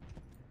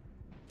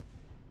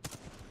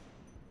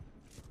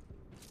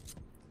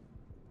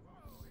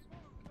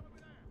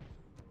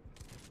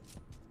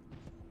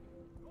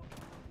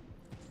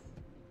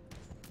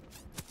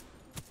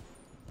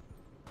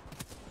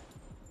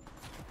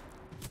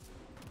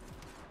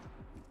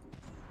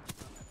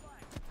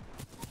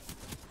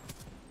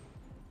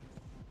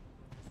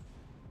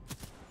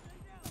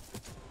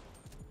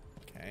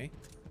 Okay.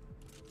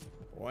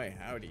 Boy,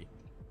 howdy.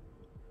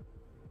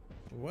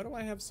 What do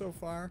I have so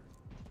far?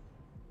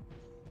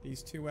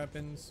 These two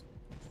weapons.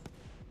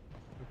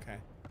 Okay.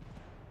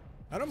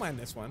 I don't mind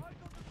this one.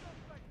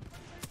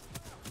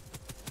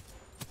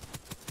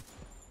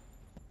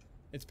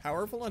 It's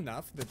powerful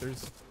enough that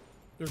there's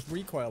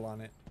recoil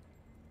on it.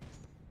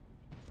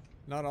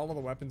 Not all of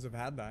the weapons have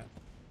had that.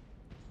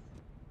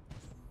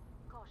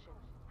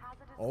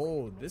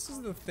 Oh, this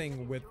is the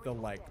thing with the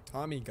like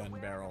Tommy gun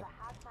barrel.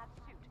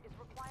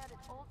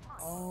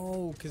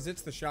 Oh, because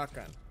it's the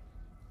shotgun.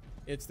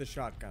 It's the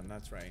shotgun,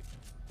 that's right.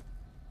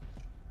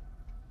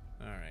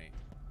 Alright.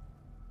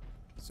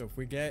 So if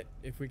we get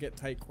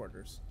tight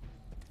quarters.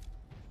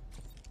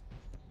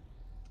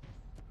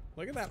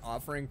 Look at that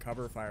offering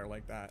cover fire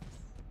like that.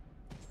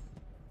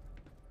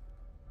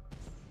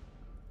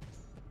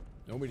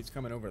 Nobody's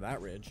coming over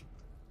that ridge.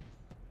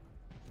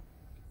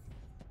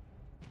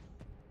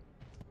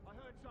 I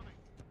heard something.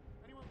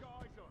 Anyone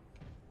got eyes on?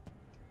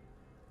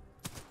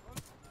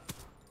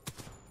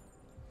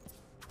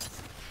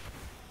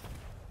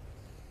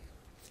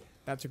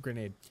 That's a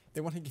grenade. They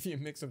want to give you a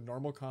mix of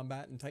normal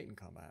combat and Titan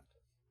combat.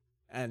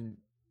 And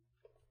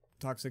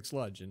toxic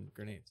sludge and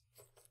grenades.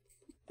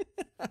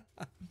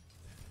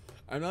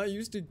 I'm not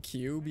used to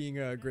Q being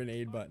a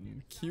grenade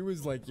button. Q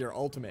is like your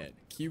ultimate.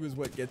 Q is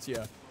what gets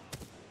you,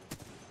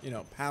 you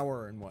know,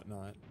 power and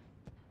whatnot.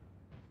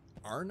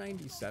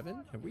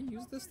 R97? Have we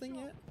used this thing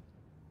yet?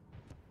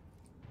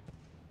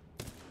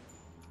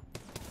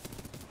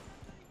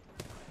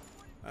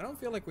 I don't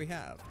feel like we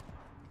have.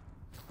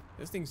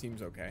 This thing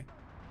seems okay.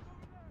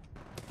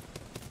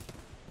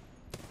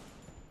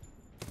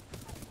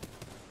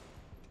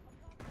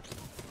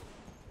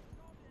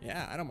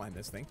 Yeah, I don't mind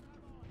this thing.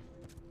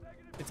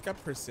 It's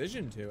got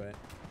precision to it.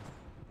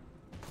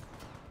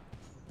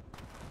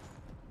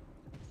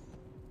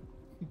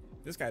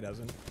 This guy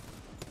doesn't.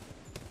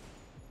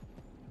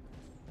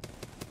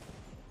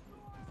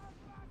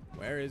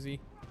 Where is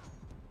he?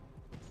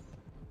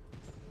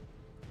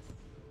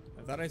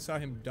 I thought I saw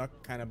him duck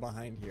kind of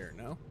behind here,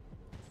 no?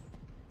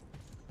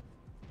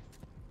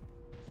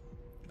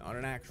 Not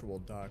an actual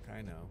duck,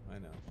 I know, I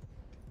know.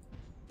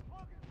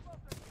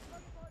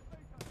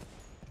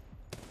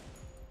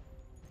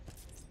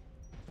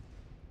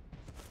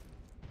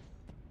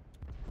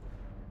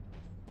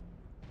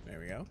 There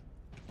we go.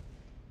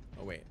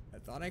 Oh wait, I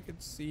thought I could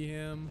see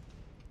him.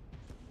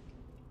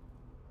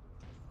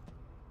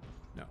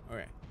 No,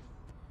 okay.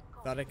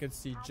 Thought I could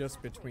see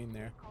just between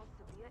there.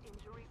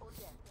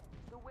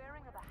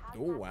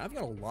 Oh, I've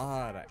got a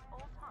lot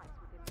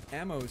of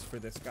ammos for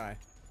this guy.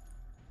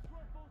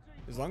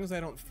 As long as I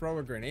don't throw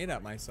a grenade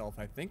at myself,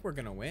 I think we're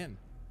gonna win.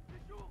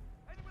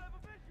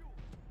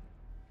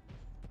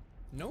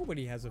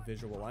 Nobody has a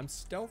visual. I'm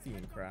stealthy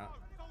and crap.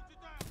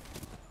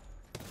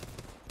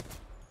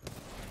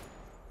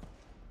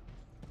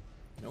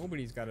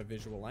 Nobody's got a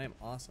visual. I am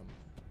awesome.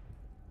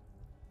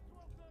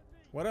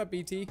 What up,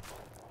 BT?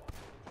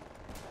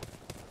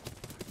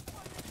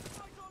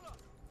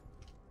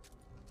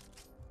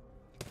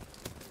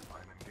 I'm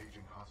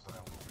engaging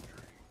hostile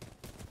infantry.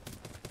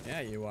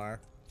 Yeah, you are.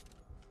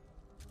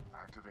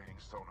 Activating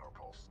sonar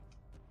pulse.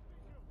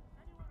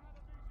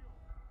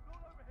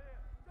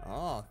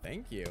 Oh,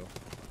 thank you.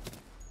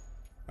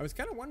 I was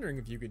kind of wondering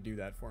if you could do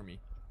that for me.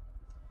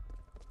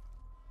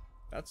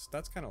 That's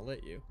kind of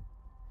lit, you.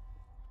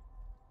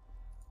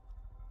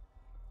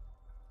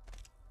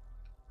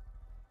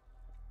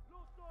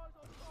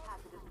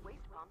 Hazardous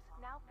waste pumps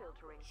now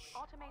filtering.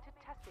 Automated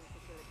testing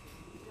facility.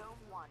 Dome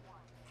 1.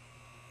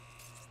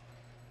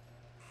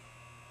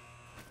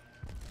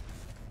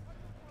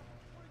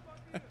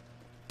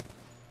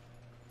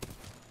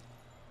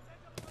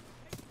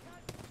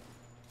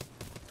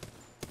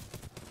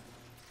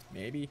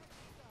 Maybe.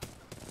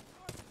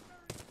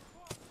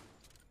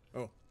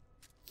 Oh.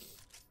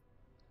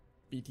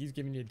 BT's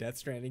giving you Death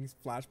Stranding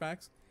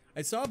flashbacks.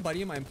 I saw a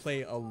buddy of mine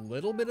play a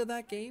little bit of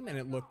that game and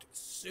it looked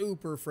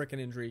super freaking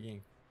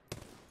intriguing.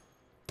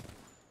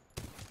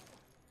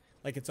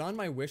 Like, it's on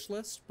my wish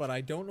list, but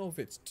I don't know if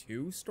it's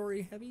too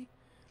story heavy,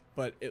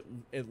 but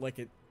it looks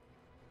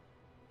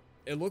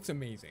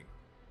amazing.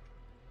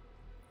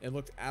 It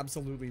looked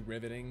absolutely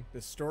riveting.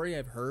 The story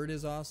I've heard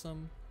is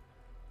awesome.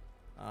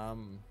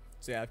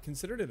 So yeah, I've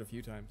considered it a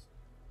few times.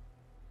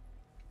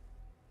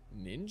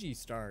 Ninja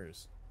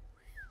stars.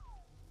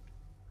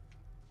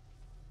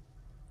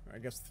 I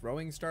guess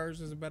throwing stars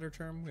is a better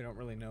term. We don't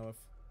really know if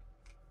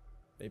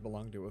they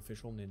belong to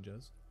official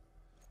ninjas.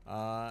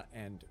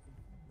 And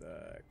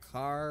the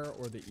car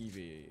or the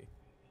EV.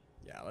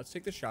 Yeah, let's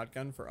take the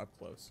shotgun for up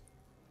close.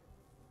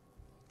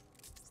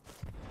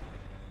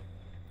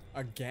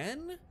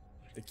 Again?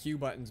 The Q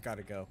button's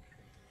gotta go.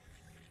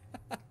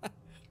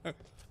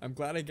 I'm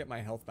glad I get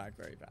my health back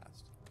very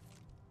fast.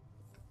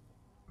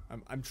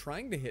 I'm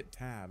trying to hit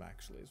tab,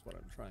 actually, is what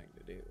I'm trying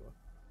to do.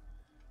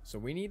 So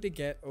we need to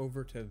get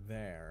over to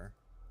there.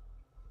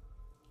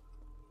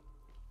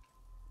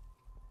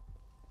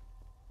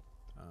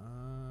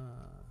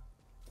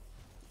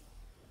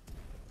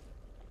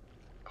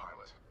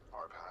 Pilot,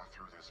 our path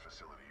through this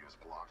facility is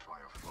blocked by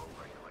a flow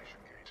regulation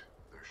gate.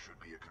 There should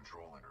be a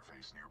control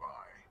interface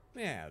nearby.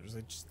 Yeah, there's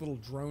like just little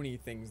droney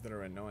things that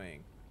are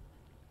annoying.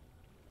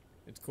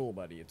 It's cool,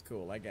 buddy. It's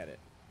cool. I get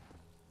it.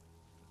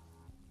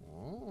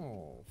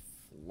 Oh,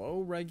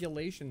 flow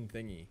regulation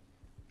thingy.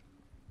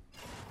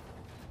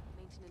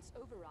 Maintenance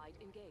override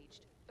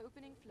engaged.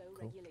 Opening flow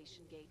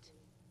regulation gate.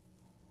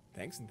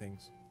 Thanks and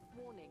things.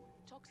 Warning.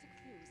 Toxic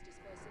fumes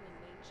dispersing in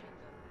main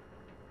chamber.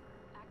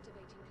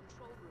 Activating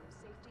control room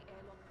safety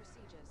airlock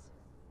procedures.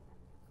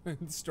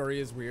 The story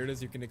is weird,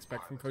 as you can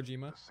expect from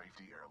Kojima. The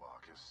safety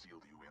airlock has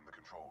sealed you in the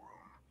control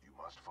room. You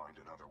must find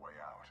another way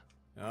out.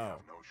 Oh. You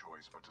have no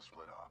choice but to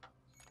split up.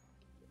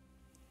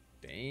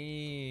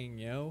 Dang,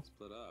 yo.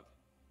 Split up.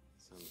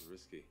 Sounds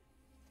risky.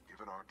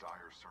 Given our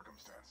dire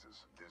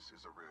circumstances, this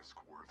is a risk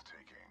worth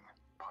taking.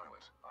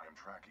 Pilot, I am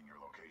tracking your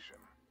location.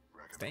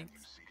 Recommend you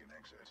seek an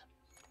exit.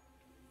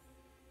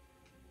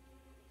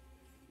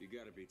 You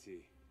got it,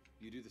 BT.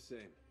 You do the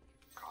same.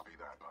 Copy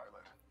that,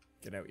 pilot.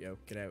 Get out, yo.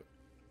 Get out.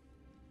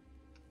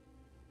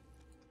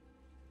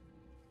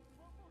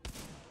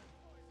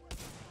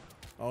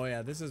 Oh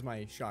yeah, this is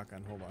my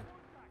shotgun. Hold on.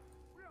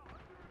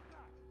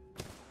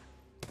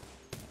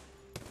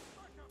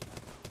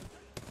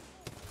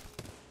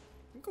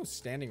 I'm go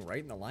standing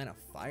right in the line of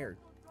fire,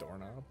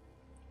 doorknob.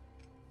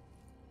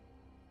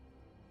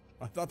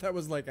 I thought that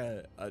was like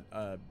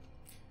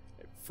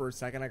for a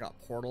second I got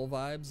Portal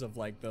vibes of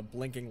like the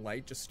blinking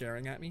light just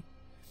staring at me.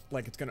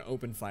 Like it's gonna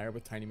open fire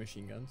with tiny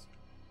machine guns.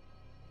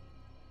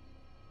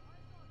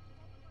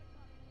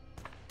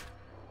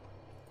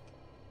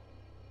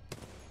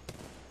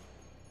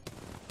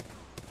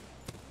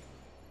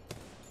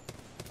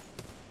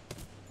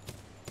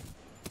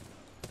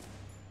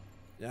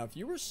 Now, if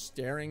you were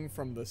staring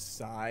from the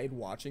side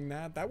watching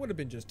that, that would have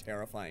been just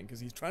terrifying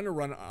because he's trying to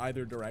run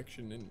either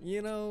direction and,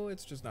 you know,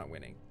 it's just not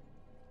winning.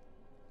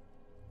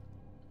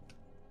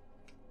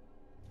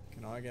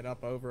 Can I get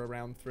up, over,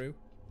 around, through?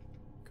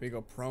 Can we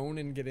go prone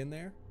and get in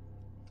there?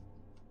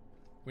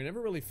 We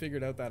never really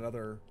figured out that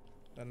other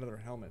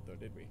helmet, though,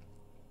 did we?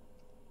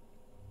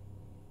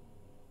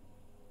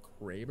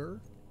 Kraber?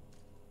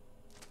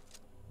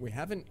 We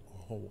haven't...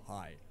 Oh,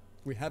 hi.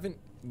 We haven't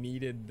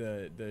needed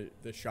the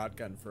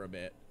shotgun for a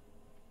bit.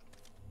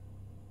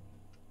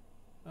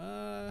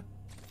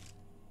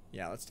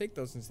 Yeah, let's take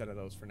those instead of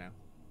those for now.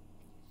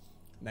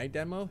 Night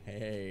demo?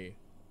 Hey.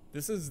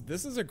 This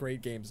is a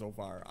great game so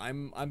far.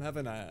 I'm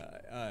having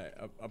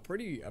a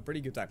pretty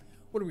good time.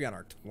 What do we got,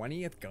 our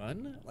 20th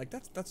gun? Like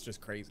that's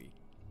just crazy.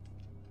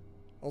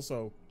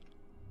 Also,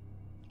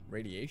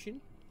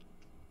 radiation?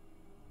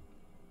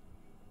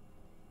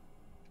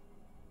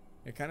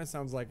 It kind of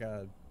sounds like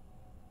a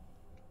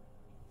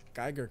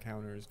Geiger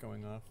counter is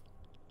going off.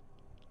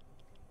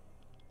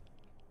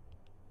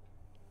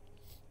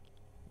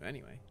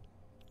 Anyway.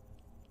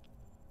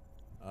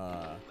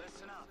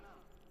 Listen up.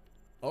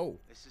 Oh.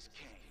 This is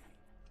Kane.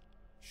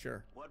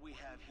 Sure. What we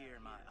have here,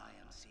 my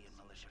IMC and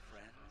militia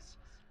friends,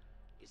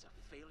 is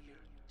a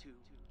failure to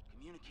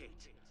communicate.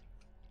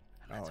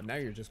 Oh, now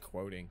you're just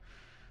quoting.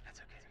 That's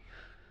okay.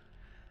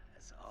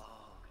 That's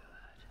all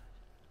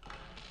good.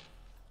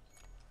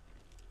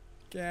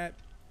 Get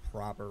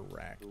proper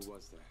wrecked. Who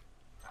was that?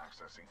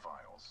 Accessing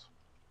files.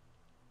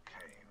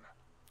 Kane.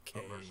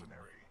 Kane. A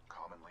mercenary,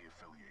 commonly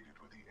affiliated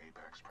with the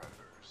Apex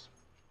Predators.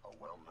 A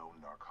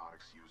well-known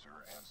narcotics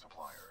user and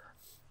supplier.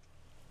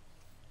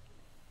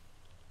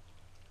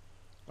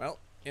 Well,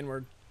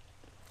 inward.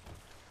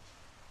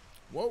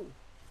 Whoa.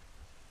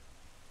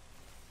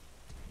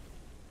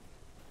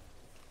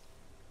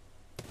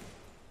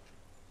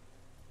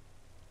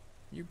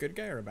 You good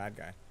guy or a bad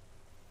guy?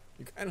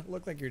 You kind of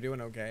look like you're doing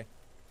okay.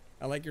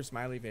 I like your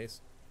smiley face.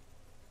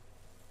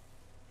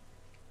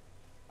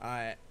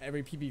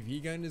 Every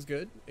PvP gun is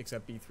good,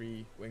 except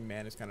B3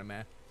 Wingman is kind of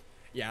meh.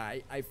 Yeah,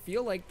 I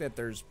feel like that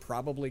there's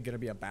probably going to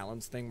be a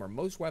balance thing where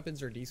most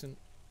weapons are decent.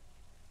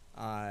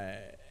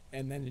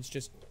 And then it's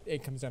just,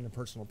 it comes down to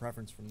personal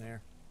preference from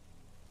there.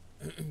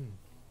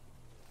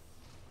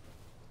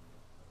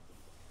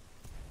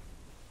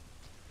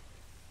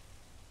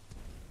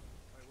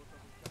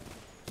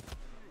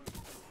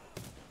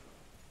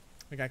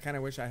 Like, I kind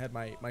of wish I had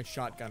my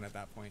shotgun at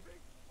that point.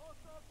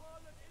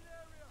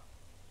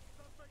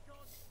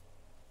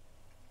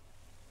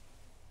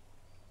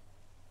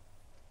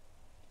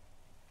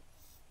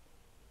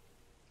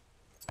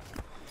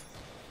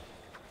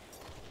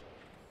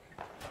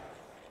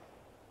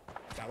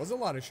 That was a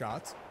lot of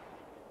shots.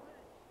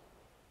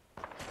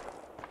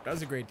 That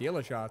was a great deal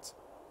of shots.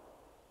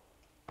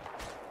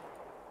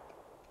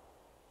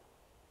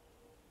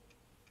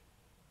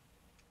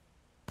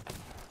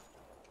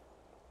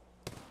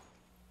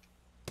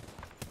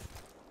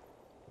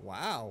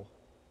 Wow.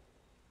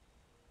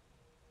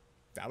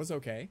 That was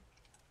okay.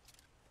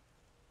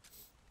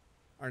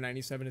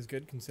 R97 is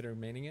good, consider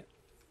maining it.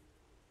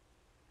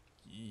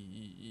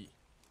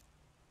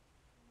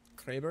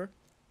 Kraber.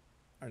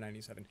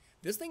 R97.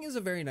 This thing is a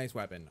very nice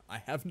weapon. I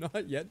have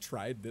not yet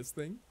tried this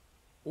thing.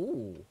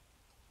 Ooh.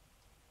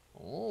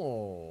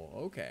 Oh,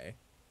 okay.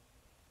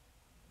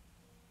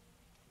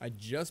 I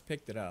just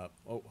picked it up.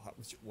 Oh,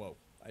 whoa.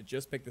 I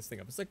just picked this thing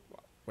up. It's like,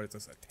 what is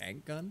this, a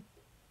tank gun?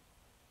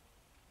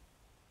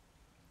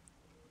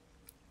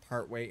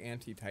 Partway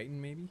anti-Titan,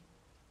 maybe?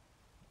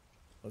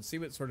 Let's see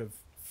what sort of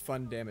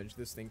fun damage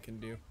this thing can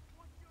do.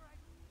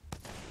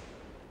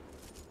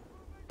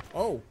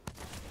 Oh!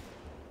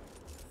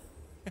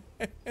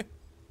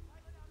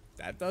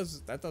 That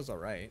does all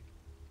right.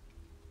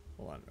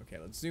 Hold on. Okay,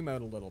 let's zoom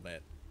out a little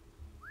bit.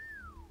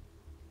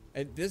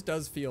 This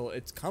does feel,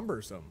 it's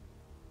cumbersome.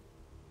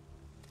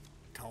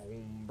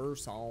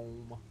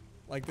 Cumbersome.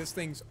 Like this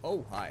thing's,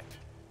 oh, hi.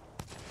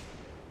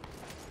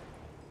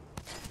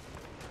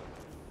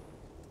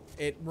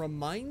 It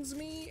reminds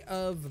me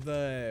of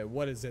the,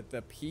 what is it?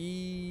 The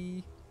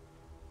P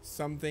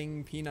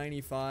something,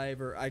 P95,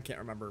 or I can't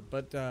remember.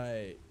 But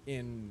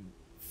in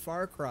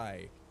Far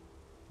Cry,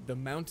 the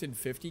mounted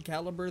 50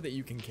 caliber that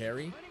you can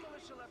carry.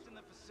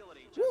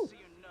 Woo!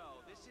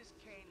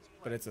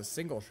 But it's a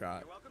single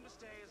shot. You're welcome to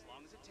stay as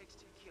long as it takes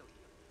to kill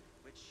you,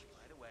 which,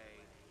 by the way,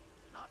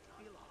 not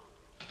be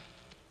long.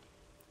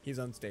 He's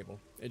unstable.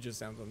 It just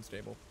sounds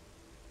unstable.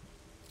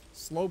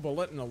 Slow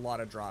bullet and a lot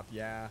of drop,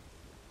 yeah.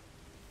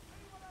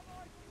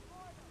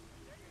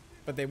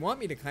 But they want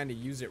me to kind of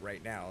use it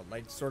right now,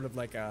 like sort of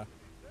like a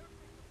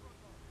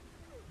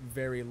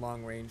very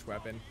long range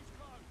weapon.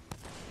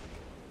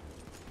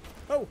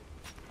 Oh!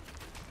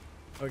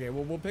 Okay,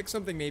 well, we'll pick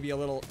something maybe a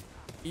little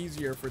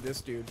easier for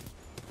this dude.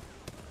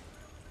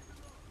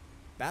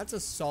 That's a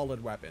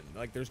solid weapon.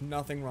 Like, there's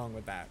nothing wrong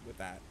with that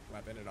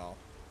weapon at all.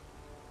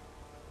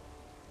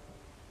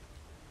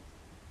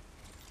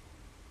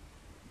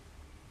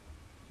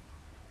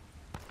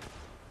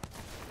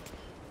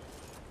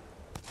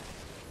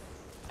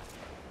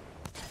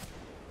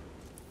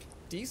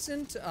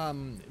 Decent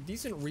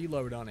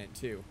reload on it,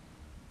 too.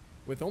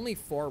 With only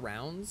 4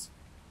 rounds.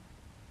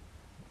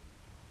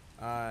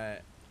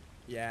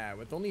 Yeah,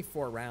 with only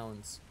 4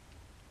 rounds.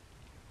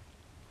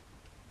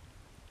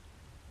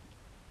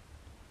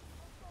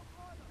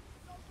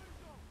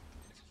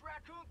 This is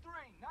Raccoon 3,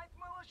 9th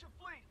Militia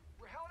Fleet.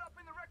 We're held up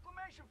in the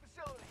reclamation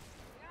facility.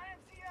 The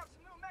IMC have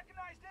some new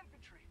mechanized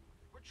infantry.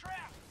 We're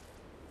trapped.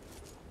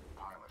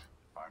 Pilot,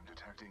 I'm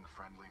detecting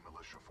friendly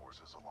militia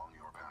forces along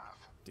your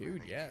path.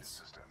 Dude,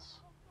 yes. Assistance.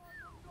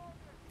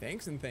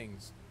 Thanks and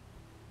things.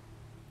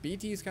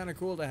 BT's kind of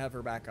cool to have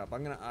her back up.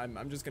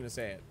 I'm just gonna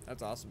say it.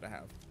 That's awesome to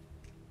have.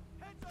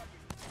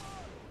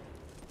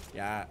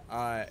 Yeah,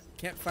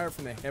 can't fire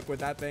from the hip with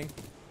that thing.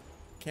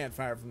 Can't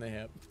fire from the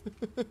hip.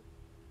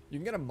 You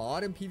can get a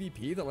mod in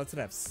PvP that lets it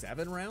have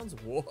 7 rounds?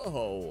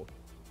 Whoa.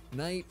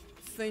 Knight,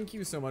 thank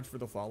you so much for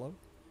the follow.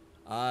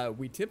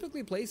 We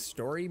typically play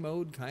story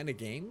mode kind of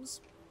games.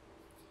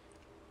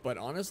 But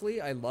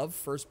honestly, I love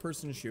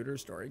first-person shooter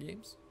story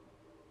games.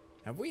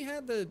 Have we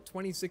had the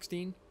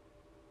 2016?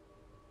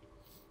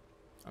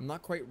 I'm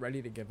not quite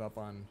ready to give up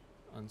on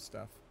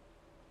stuff.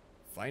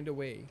 Find a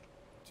way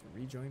to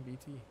rejoin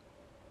BT.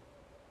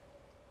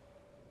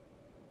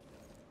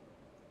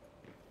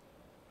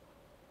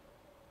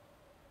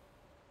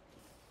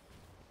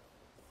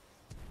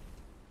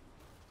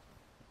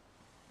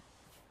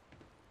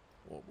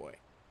 Oh boy.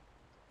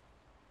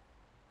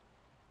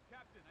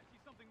 Captain, I see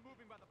something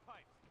moving by the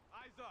pipes.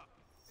 Eyes up.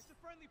 It's a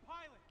friendly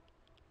pilot.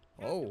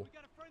 Oh. Captain, we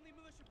got a friendly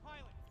militia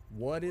pilot.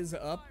 What is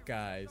up,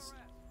 guys?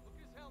 Look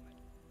his helmet.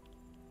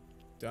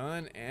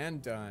 Done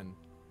and done.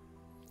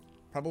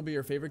 Probably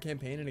your favorite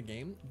campaign in a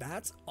game?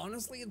 That's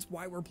honestly, it's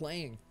why we're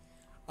playing.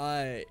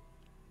 I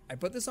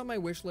put this on my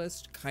wish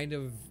list kind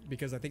of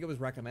because I think it was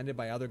recommended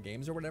by other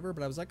games or whatever,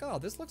 but I was like, oh,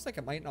 this looks like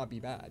it might not be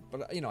bad.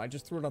 But, you know, I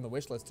just threw it on the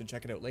wish list to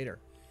check it out later.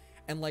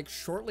 And like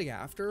shortly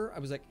after, I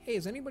was like, hey,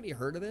 has anybody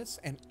heard of this?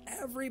 And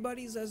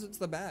everybody says it's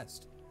the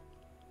best.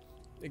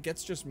 It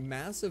gets just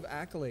massive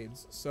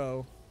accolades.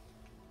 So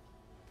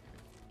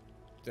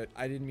that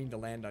I didn't mean to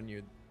land on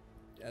you,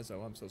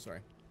 Ezo. I'm so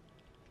sorry.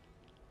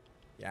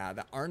 Yeah,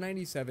 the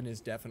R97 is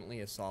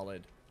definitely a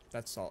solid.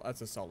 That's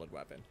a solid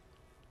weapon.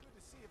 Good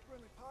to see a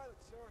friendly pilot,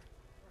 sir.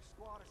 Our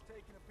squad is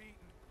taking a beating.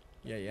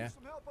 Yeah, yeah.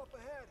 Some help up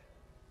ahead.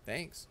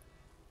 Thanks.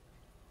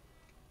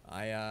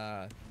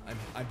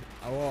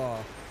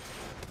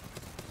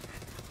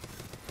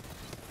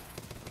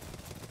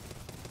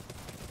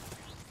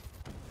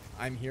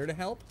 I'm here to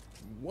help.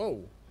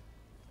 Whoa.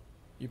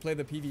 You play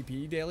the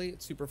PvP daily?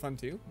 It's super fun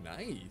too.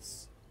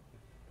 Nice.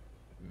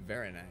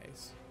 Very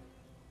nice.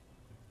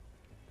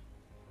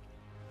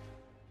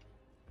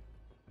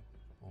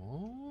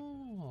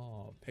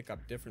 Oh, pick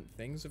up different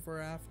things if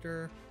we're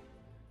after.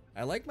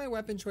 I like my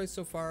weapon choice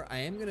so far. I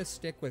am gonna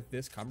stick with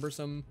this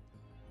cumbersome,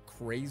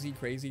 crazy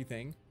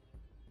thing.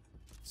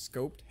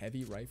 Scoped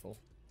heavy rifle.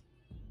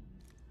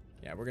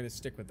 Yeah, we're gonna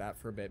stick with that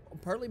for a bit.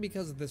 Partly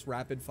because of this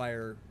rapid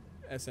fire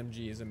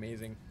SMG is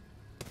amazing.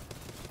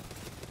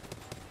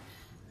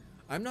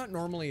 I'm not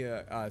normally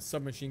a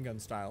submachine gun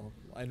style.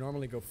 I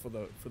normally go for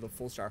the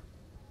full star.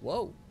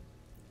 Whoa,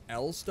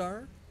 L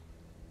star.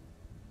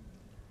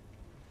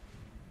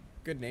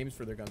 Good names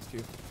for their guns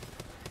too.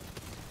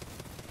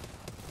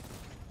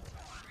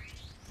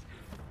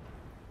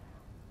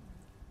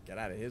 Get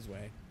out of his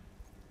way.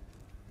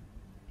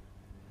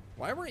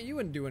 Why weren't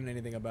you doing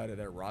anything about it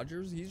there,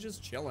 Rogers? He's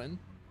just chilling.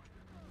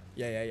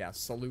 Yeah.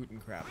 Salute and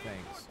crap,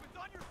 thanks.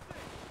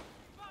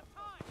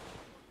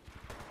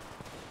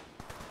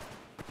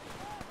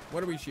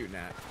 What are we shooting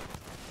at?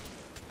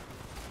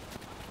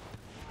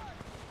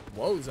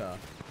 Woza.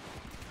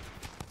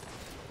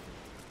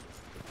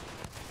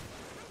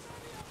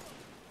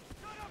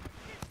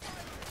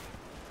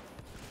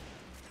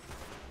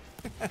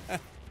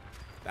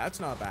 That's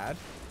not bad.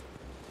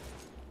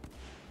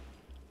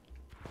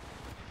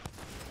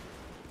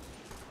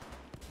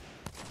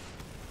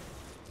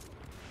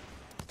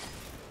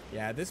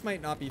 Yeah, this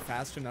might not be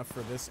fast enough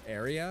for this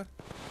area.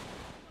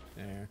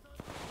 There.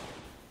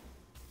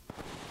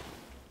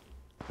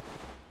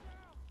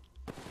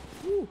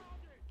 Woo.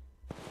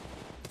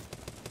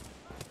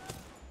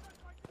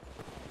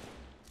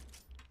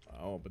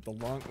 Oh, but the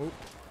long... Oop.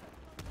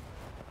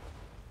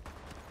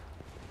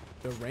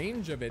 The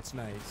range of it's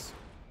nice.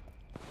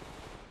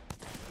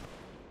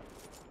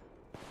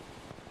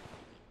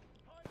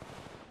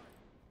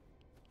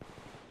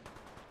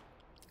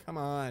 Come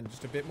on,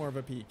 just a bit more of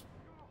a peek.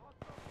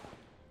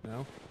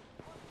 No?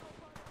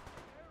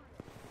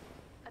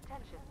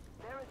 Attention,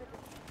 there is a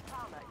deceased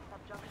prowler in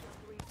subjunction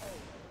 3A,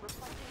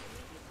 requesting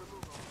immediate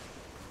removal.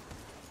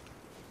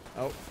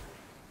 Oh.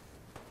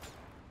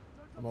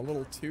 I'm a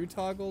little too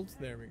toggled.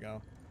 There we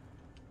go.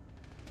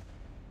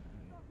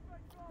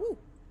 Woo.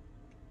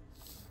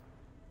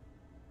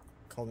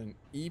 Called an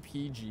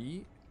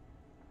EPG.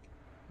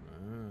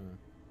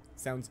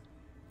 Sounds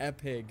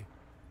epic.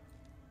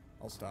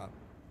 I'll stop.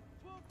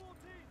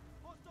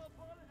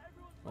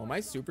 Oh, am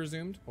I super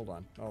zoomed? Hold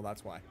on. Oh,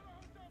 that's why.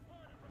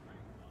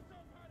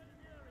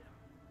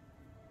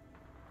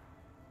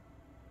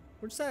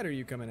 Which side are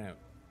you coming out?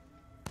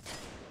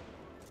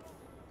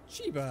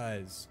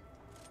 Shebuzz.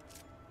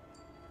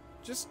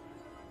 Just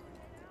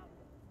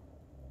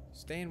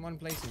stay in one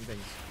place and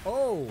things.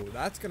 Oh,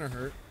 that's gonna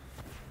hurt.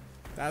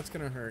 That's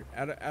gonna hurt.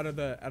 Out of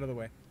the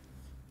way.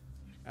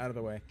 Out of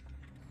the way.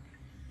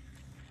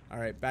 All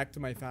right, back to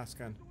my fast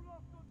gun.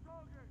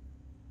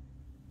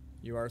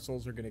 You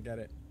arseholes are gonna get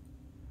it.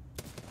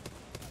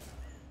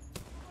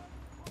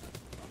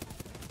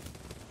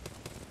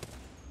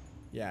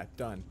 Yeah,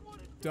 done.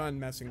 Done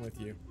messing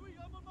with you.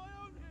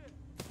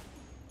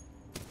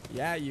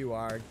 Yeah, you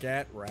are.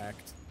 Get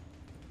wrecked.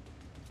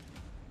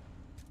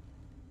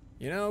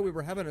 You know, we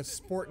were having a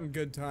sporting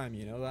good time,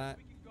 you know that?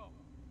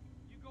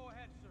 You go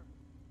ahead, sir.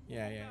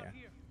 Yeah.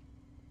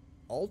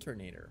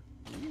 Alternator.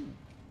 Ooh.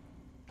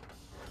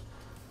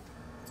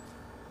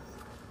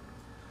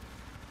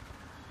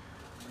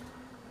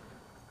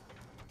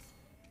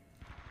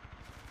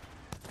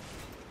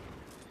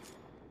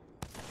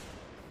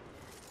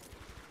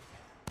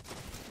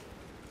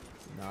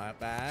 Not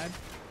bad.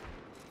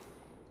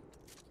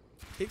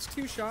 Takes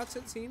 2 shots,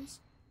 it seems.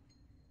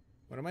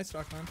 What am I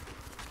stuck on?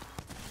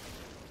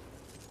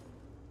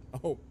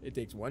 Oh, it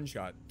takes one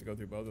shot to go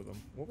through both of them.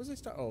 What was I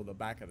stuck? Oh, the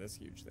back of this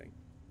huge thing.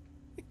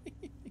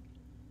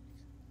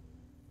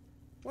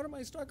 What am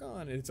I stuck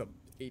on? It's a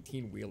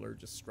 18-wheeler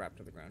just strapped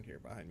to the ground here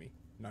behind me.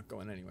 Not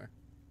going anywhere.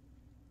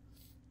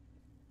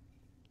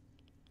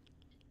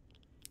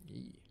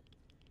 Eee.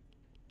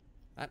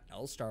 That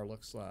L-Star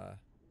looks,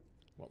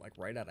 what, like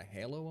right out of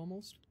Halo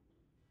almost?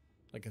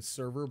 Like a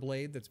server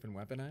blade that's been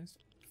weaponized?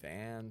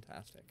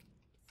 Fantastic.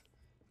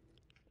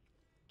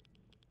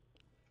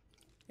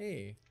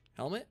 Hey,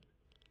 helmet?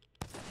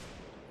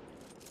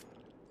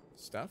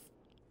 Stuff?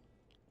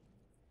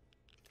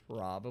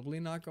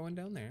 Probably not going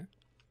down there.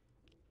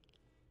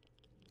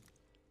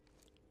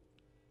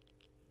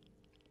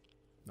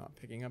 Not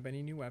picking up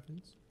any new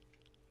weapons.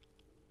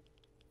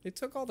 They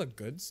took all the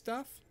good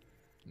stuff?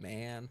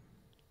 Man.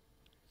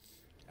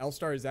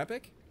 L-Star is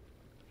epic?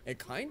 It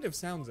kind of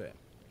sounds it.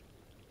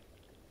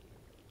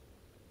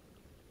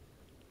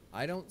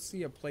 I don't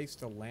see a place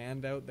to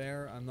land out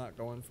there. I'm not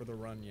going for the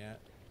run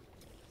yet.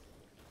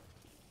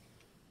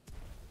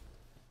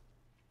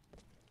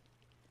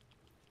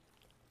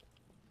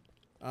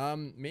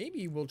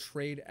 Maybe we'll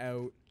trade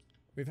out.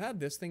 We've had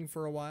this thing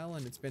for a while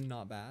and it's been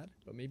not bad,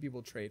 but maybe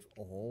we'll trade.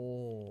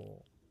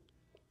 Oh,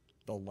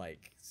 the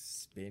like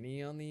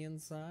spinny on the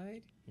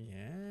inside.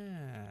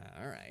 Yeah.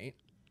 All right.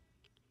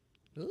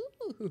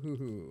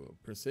 Ooh,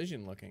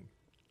 precision looking.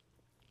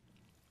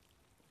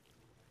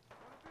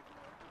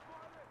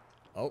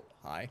 Oh,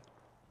 hi.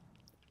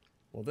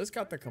 Well, this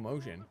got the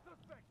commotion.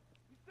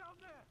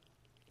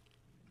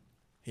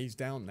 He's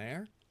down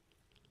there?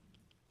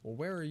 Well,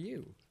 where are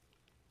you?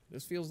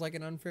 This feels like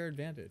an unfair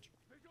advantage.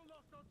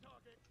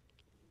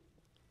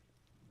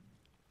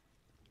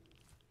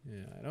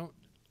 Yeah, I don't...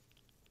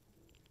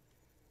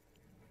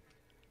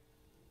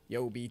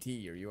 Yo,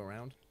 BT, are you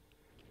around?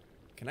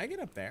 Can I get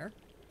up there?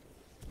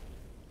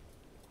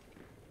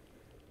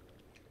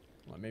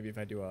 Well, maybe if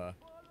I do a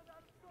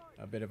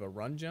bit of a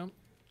run jump.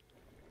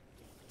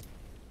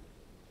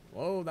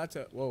 Whoa, that's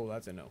a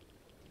no.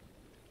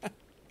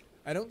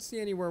 I don't see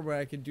anywhere where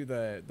I could do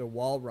the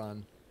wall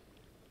run,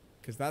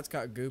 because that's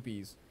got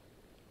goopies.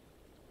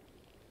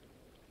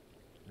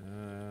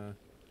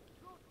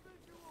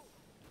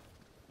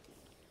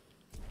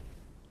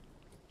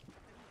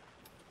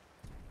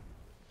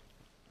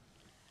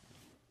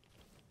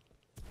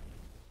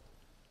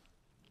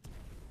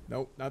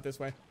 Nope, not this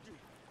way.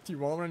 Do you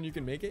wall run? You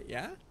can make it,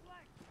 yeah?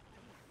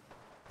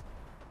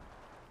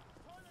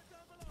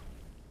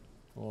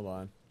 Hold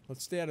on.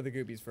 Let's stay out of the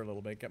goopies for a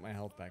little bit. Get my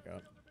health back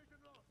up.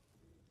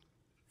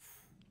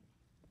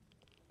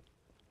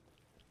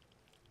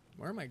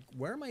 Where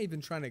am I even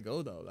trying to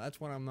go though?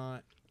 That's what I'm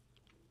not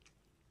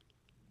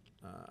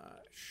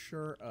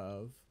sure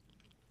of.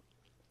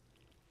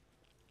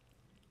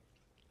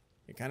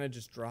 It kind of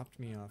just dropped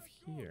me off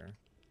here.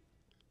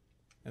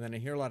 And then I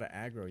hear a lot of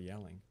aggro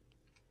yelling.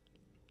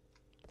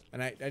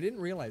 And I didn't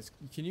realize,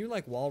 can you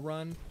like wall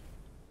run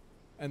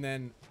and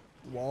then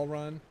wall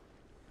run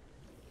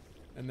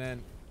and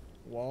then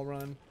wall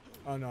run?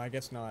 Oh no, I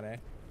guess not, eh?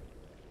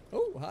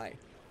 Oh, hi.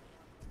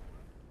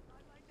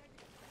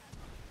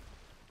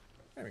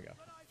 There we go.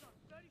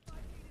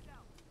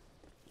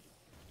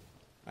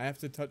 I have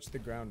to touch the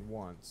ground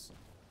once.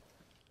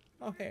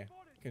 Oh, hey,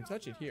 I can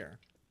touch it here.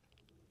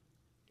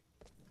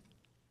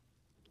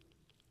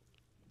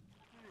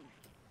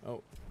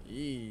 Oh,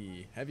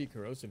 heavy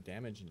corrosive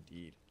damage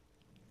indeed.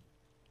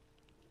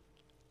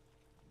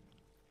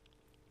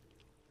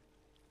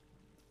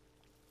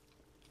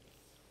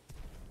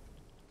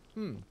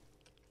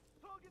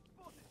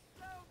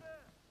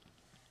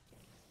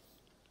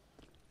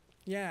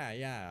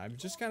 Yeah, I'm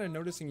just kind of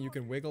noticing you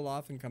can wiggle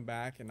off and come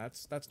back, and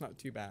that's not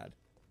too bad.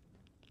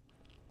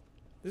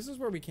 This is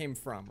where we came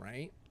from,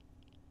 right?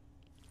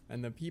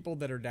 And the people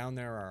that are down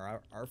there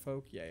are our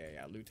folk? Yeah,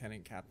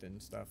 lieutenant,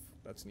 captain stuff.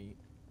 That's neat.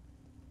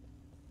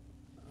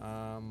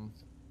 And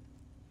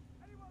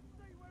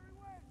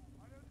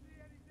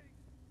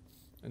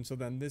so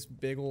then this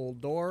big old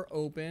door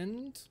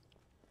opened.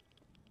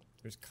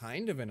 There's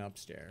kind of an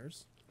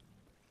upstairs.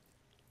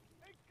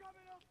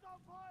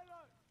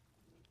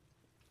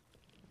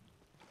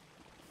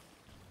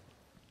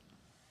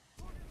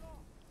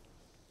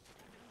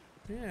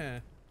 Yeah.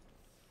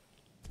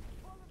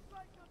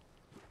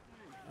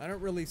 I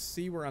don't really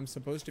see where I'm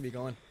supposed to be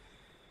going.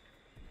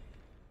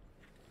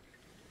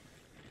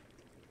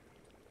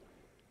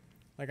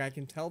 Like, I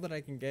can tell that I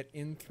can get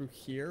in through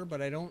here,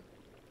 but I don't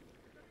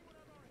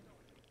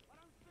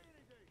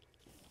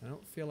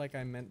feel like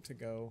I meant to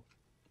go.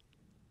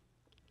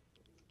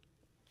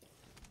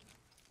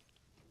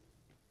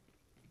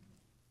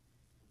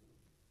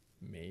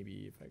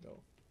 Maybe if I go.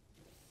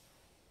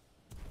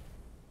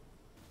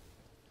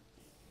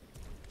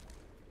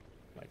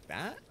 Like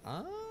that?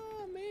 Ah,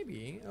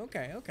 maybe.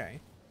 Okay.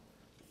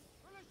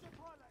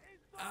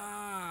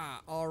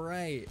 Ah, all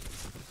right.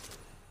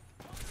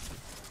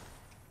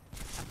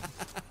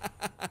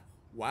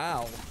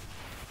 Wow.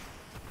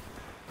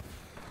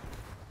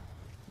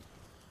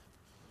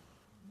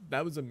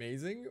 That was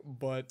amazing,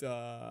 but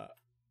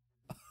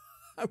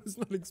I was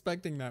not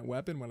expecting that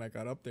weapon when I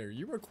got up there.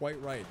 You were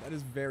quite right. That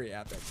is very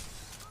epic.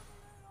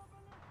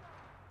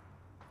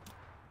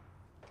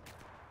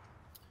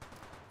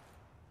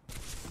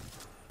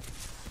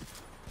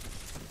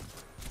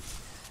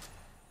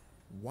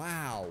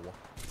 Wow.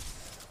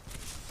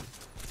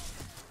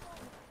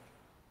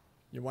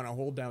 You want to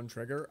hold down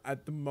trigger?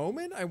 At the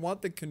moment, I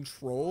want the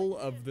control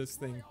of this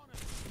thing.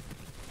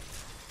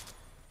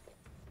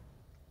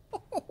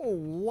 Oh,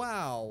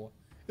 wow.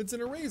 It's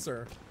an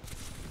eraser.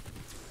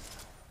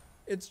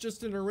 It's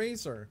just an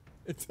eraser.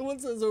 Until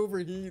it says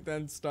overheat,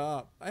 then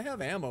stop. I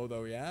have ammo,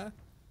 though, yeah?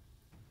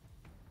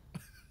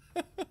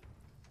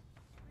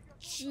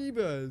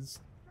 Jeebas.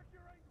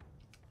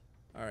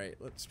 Alright,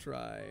 let's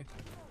try.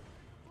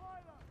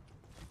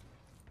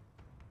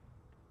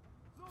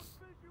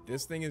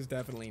 This thing is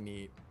definitely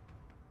neat.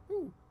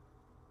 Ooh.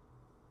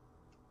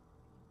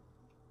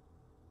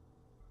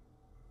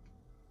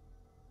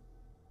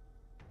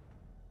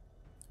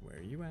 Where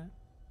are you at?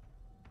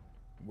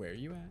 Where are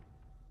you at?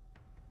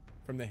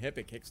 From the hip,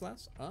 it kicks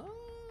less? Oh.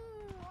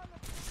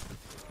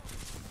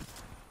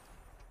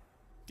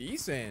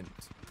 Decent.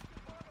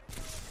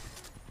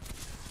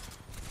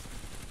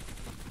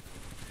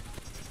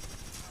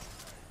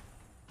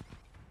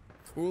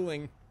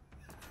 Cooling.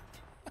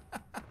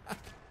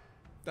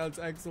 That's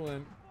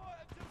excellent.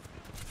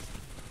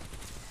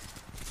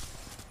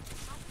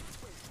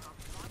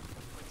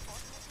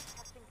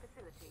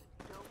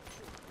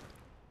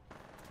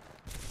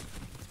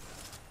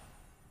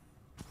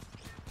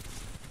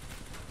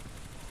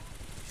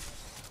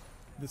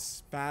 The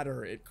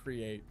spatter it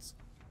creates.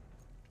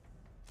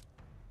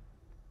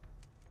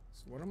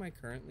 So what am I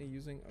currently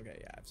using? Okay,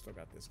 yeah, I've still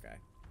got this guy.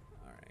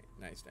 All right,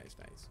 nice, nice,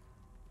 nice.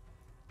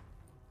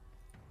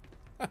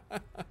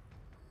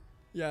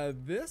 Yeah,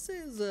 this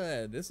is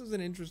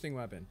an interesting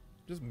weapon.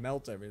 Just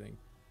melts everything.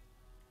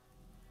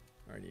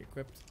 Already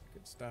equipped.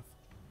 Good stuff.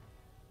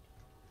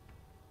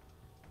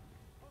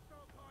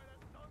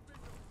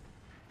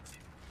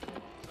 So I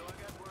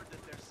got word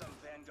that there's some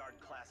Vanguard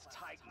class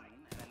Titan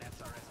and an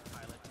SRS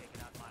pilot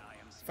taking out my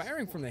IMC.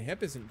 Firing from the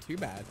hip isn't too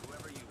bad.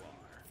 Whoever you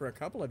are. For a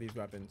couple of these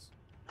weapons.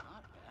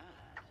 Not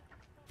bad.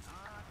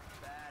 Not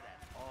bad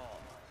at all,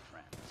 my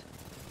friend.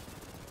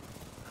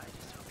 I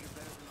just hope you're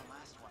better than the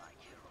last one I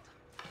killed.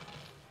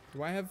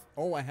 Do I have?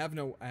 Oh, I have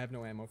no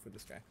ammo for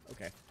this guy.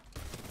 Okay.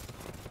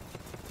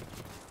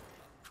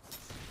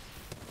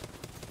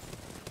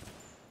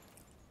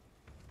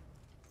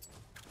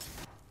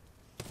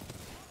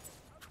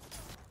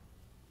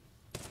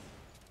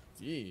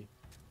 Gee.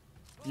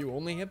 You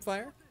only hip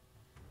fire?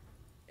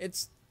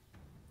 It's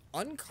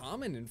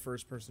uncommon in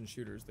first-person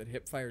shooters that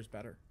hip fire's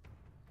better.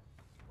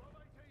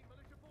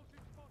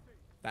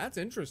 That's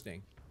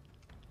interesting.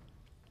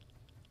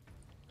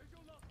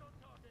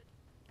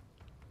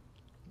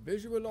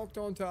 Visual locked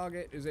on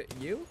target. Is it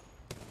you?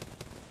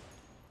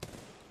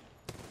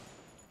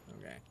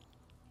 Okay.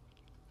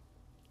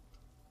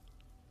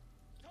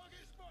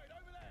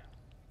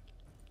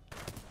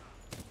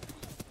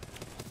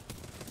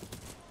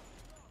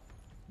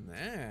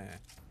 Nah.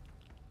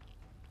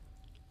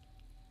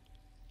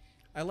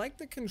 I like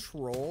the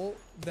control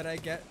that I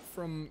get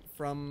from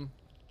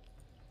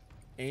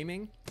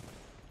aiming.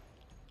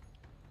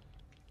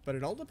 But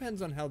it all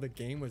depends on how the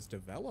game was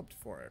developed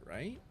for it,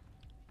 right?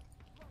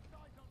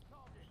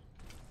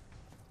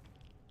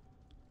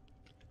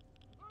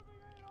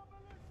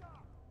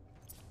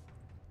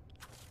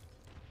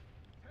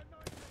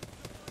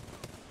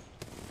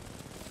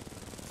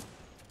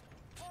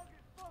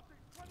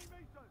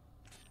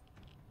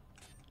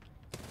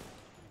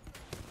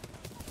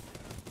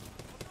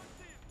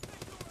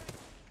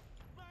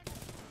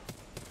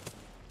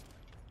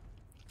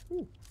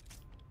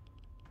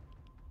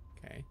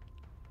 Okay.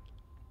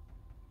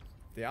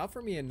 If they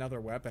offer me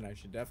another weapon, I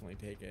should definitely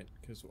take it,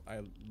 because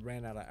I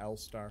ran out of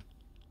L-Star.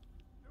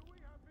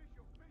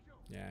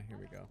 Yeah, here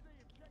we go.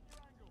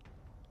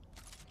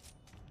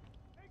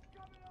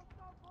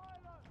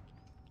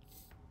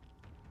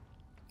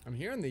 I'm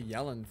hearing the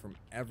yelling from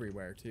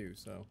everywhere, too,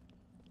 so...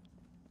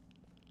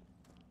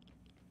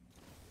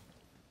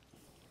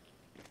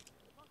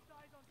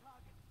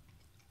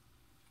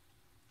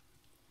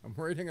 I'm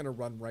worried I'm gonna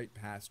run right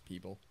past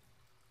people.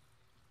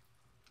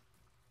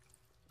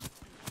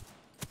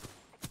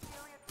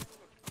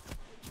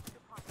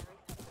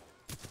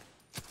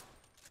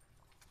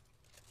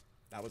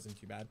 That wasn't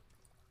too bad.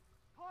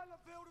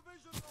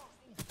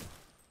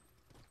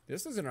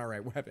 This is an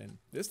alright weapon.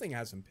 This thing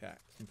has some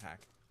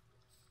pack.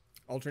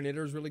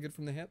 Alternator is really good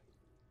from the hip.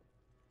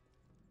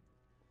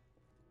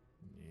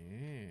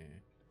 Yeah.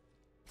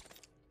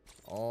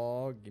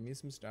 Oh, give me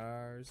some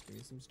stars. Give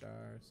me some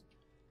stars.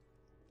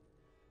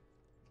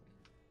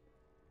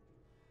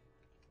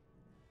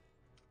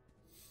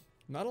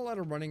 Not a lot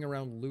of running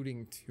around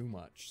looting too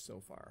much so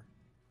far.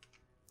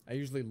 I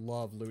usually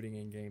love looting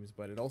in games,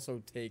 but it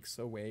also takes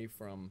away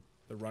from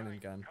the run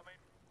and gun. Come in.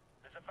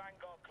 There's a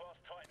Vanguard class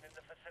Titan in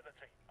the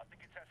facility. I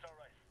think it's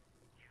SRS.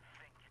 You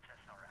think it's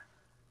SRS?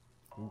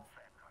 All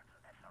Vanguards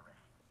are SRS,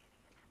 idiot.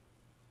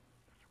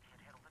 If you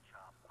can't handle the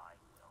job, I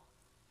will.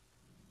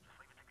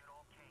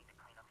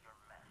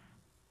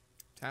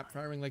 Tap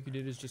firing like you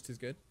did is just as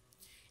good.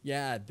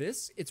 Yeah,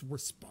 this, it's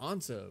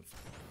responsive.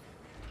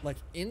 Like,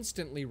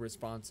 instantly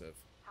responsive.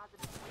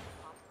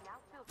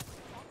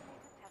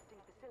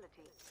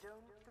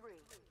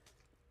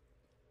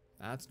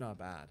 That's not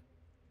bad.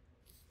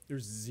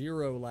 There's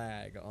zero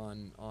lag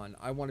on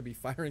I want to be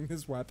firing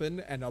this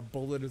weapon and a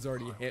bullet has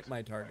already hit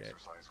my target.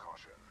 Exercise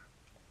caution.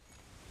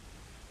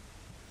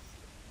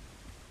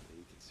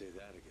 You can say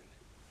that again.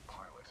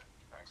 Pilot,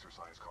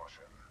 exercise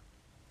caution.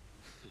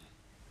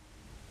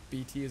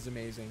 BT is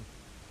amazing.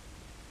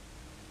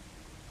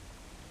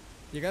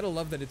 You gotta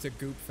love that it's a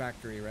goop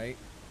factory, right?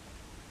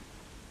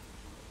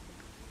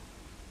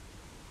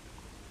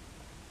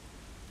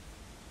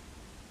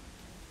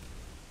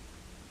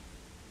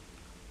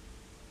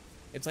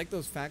 It's like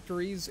those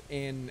factories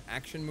in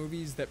action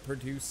movies that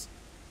produce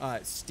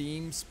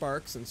steam,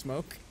 sparks, and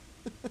smoke.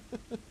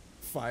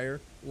 Fire,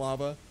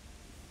 lava.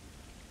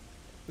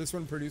 This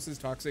one produces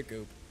toxic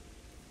goop.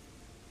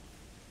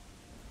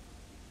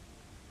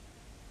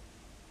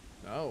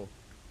 Oh.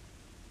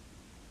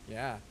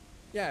 Yeah.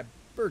 Yeah,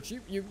 Birch,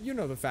 you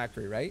know the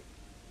factory, right?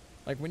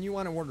 Like, when you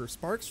want to order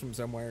sparks from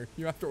somewhere,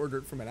 you have to order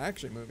it from an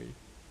action movie.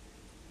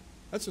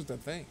 That's just a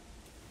thing.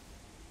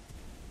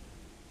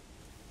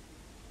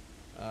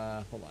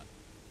 Hold on.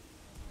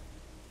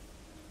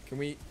 Can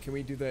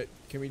we do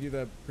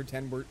the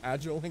pretend we're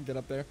agile and get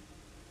up there?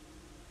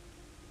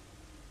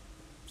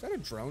 Is that a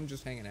drone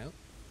just hanging out?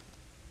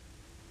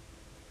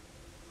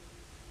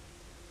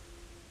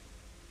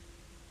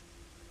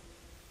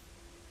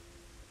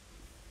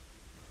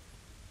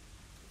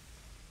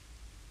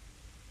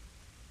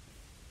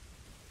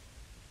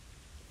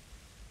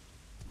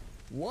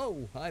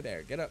 Whoa, hi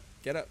there. Get up,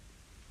 get up.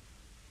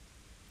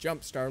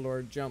 Jump,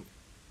 Star-Lord, jump.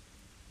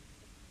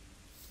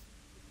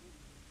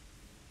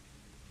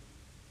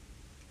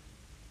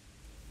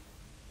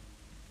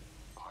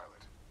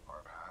 Pilot,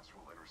 our paths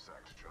will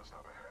intersect just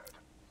up ahead.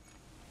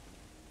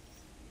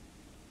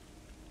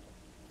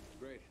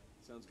 Great,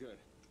 sounds good.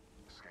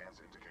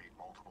 Scans indicate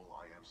multiple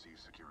IMC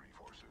security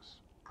forces.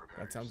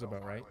 Prepare That sounds yourself,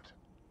 about right. pilot.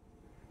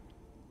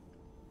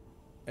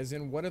 As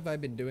in, what have I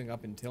been doing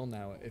up until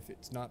now if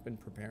it's not been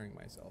preparing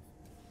myself?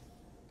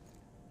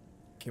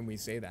 Can we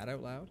say that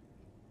out loud?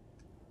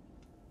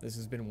 This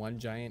has been one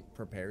giant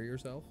prepare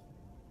yourself?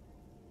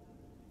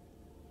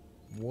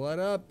 What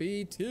up,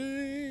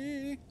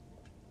 BT?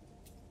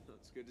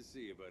 It's good to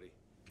see you, buddy.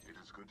 It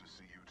is good to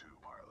see you too,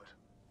 pilot.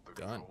 The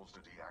Done. controls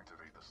to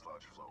deactivate the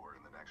sludge flower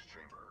in the next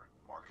chamber,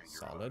 marking your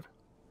Solid.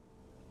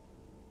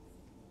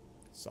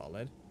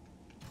 Solid.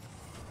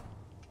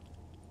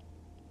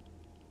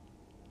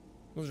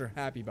 Those are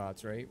happy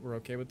bots, right? We're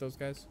okay with those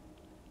guys?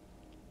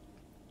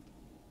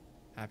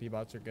 Happy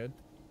bots are good.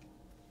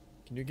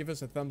 Can you give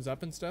us a thumbs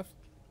up and stuff?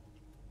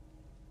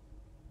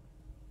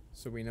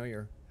 So we know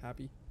you're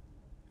happy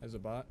as a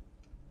bot.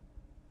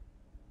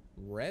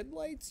 Red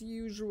lights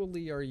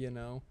usually are, you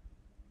know.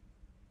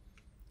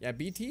 Yeah,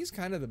 BT's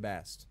kind of the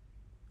best.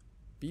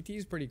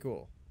 BT's pretty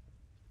cool.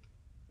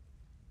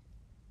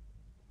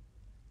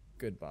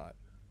 Good bot.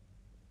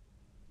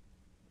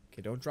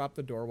 Okay, don't drop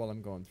the door while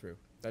I'm going through.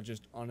 That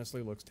just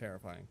honestly looks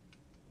terrifying.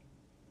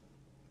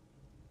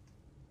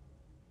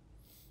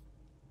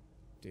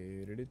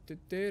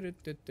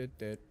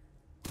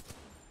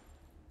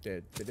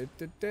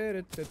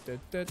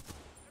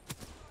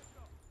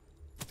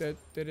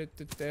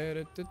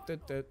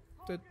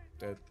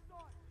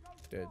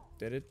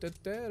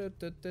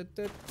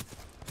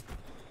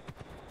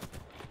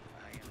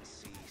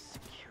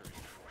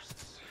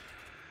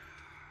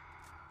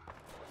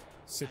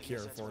 Secure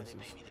forces.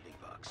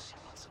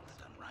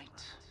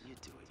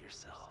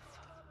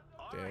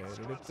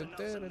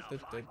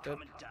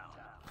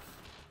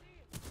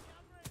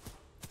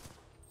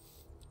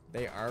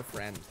 They are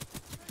friends.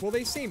 Well,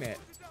 they seem it.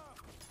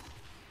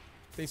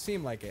 They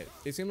seem like it.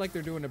 They seem like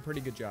they're doing a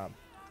pretty good job.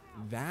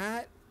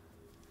 That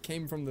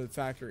came from the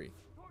factory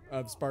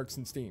of sparks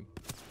and steam.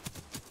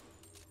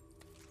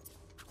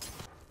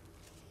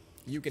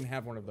 You can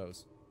have one of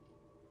those.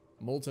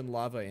 Molten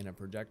lava in a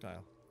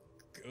projectile.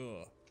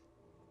 Ugh.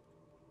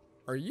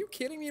 Are you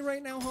kidding me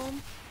right now,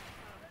 home?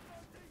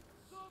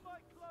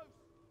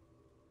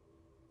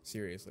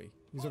 Seriously.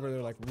 He's over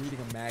there like reading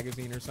a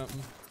magazine or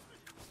something.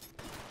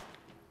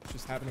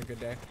 Just having a good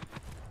day.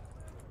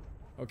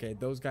 Okay,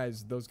 those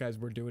guys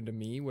were doing to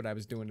me what I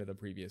was doing to the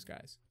previous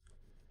guys.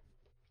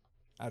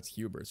 That's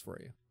hubris for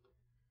you.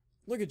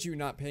 Look at you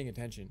not paying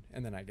attention,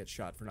 and then I get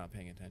shot for not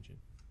paying attention.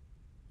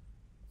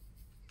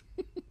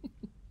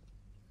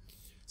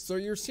 So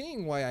you're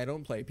seeing why I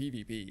don't play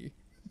PvP.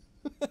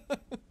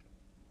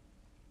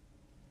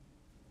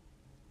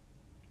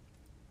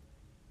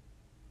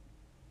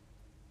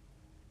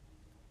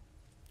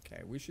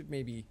 Okay, we should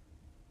maybe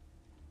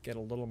get a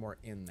little more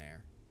in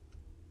there.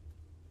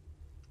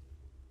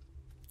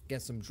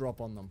 Get some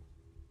drop on them.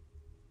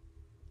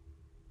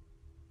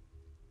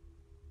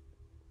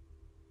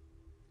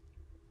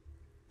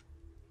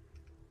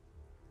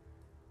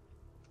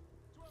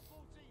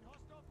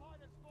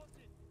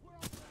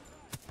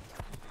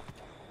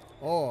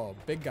 Oh,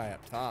 big guy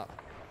up top.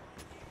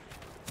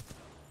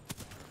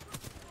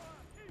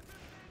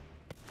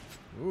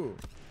 Ooh.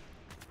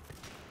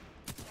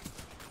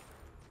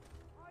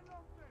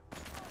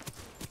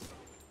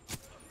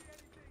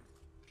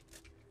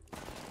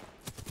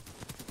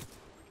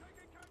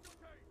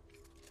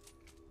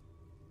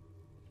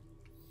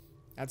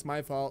 That's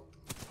my fault.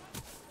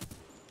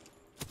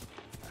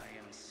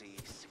 IMC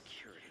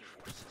security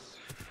forces.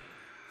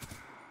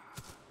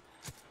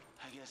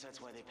 I guess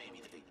that's why they pay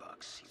me the big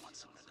bucks. You want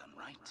something done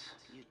right?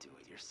 You do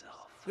it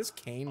yourself. This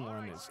Kane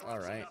one is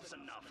alright. Enough's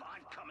enough.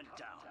 I'm coming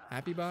down.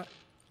 Happy bot?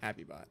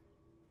 Happy bot.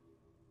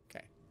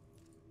 Okay.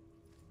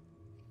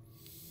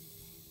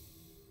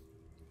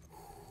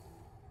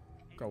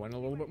 Go in a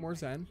little bit more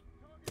zen.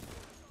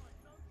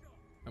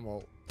 And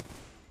we'll...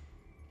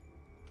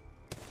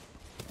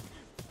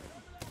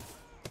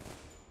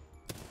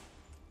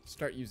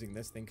 start using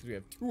this thing because we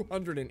have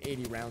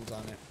 280 rounds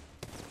on it.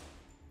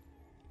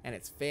 And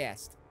it's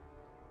fast.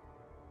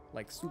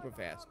 Like super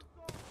fast.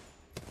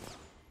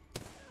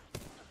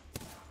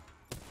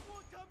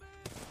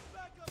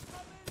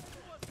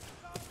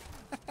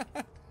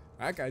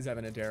 That guy's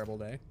having a terrible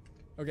day.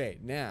 Okay,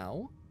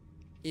 now,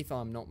 if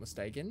I'm not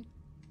mistaken,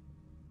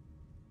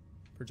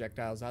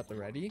 projectiles at the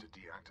ready. To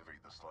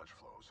deactivate the sludge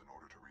flows in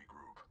order to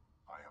regroup.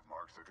 I have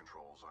marked the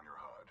controls on your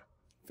HUD.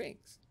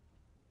 Thanks.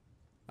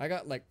 I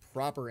got like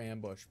proper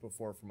ambush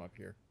before from up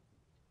here.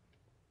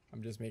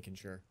 I'm just making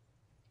sure.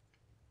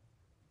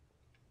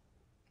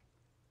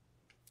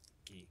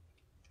 Key.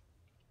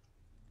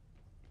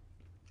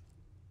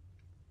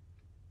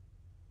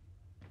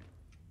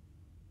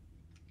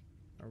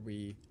 Are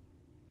we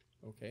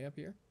okay up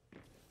here?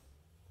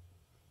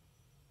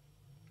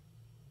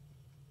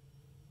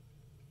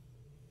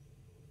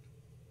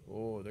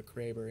 Oh, the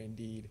Kraber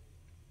indeed.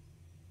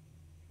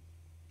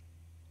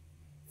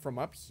 From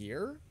up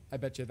here, I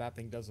bet you that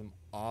thing does some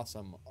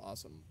awesome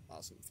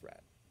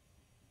threat.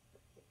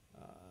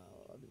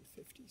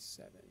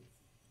 1157.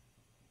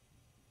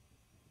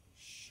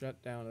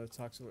 Shut down the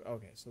toxic.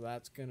 Okay, so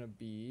that's gonna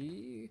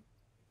be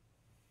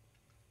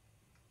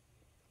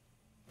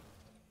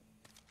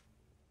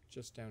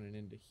just down and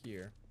into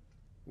here.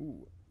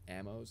 Ooh,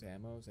 ammos.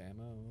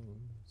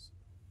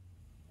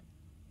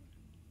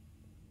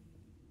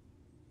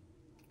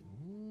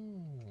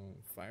 Ooh,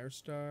 fire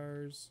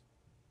stars.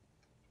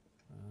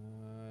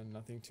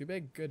 Nothing too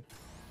big. Good.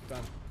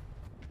 Done.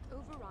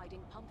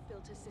 Overriding pump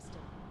filter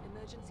system.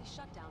 Emergency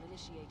shutdown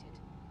initiated.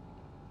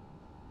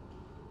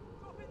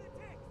 Drop in the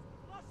ticks!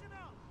 Flush him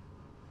out!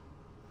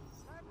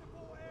 Have the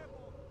ball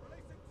airborne.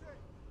 Releasing tick.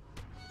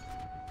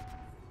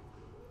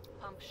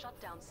 Pump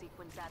shutdown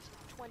sequence at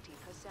 20%.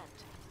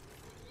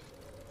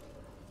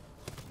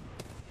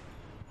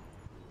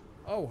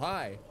 Oh,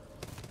 hi.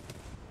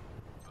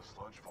 The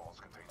sludge falls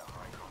contain a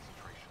high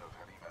concentration of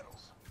heavy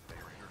metals. They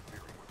are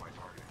interfering with my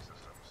targeting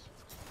systems.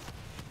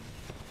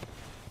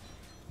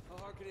 How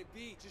hard can it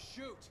be? Just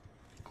shoot!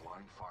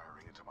 Blind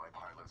firing into my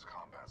pilot's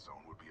combat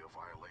zone would be a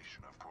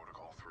violation of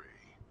Protocol 3.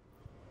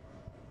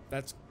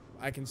 That's...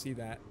 I can see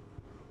that.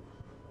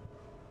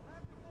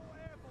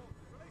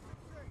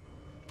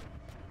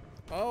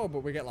 Oh,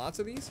 but we get lots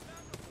of these?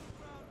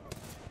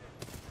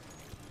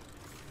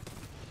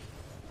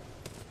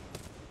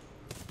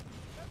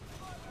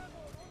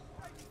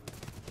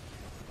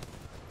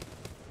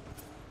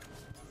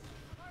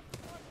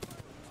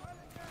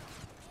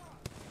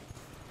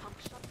 Pump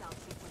shutdown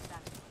sequence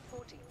at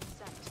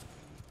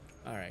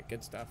 40%. Alright,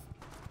 good stuff.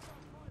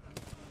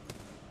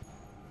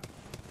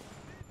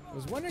 I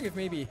was wondering if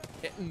maybe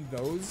hitting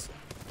those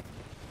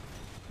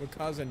would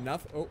cause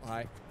enough... Oh,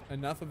 hi.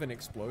 Enough of an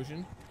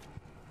explosion.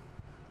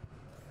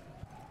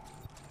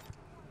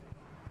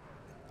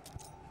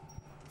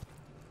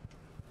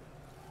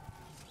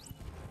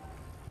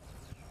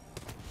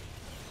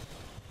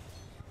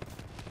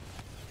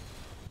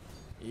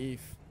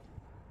 Eef.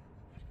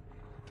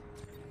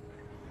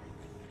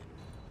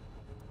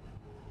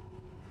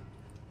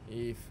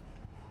 Eef.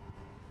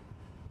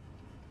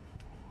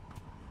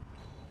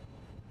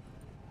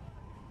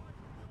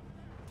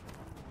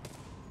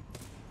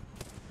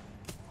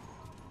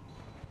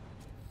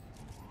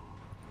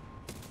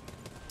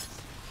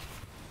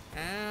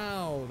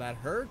 Ow, that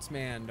hurts,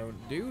 man.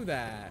 Don't do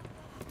that.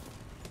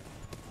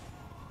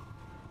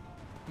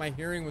 My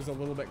hearing was a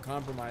little bit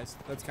compromised.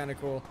 That's kind of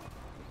cool.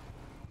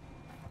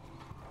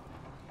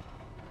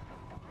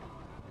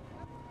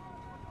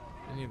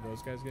 Any of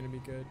those guys gonna be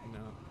good? No.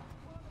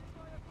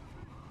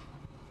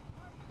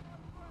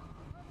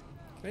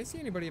 Can I see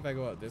anybody if I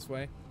go out this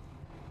way?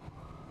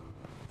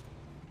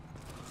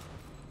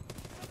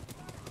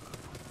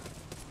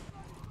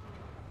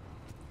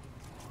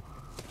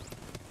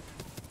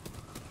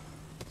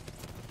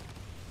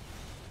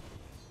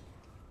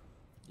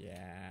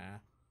 Yeah.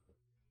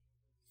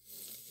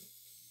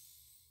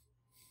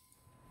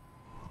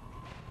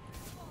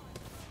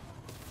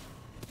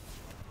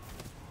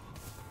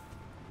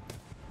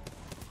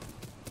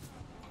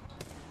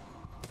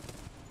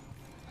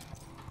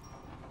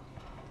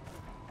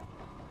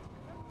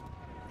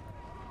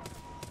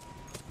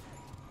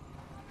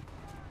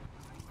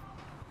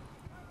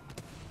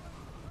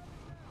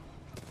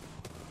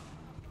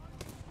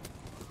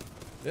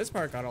 This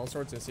part got all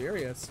sorts of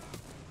serious.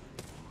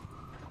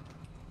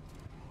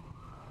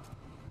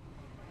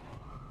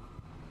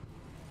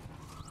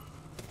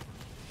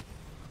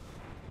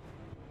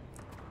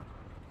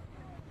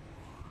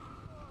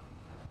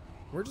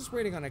 We're just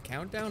waiting on a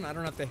countdown? I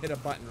don't have to hit a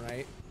button,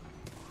 right?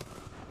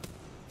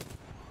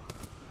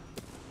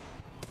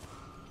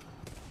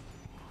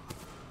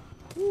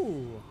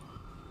 Ooh.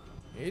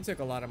 He took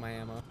a lot of my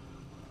ammo.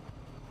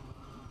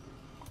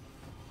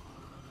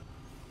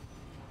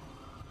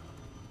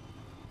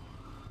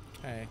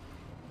 Okay.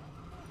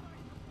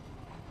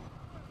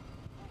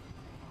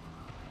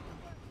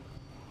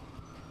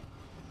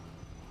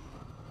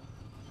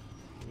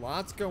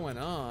 Lots going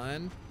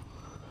on.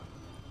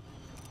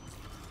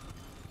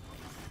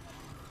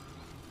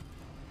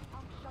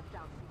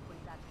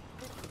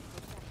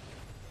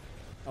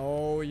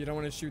 Oh, you don't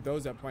want to shoot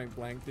those at point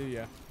blank, do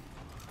you?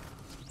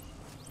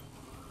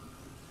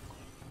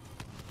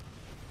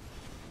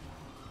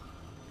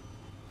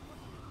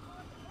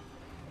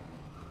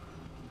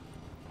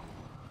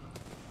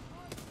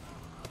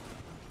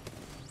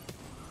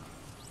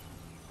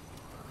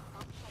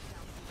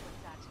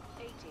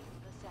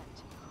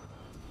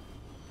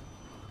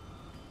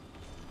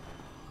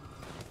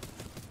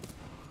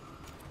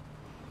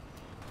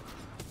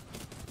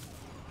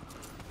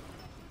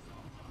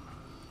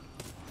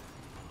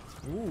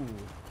 Ooh.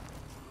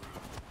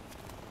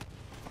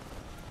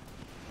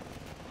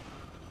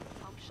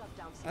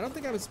 I don't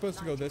think I was supposed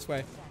to go this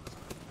way.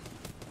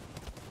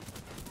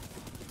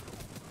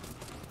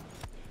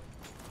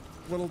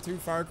 Little too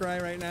Far Cry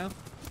right now.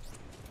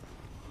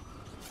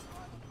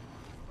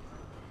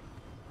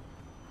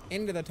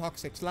 Into the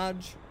toxic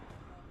sludge.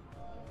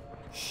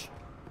 Shh.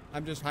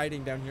 I'm just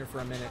hiding down here for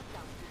a minute.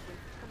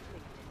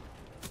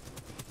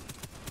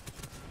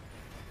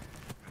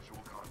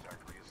 Visual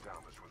contact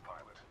reestablished with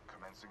pilot.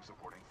 Commencing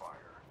supporting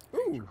fire.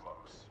 Ooh. Danger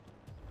close.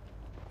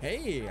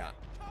 Hey.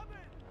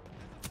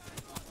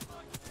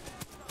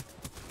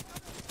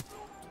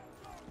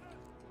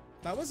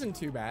 That wasn't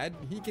too bad.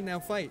 He can now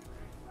fight.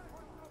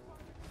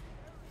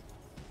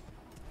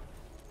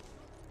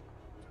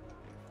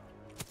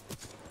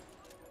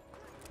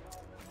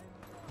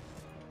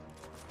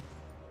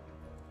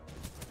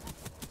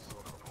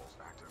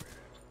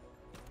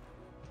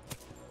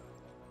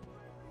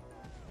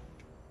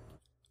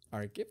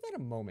 Alright, give that a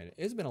moment.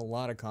 It's been a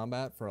lot of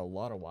combat for a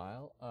lot of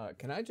while.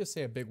 Can I just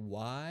say a big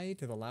why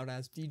to the loud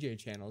ass DJ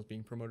channels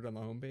being promoted on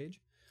the homepage?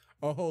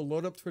 Oh,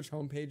 load up Twitch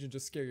homepage and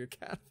just scare your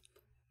cat.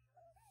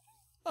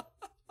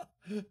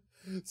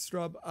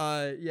 Strub,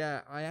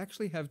 yeah, I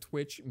actually have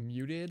Twitch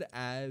muted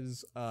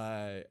as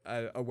a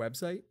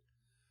website.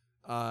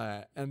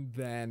 And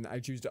then I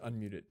choose to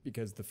unmute it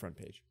because the front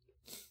page.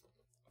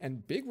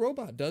 And Big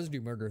Robot does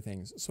do murder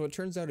things. So it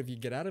turns out if you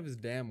get out of his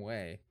damn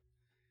way,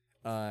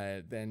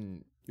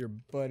 then your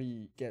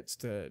buddy gets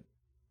to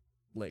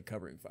lay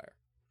covering fire.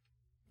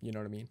 You know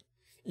what I mean?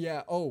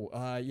 Yeah. Oh,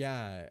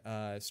 yeah.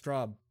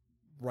 Straub,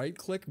 right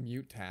click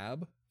mute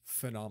tab.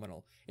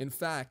 Phenomenal. In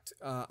fact,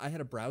 I had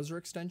a browser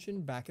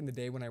extension back in the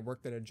day when I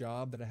worked at a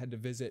job that I had to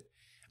visit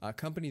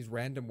companies'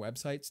 random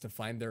websites to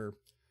find their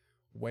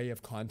way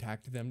of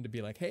contacting them to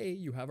be like, hey,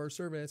 you have our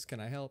service. Can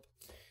I help?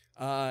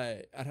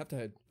 I'd have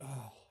to,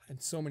 oh, and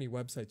so many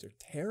websites are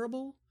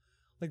terrible.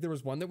 Like there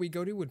was one that we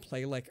go to would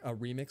play like a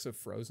remix of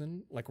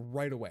Frozen, like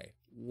right away,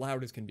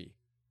 loud as can be.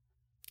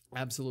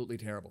 Absolutely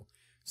terrible.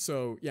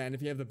 So yeah, and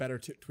if you have the better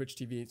Twitch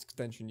TV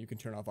extension, you can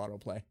turn off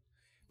autoplay.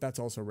 That's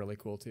also really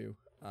cool too.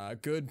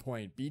 Good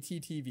point.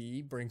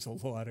 BTTV brings a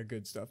lot of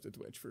good stuff to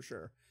Twitch for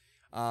sure.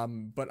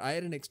 But I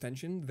had an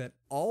extension that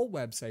all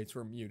websites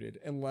were muted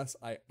unless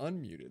I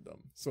unmuted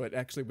them. So it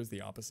actually was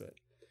the opposite.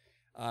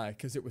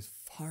 Because it was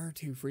far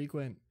too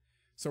frequent.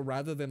 So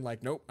rather than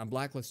like, nope, I'm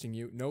blacklisting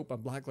you. Nope,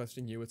 I'm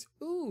blacklisting you. It's,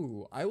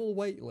 ooh, I will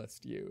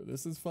whitelist you.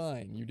 This is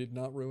fine. You did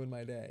not ruin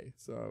my day.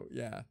 So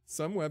yeah,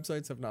 some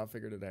websites have not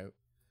figured it out.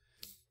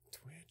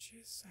 Twitch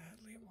is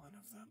sadly one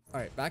of them. All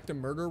right, back to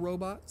murder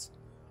robots.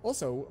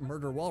 Also,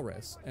 Murder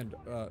Walrus and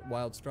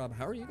Wild Straub.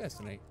 How are you guys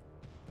tonight?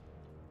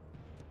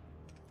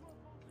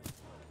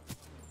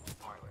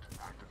 Pilot,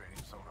 activating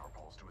sonar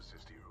pulse to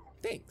assist you.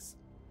 Thanks.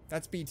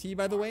 That's BT,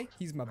 by the way.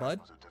 He's my bud.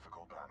 That was a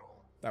difficult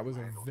battle. That was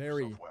a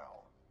very,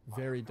 well.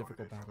 very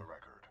difficult battle. For the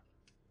record.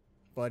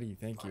 Buddy,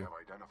 thank you. I have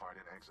identified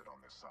an exit on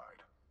this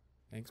side.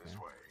 Thanks, this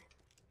man. Way.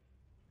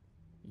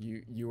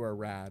 You are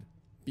rad.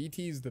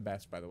 BT's the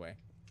best, by the way.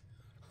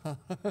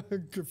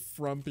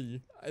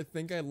 Gefrumpy. I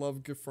think I love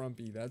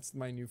Gefrumpy. That's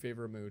my new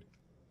favorite mood.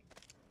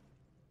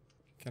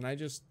 Can I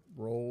just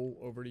roll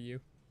over to you?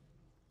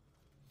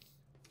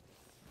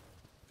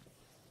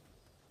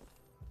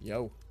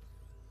 Yo.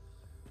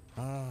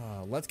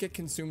 Let's get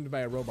consumed by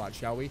a robot,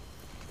 shall we?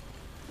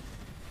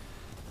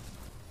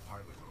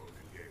 Pilot mode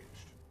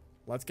engaged.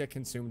 Let's get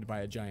consumed by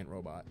a giant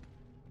robot.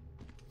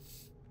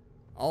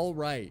 All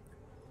right.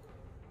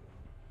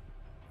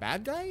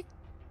 Bad guy?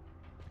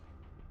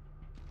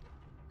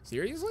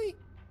 Seriously?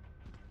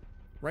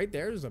 Right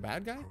there's a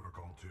bad guy?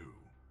 Protocol 2.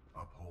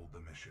 Uphold the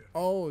mission.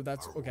 Oh,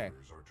 that's Our okay.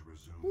 orders are to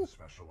resume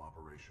Special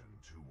Operation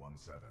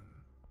 217.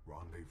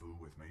 Rendezvous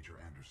with Major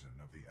Anderson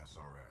of the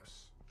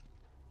SRS.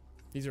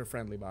 These are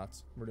friendly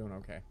bots. We're doing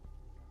okay.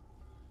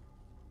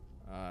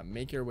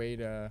 Make your way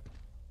to...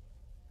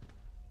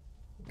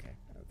 Okay,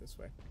 out this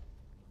way.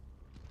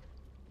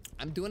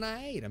 I'm doing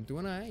alright. I'm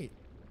doing alright.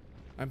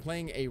 I'm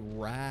playing a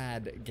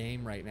rad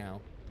game right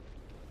now.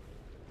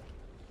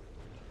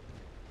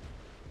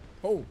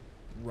 Oh,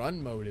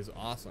 run mode is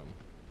awesome.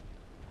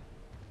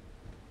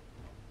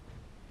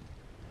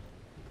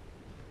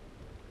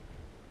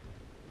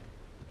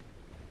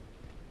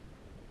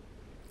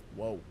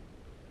 Whoa.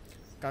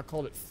 Got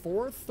called at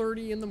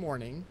 4:30 in the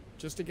morning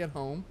just to get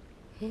home.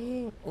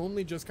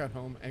 Only just got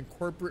home, and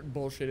corporate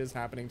bullshit is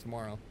happening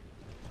tomorrow.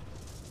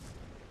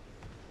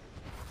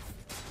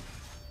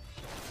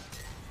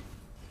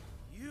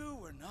 You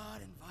were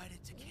not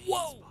invited to Kane's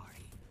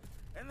party,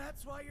 and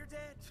that's why you're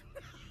dead.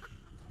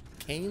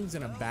 Kane's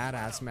in a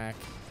badass mech.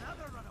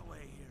 Another runaway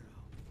hero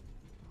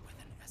with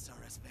an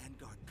SRS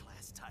Vanguard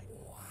class type.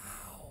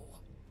 Wow.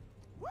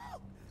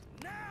 Woo!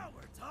 Now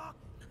we're talking.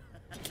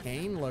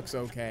 Kane looks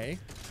okay.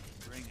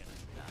 Bring it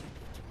a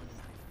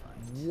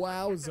knife.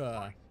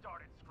 Wowza.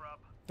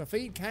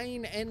 Defeat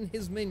Kane and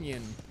his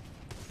minion.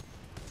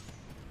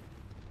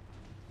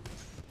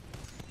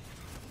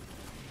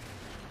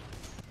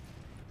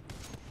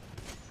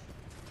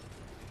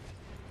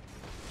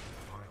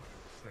 Pilot,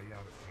 stay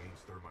out of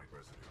Kane's thermite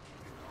residue.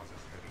 It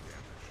causes heavy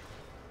damage.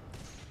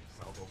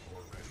 Salvo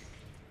core ready.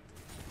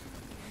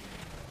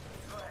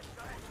 Go ahead.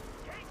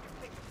 Kane can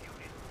take a few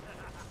hits.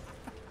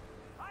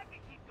 I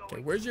can keep going.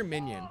 Okay, where's your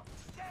minion? All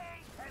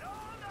day and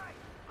all night.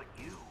 But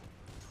you,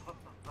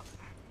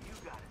 you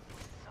gotta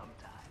sleep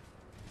sometime.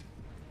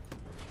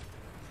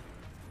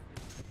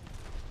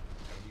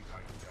 Enemy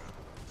Titan down.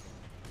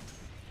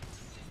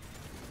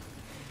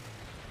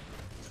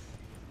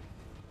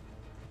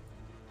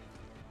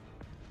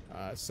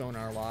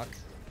 Sonar lock.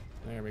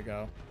 There we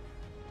go.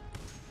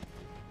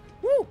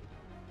 Woo!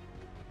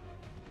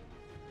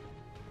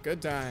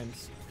 Good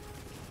times.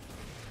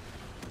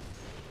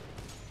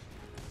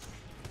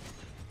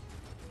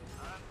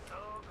 I'm so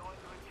going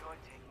to enjoy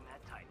taking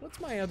that Titan. What's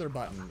my other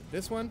button?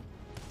 This one?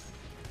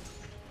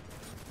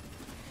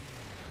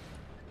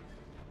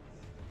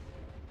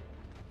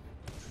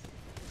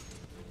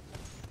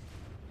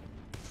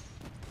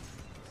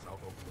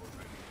 Salvo core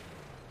ready.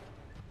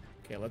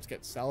 Okay, let's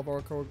get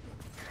salvo core.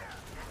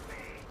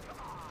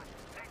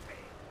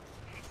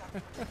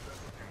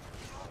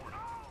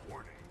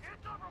 Warning.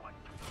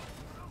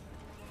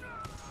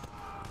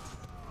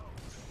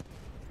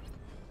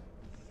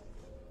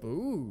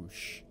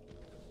 Boosh.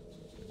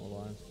 Hold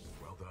on.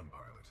 Well done,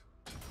 pilot.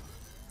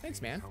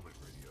 Thanks, man. Helmet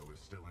radio is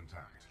still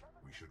intact.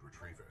 We should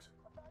retrieve it.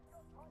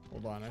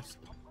 Hold on.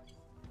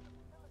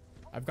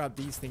 I've got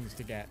these things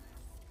to get.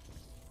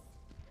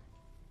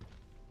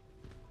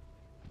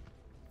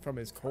 From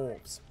his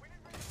corpse.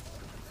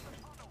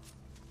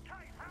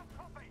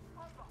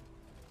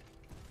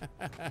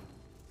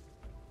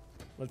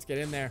 Let's get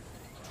in there.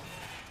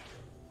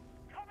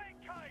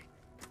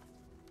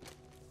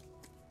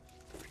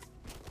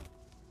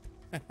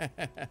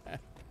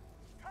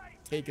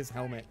 Take his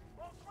helmet.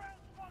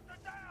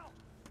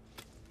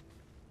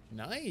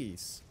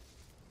 Nice.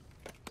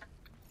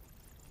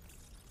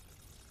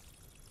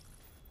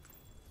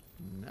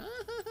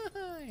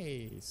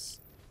 Nice.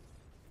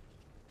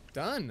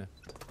 Done.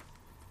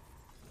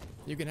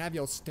 You can have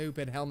your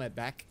stupid helmet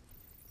back.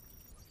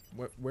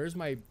 Where's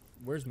my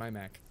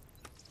mech?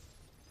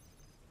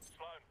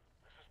 Sloan,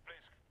 this is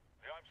Blisk.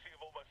 The IMC have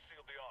almost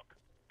sealed the Ark.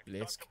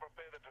 Blisk. Time to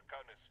prepare the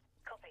Draconis.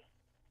 Copy.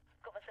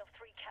 Got myself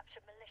 3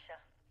 captured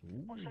militia.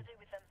 Ooh. What should I do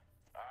with them?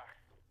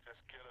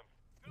 Just kill him.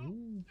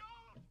 Ooh.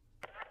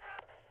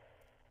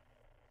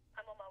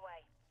 I'm on my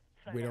way.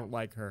 We don't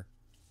like her.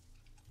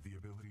 The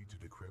ability to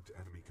decrypt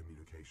enemy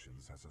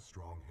communications has a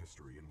strong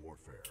history in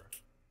warfare.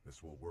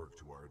 This will work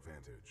to our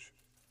advantage.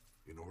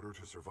 In order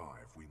to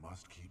survive, we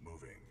must keep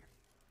moving.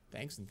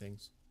 Thanks and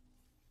things.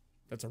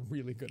 That's a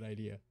really good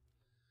idea.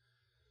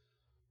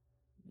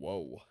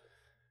 Whoa.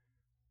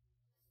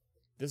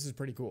 This is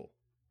pretty cool.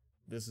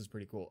 This is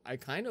pretty cool. I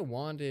kind of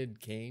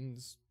wanted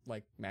Kane's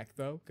like mech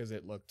though, because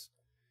it looked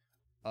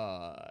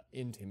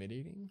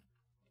intimidating.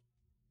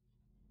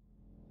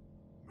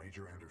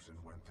 Major Anderson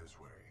went this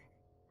way.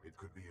 It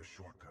could be a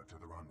shortcut to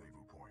the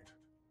rendezvous point.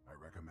 I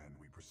recommend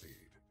we proceed.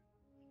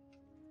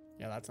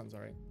 Yeah, that sounds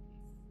alright.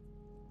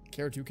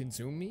 Care to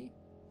consume me?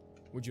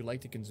 Would you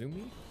like to consume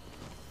me?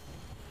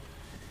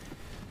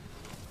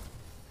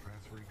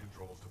 Transferring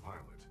controls to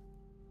pilot.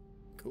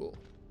 Cool.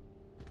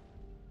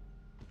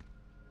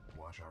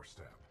 Watch our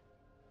step.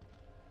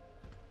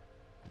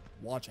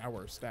 Watch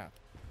our step.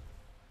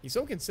 He's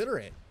so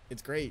considerate.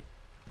 It's great.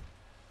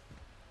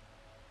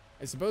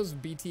 I suppose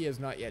BT has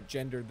not yet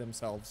gendered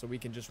themselves, so we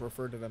can just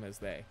refer to them as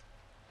they.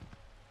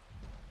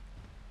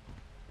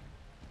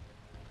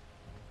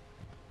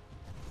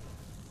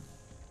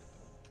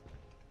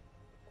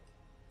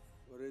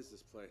 What is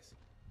this place?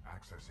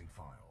 Accessing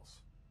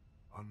files.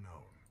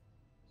 Unknown.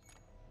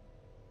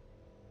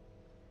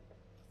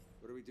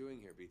 What are we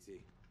doing here,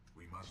 BT?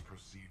 We must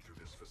proceed through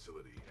this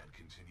facility and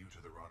continue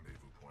to the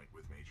rendezvous point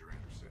with Major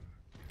Anderson.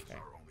 It is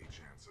our only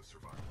chance of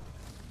survival.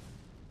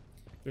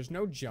 There's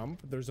no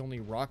jump, there's only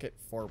rocket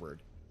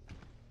forward.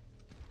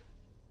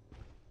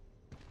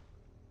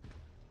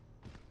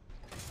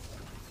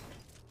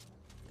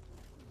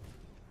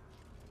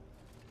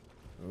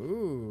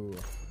 Ooh.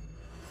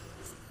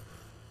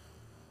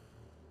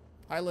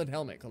 Pilot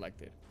helmet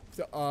collected.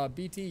 So,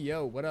 BT,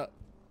 yo, what up?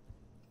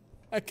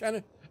 I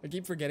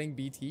keep forgetting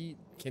BT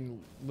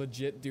can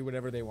legit do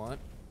whatever they want.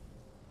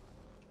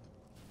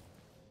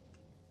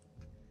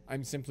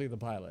 I'm simply the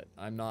pilot.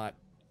 I'm not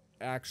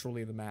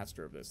actually the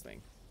master of this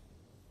thing.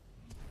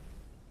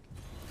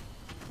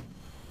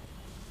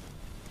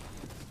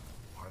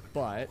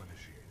 But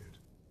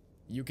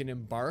you can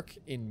embark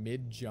in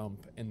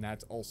mid-jump, and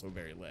that's also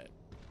very lit.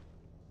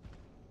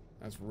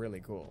 That's really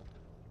cool.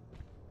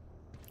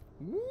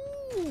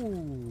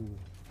 Ooh.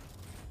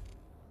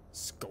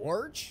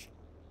 Scorch?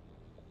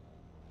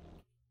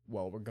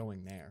 Well, we're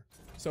going there.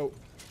 So,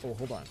 oh,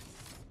 hold on.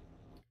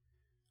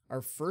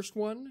 Our first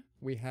one,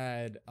 we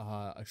had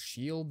a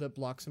shield that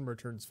blocks and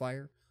returns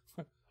fire.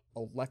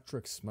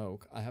 Electric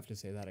smoke. I have to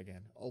say that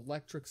again.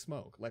 Electric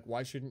smoke. Like,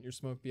 why shouldn't your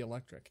smoke be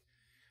electric?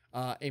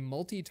 A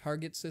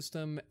multi-target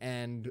system,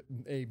 and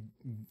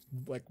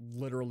like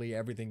literally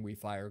everything we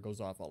fire goes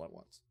off all at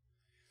once.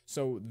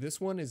 So this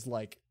one is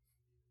like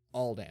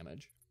all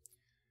damage.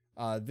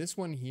 This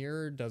one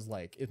here does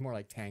like, it's more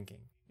like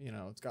tanking. You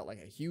know, it's got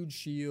like a huge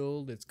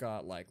shield. It's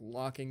got like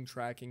locking,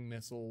 tracking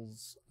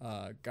missiles,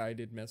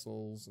 guided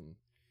missiles, and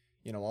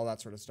you know, all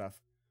that sort of stuff.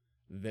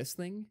 This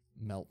thing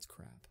melts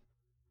crap.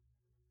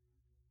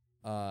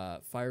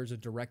 Fires a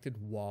directed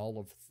wall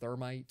of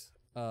thermite.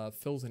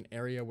 Fills an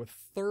area with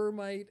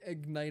thermite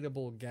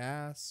ignitable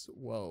gas.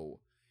 Whoa.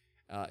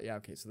 Yeah,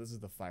 okay, so this is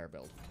the fire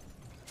build.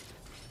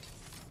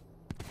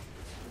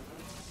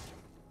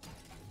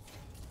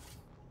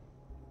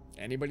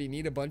 Anybody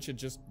need a bunch of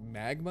just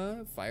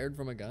magma fired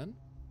from a gun?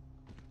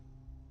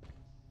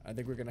 I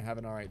think we're gonna have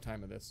an alright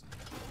time of this.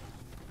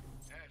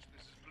 Ash,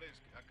 this is Blisk.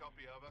 I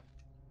copy, over.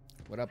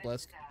 What up,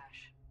 Blisk?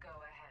 Ash, go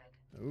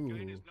ahead. Ooh.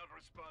 Kane is not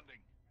responding.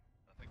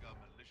 I think our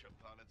militia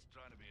pilot's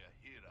trying to be a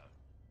hero.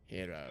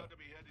 Hero. He's got to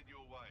be headed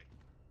your way.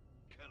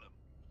 Kill him.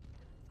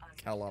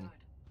 Kill him.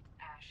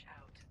 Ash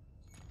out.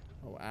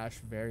 Oh, Ash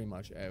very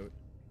much out.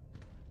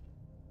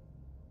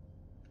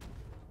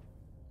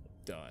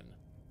 Done.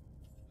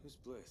 Who's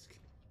Blisk?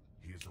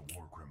 He is a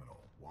war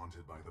criminal,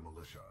 wanted by the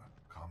militia,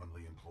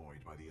 commonly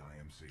employed by the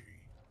IMC.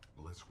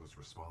 Blisk was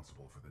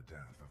responsible for the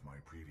death of my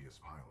previous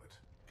pilot,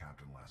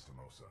 Captain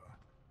Lastimosa.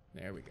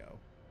 There we go.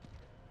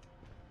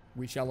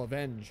 We shall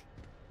avenge.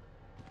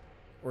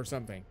 Or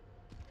something.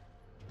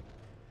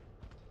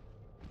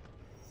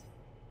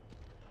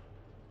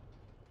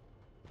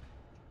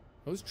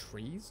 Those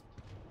trees?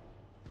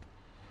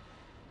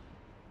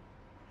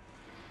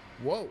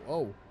 Whoa,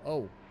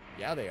 oh,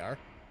 yeah they are.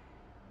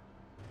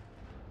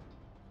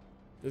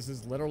 This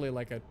is literally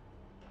like a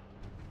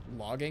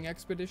logging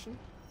expedition?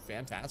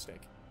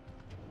 Fantastic.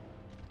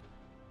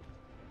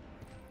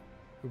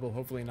 We will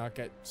hopefully not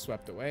get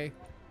swept away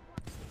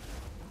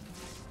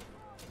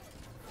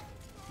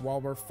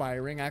while we're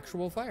firing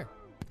actual fire.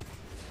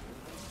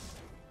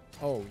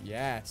 Oh,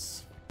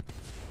 yes.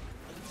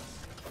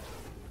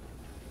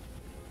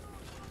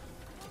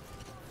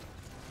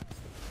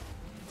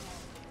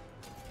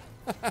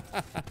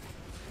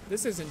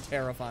 This isn't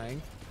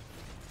terrifying.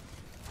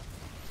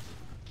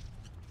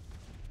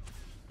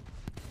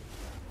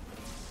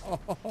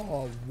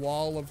 Oh, a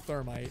wall of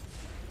thermite.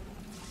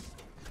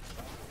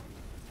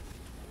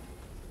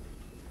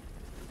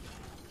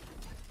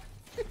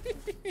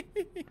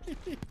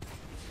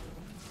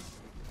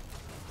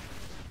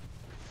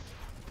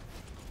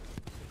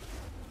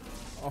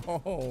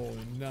 Oh,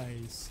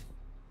 nice.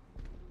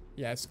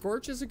 Yeah,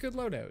 Scorch is a good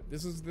loadout.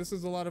 This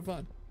is a lot of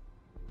fun.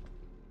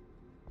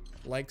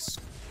 Like,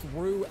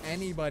 screw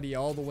anybody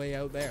all the way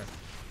out there.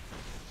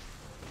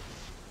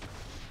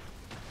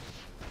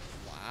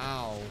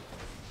 Wow.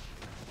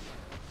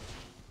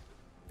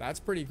 That's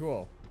pretty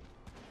cool.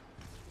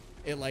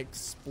 It like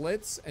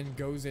splits and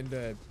goes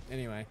into,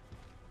 anyway.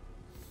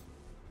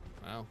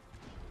 Wow.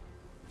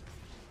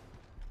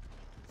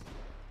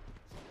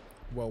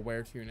 Well,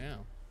 where to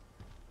now?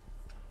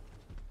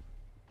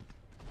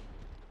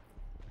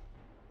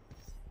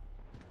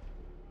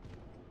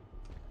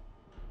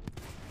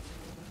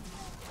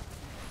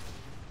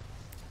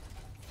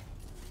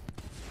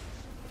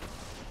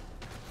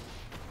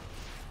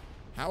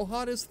 How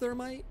hot is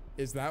thermite?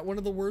 Is that one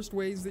of the worst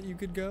ways that you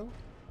could go?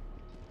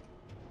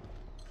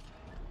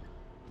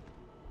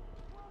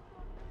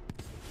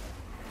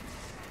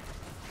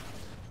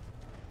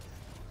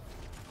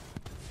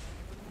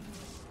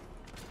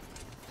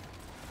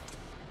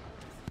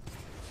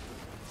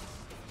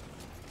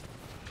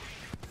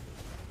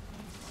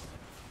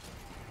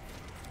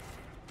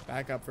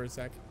 Back up for a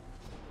sec.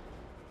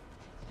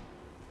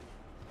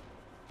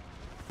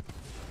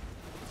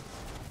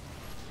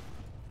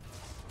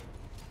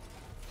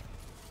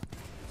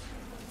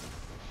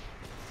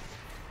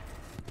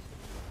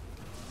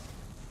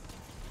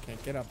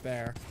 Can't get up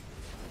there.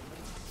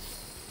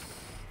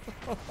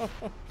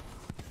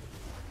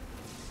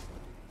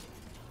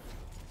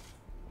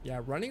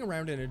 Yeah, running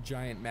around in a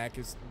giant mech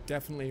is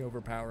definitely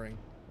overpowering.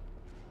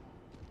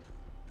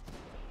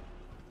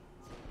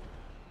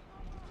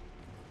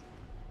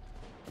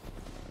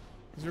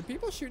 Is there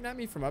people shooting at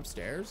me from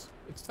upstairs?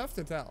 It's tough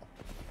to tell.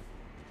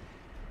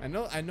 I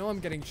know I'm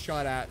getting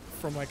shot at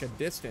from like a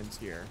distance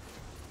here.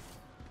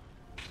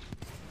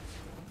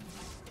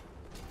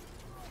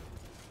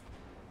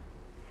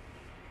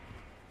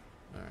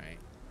 Alright.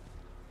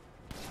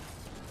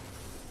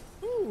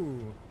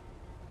 Ooh.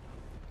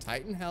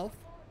 Titan health.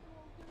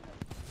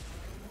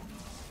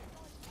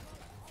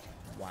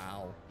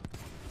 Wow.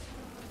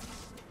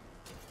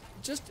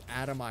 Just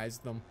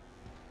atomized them.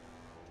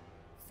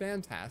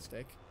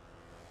 Fantastic.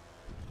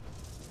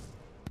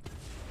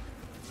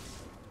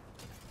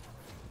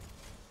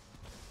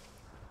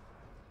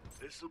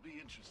 This'll be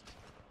interesting.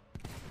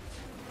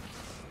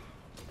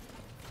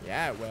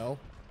 Yeah, it will.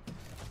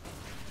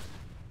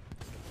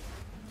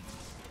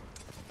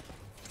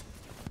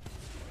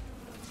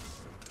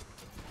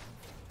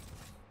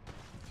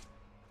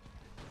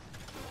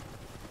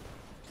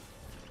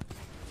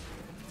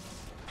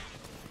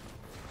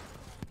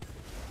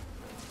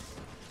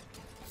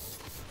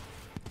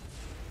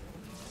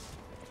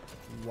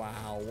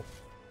 Wow.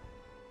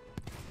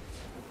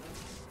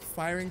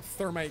 Firing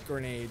thermite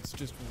grenades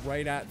just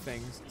right at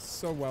things.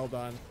 So well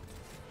done.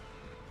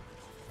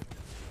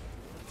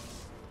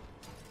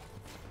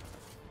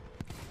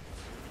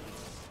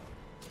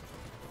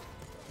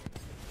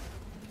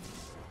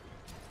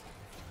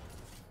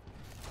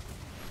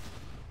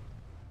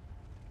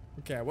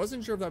 Okay, I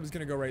wasn't sure if that was going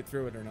to go right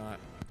through it or not.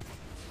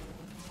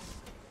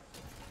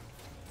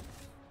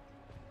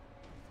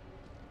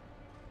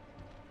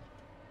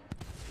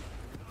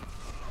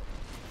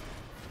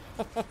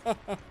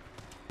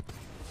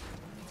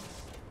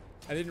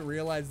 I didn't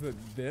realize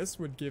that this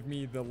would give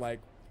me the, like,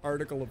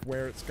 article of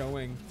where it's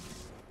going.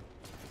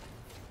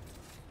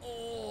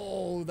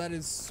 Oh, that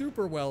is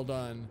super well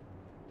done.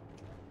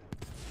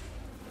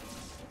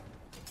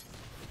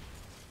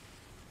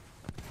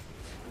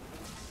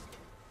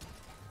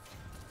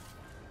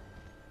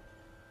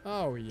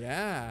 Oh,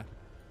 yeah.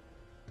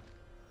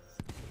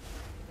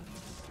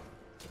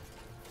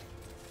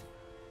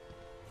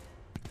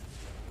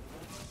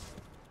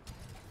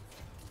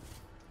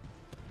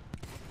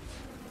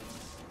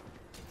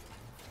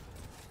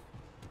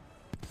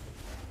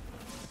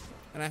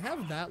 And I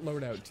have that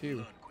loadout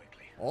too.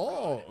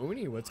 Oh,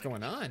 Uni, what's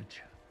going on?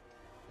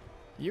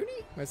 Uni?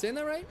 Am I saying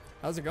that right?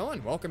 How's it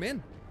going? Welcome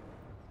in.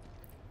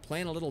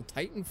 Playing a little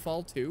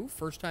Titanfall 2.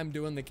 First time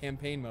doing the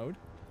campaign mode.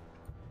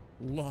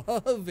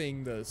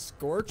 Loving the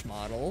Scorch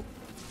model.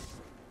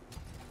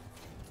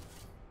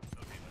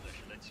 Okay,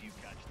 militia, let's you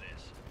catch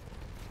this.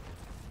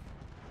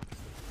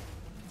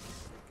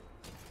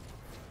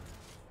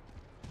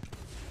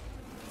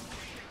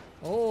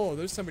 Oh,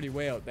 there's somebody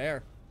way out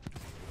there.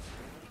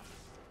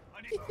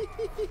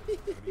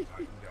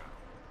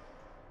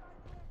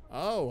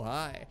 Oh,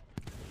 hi.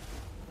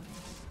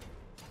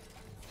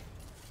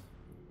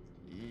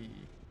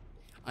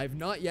 I've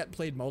not yet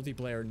played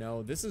multiplayer,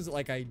 no. This is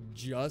like I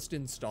just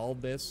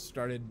installed this,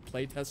 started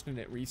playtesting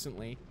it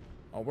recently.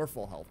 Oh, we're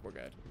full health, we're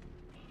good.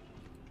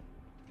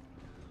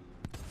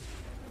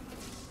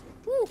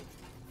 Woo!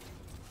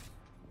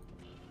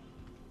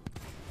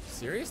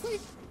 Seriously?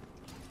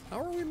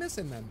 How are we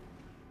missing them?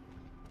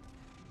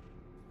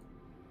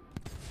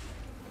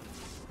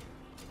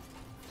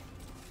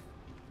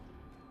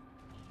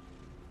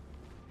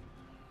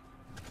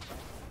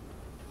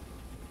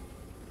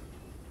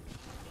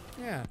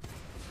 Yeah.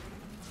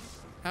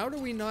 How do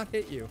we not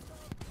hit you?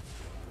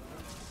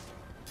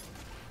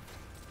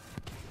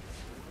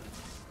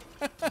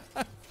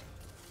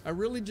 I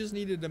really just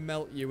needed to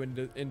melt you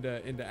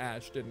into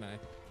ash, didn't I?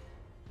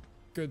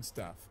 Good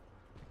stuff.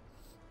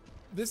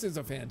 This is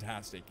a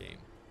fantastic game.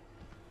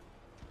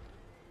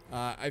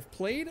 I've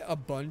played a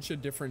bunch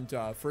of different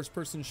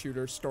first-person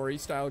shooter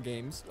story-style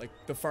games, like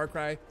the Far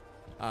Cry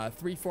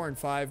 3, 4, and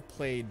 5.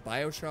 Played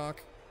BioShock.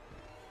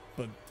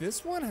 But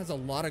this one has a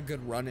lot of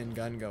good run and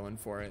gun going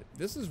for it.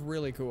 This is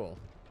really cool.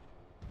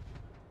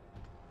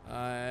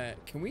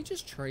 Can we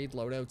just trade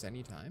loadouts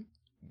anytime?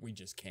 We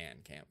just can't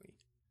we?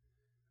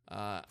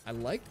 I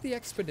liked the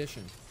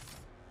Expedition.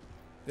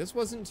 This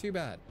wasn't too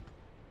bad.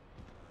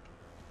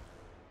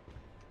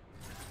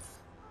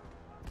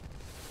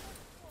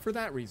 For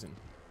that reason.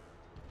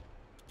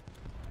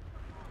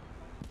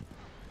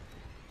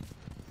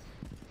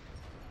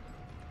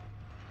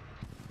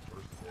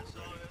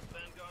 S01e01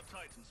 Vanguard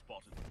Titan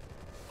spotted.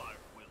 Fire at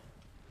will.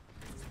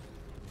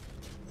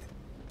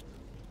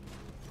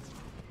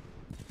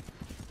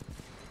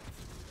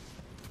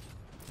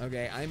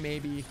 Okay, I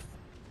maybe...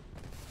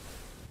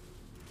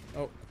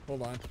 Oh,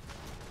 hold on.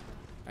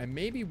 I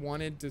maybe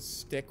wanted to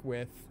stick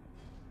with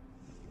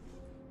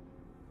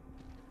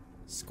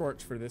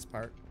Scorch for this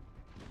part.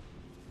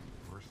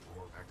 First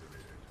floor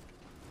activated.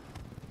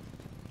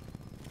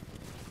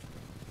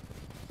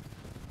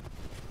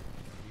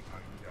 Enemy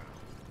Titan down.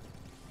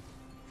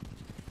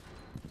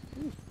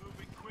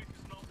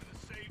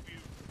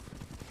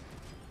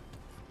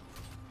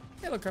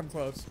 It'll come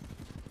close.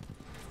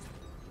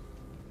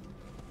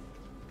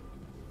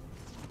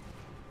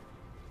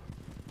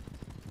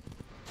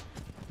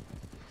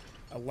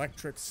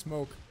 Electric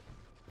smoke.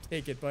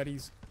 Take it,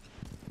 buddies.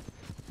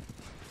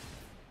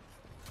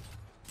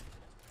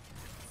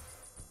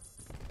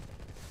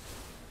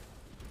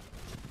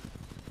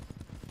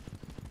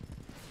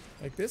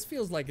 Like, this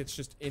feels like it's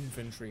just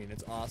infantry and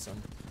it's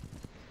awesome.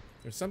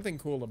 There's something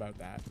cool about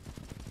that.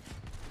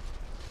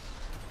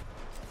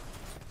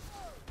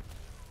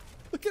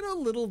 Look at how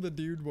little the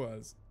dude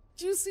was.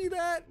 Did you see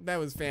that? That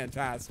was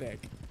fantastic.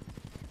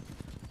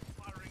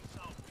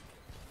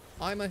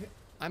 I'm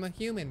a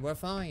human. We're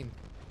fine.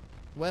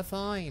 We're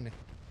fine.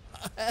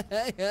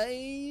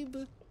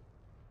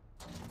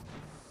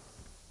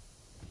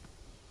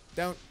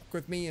 Don't fuck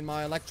with me and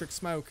my electric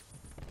smoke.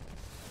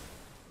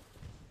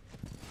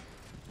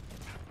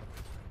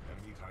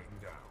 Enemy Titan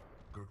down.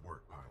 Good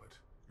work, pilot.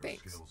 Your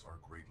Thanks. skills are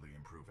greatly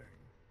improving.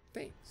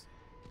 Thanks.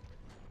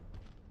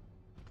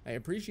 I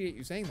appreciate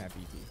you saying that,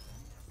 BT.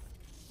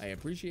 I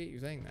appreciate you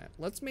saying that.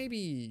 Let's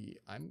maybe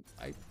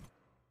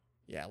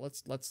yeah,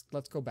 let's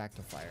go back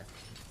to fire.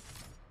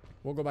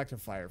 We'll go back to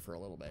fire for a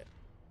little bit.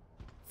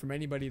 From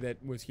anybody that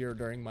was here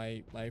during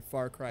my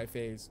Far Cry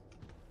phase,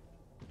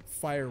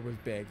 fire was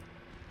big.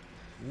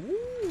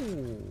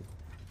 Ooh.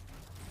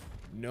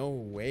 No,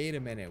 wait a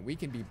minute. We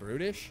can be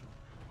brutish?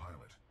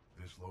 Pilot,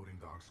 this loading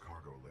dock's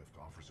cargo lift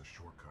offers a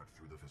shortcut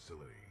through the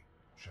facility.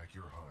 Check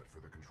your HUD for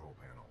the control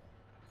panel.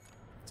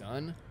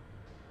 Done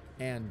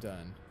and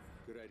done.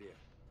 Good idea.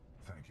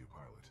 Thank you,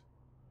 pilot.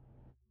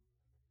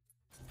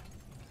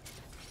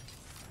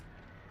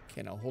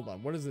 Okay, now hold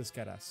on. What does this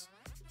get us?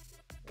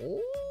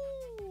 Oh!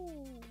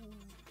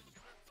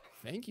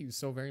 Thank you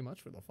so very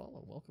much for the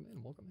follow. Welcome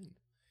in, welcome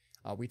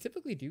in. We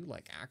typically do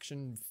like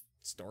action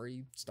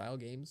story style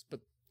games, but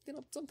you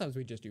know, sometimes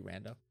we just do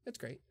rando. It's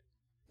great.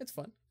 It's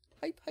fun.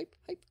 Hype, hype,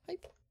 hype,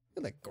 hype. Look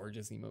at that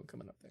gorgeous emote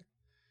coming up there.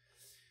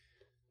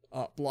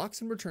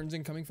 Blocks and returns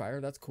incoming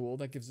fire. That's cool.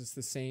 That gives us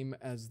the same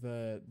as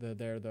the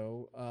there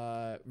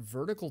though.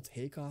 Vertical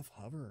takeoff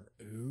hover.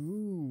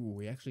 Ooh,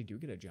 we actually do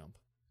get a jump.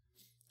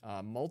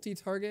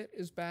 Multi-target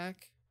is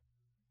back.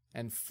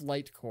 And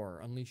flight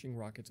core, unleashing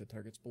rockets at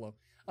targets below.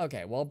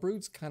 Okay, well,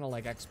 Brute's kind of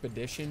like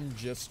expedition,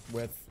 just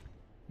with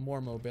more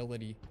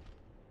mobility.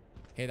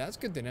 Hey, that's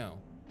good to know.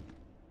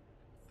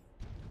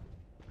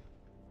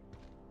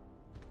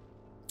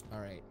 All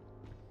right.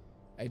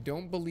 I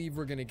don't believe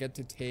we're gonna get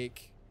to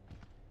take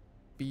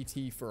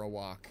BT for a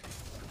walk.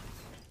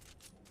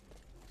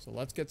 So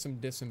let's get some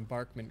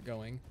disembarkment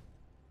going.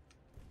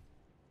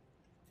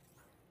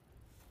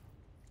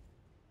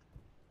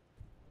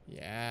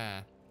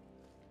 Yeah.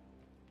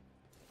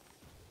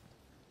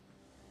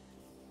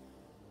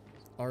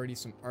 Already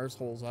some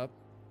arseholes up.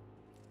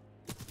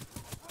 I'm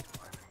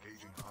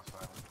engaging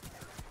hostile.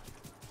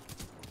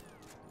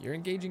 You're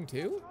engaging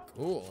too?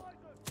 Cool.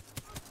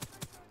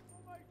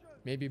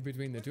 Maybe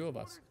between the two of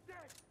us,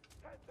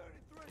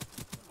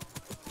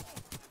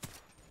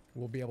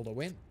 we'll be able to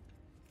win.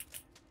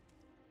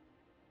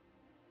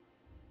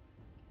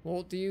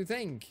 What do you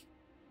think?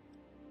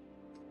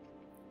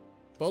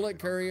 Bullet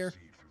courier.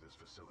 Through this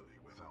facility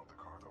without the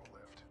cargo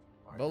lift.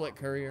 Bullet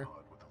courier.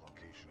 With the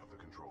location of the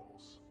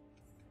controls.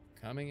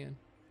 Coming in.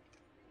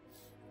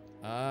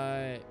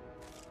 Yeah,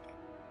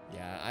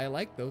 I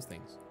like those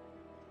things.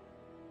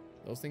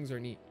 Those things are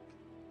neat.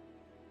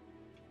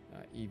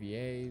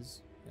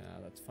 EVAs. Yeah,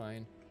 that's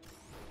fine.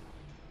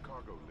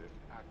 Cargo lift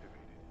activated.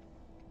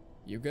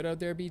 You good out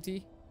there,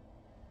 BT?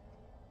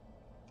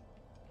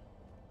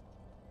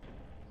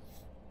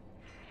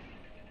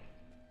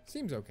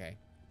 Seems okay.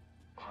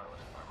 Pilot,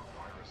 I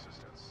require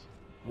assistance.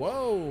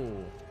 Whoa!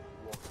 Warning.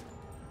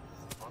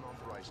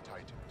 Unauthorized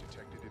Titan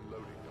detected in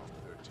loading dock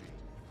 13.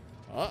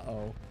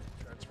 Uh-oh.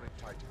 Transferring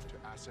Titan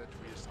to asset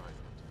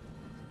reassignment.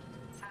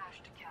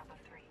 Ash to Kappa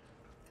 3.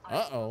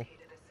 Uh-oh.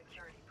 Located a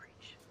security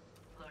breach.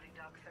 Loading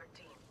dock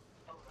 13.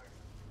 Over.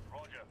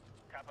 Roger.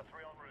 Kappa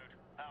 3 en route.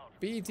 Out.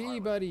 BT,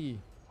 Pilot, buddy.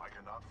 I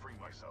cannot free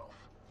myself.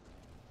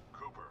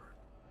 Cooper.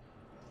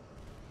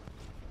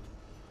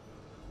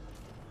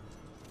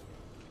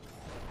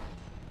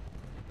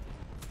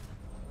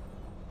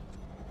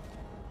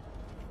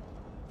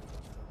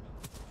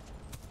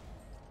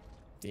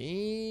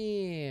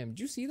 Damn. Did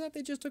you see that?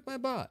 They just took my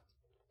bot.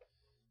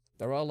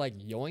 They're all like,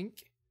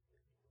 yoink.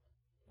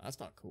 That's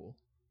not cool.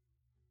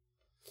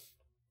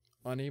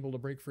 Unable to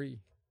break free.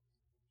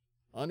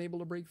 Unable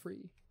to break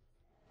free.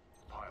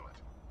 Pilot.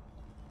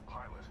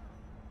 Pilot.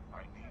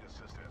 I need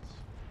assistance.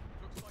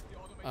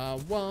 I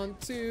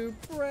want to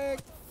break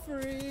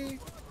free.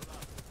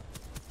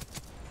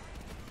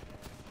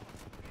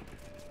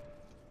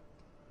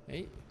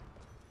 Hey.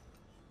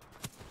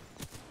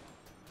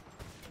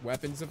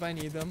 Weapons if I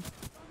need them.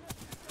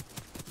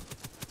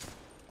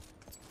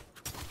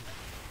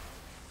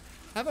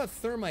 Have a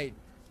thermite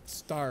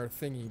star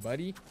thingy,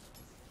 buddy.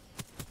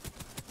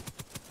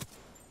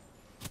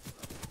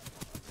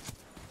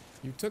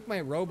 You took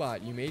my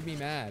robot. You made me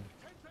mad.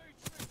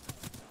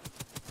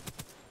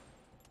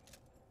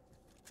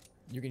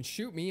 You can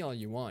shoot me all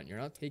you want. You're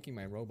not taking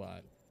my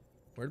robot.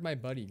 Where'd my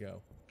buddy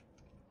go?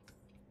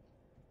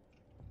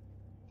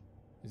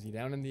 Is he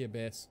down in the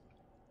abyss?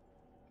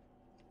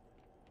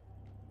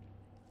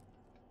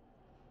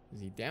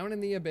 Is he down in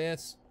the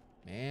abyss?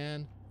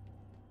 Man.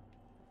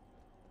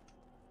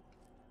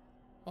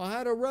 I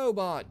had a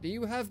robot. Do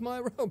you have my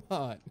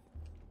robot?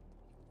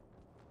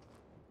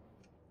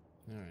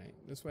 Alright,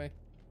 this way.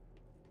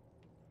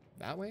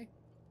 That way?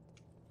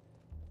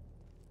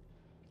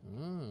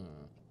 Ah.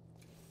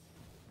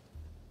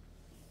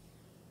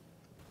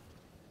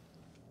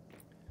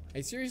 I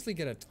seriously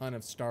get a ton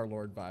of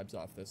Star-Lord vibes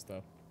off this,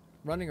 though.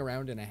 Running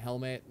around in a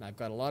helmet, and I've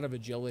got a lot of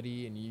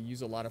agility, and you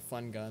use a lot of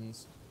fun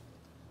guns.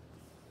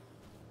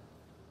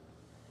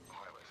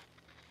 Pilot.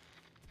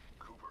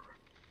 Cooper,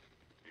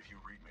 if you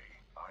read me,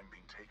 I'm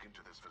being taken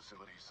to this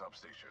facility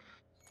substation.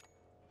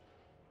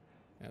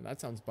 Yeah, that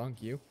sounds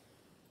bunk, you.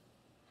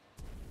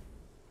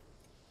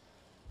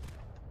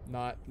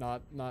 Not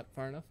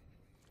far enough.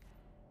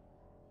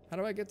 How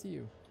do I get to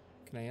you?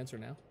 Can I answer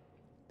now?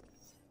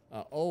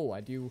 Oh,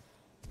 I do.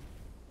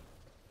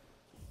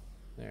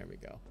 There we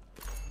go.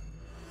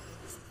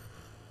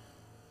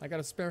 I got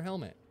a spare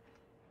helmet.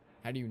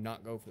 How do you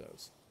not go for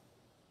those?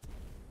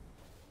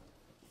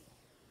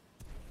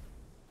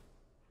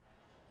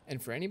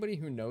 And for anybody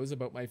who knows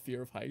about my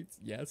fear of heights,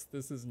 yes,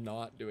 this is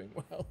not doing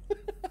well.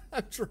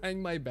 I'm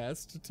trying my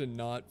best to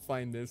not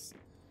find this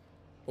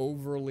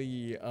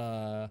overly,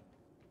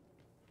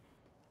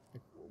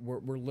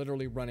 we're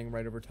literally running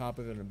right over top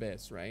of an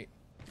abyss, right?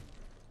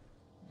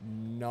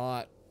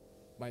 Not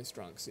my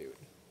strong suit.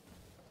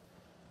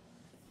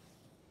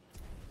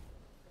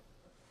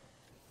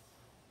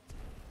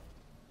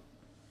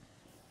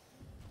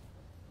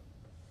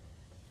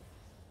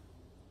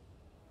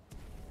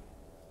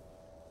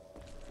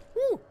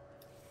 Woo!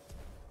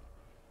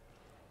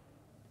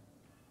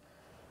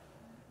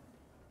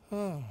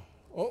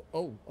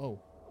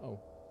 Oh.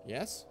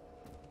 Yes?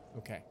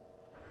 Okay.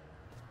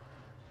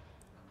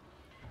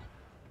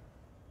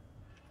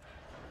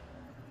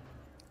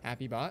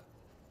 Happy bot?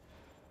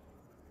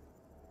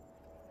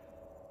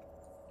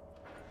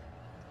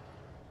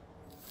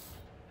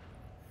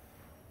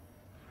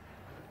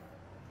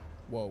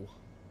 Whoa.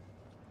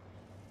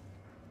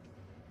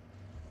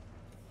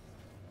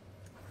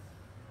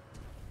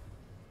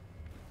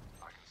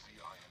 I can see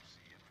IMC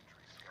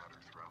infantry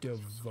scattered throughout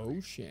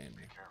Devotion.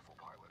 Be careful,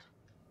 pilot.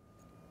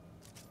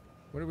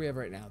 What do we have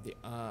right now? The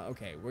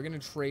okay, we're gonna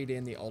trade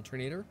in the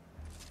alternator.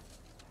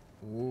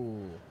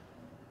 Ooh.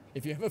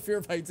 If you have a fear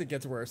of heights, it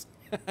gets worse.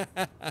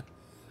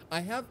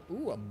 I have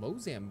a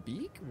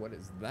Mozambique? What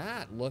is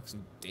that? Looks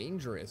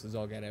dangerous as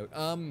all get out.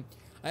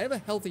 I have a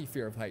healthy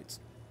fear of heights.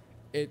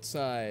 It's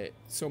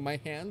so my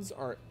hands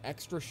are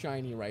extra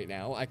shiny right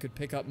now. I could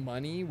pick up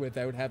money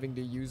without having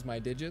to use my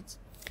digits.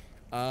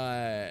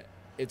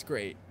 It's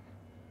great.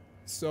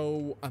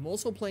 So I'm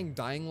also playing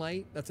Dying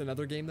Light. That's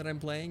another game that I'm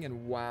playing,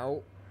 and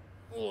wow.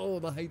 Oh,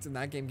 the heights in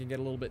that game can get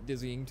a little bit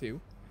dizzying too.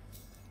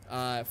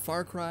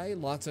 Far Cry,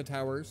 lots of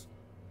towers.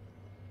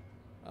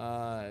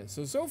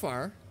 So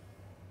far,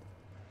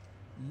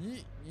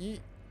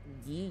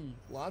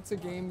 lots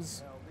of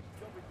games.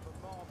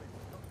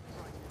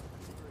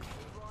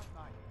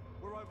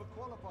 We're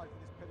overqualified for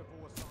this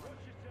pitiful assignment.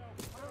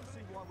 I don't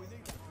see why we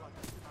need that blood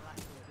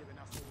simulacrum giving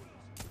us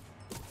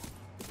orders.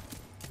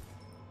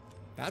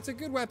 That's a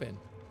good weapon.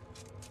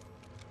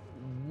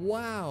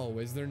 Wow,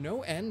 is there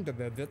no end to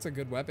that? That's a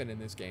good weapon in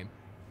this game.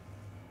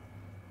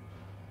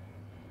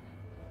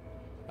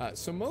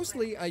 So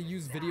mostly I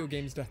use video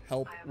games to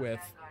help with.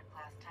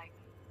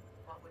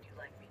 What would you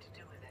like me to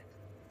do with it?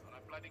 I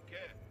don't bloody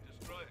care.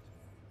 Destroy it.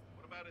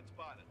 What about its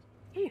pilot?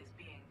 He is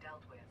being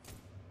dealt with.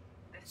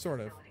 This Sort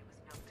of. facility was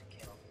built to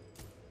kill.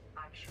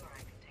 I'm sure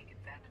I can take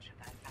advantage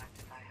of that fact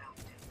if I have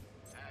to.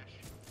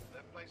 Ash,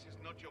 that place is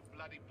not your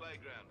bloody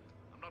playground.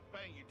 I'm not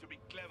paying you to be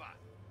clever.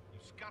 You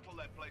scuttle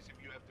that place if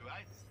you have to,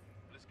 eh?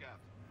 Let's go.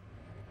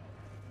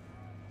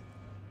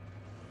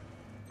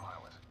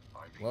 Pilot,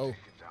 I'm being Whoa.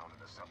 taken down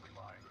an assembly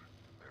line.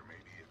 There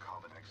may be a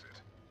common exit.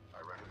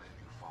 I recommend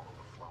you follow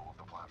the flow of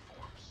the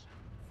platforms.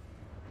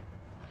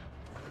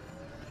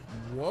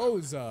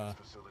 Wowza.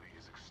 This facility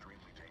is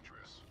extremely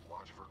dangerous.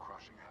 Watch for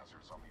crushing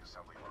hazards on the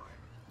assembly line.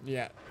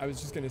 Yeah, I was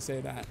just gonna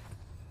say that.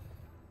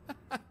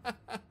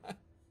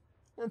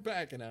 We're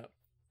backing up.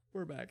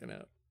 We're backing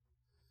up.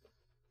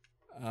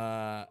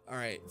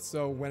 Alright,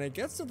 so when it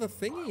gets to the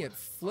thingy, it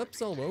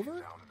flips all over?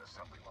 Down an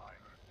assembly line.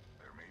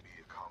 There may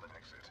be a common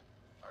exit.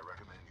 I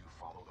recommend you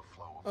follow the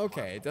flow of the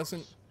Okay,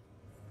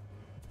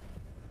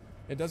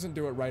 it doesn't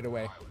do it right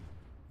away.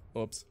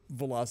 Oops,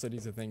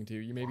 velocity's a thing too.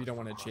 You maybe don't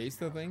want to chase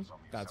the thing?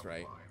 That's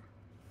right.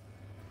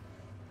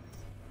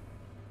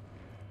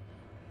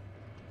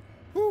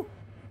 Whew.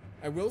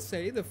 I will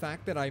say the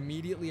fact that I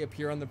immediately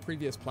appear on the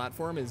previous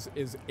platform is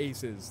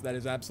aces. That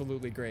is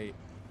absolutely great.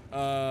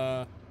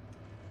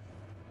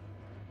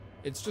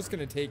 It's just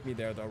gonna take me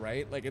there though,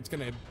 right? Like it's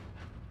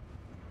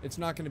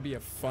not gonna be a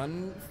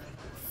fun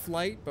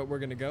flight, but we're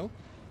gonna go.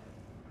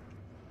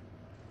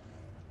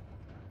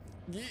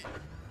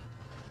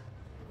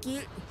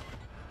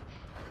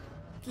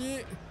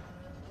 Get.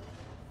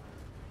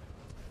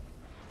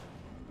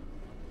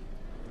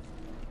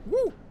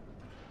 Woo!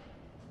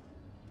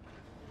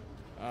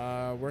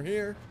 We're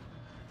here.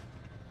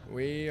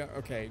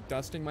 Okay,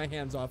 dusting my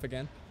hands off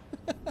again.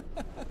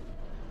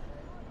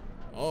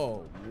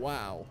 Oh,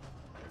 wow.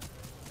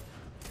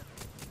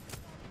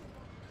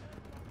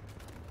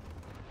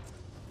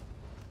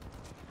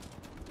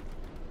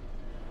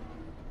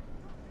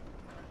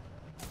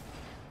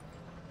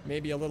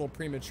 Maybe a little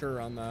premature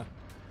on the...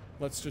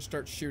 Let's just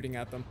start shooting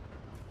at them.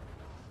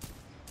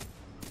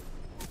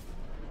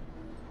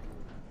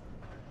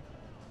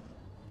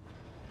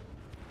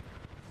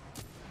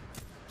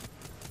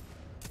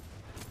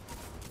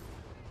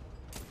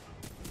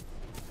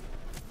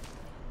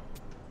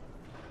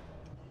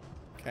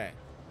 Okay.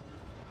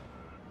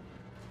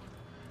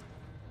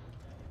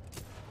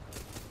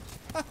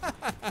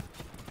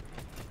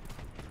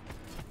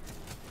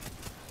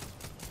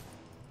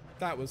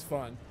 That was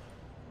fun.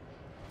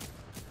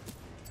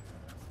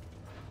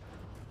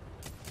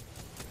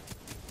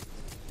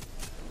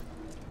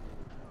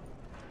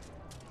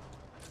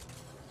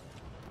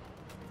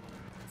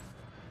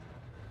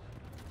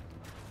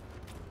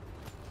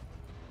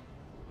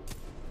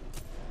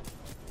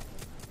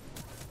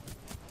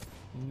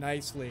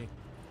 Nicely.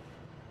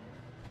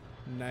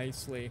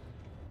 Nicely.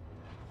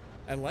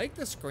 I like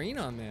the screen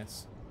on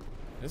this.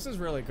 This is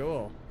really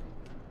cool.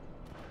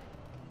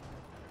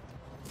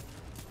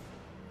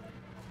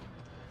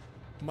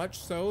 Much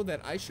so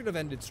that I should have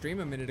ended stream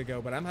a minute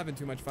ago, but I'm having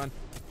too much fun.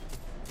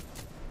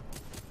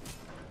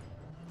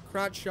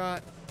 Crotch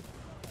shot.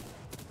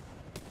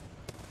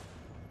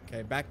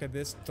 Okay, back to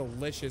this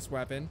delicious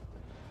weapon.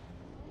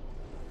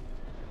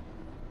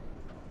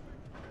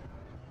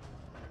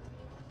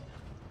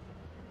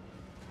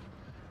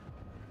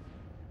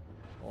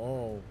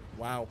 Oh,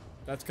 wow.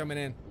 That's coming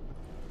in.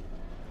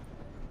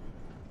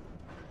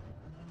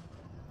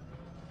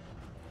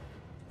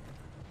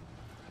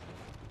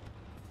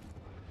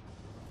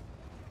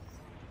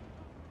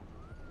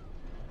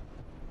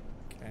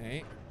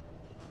 Okay.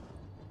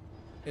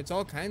 It's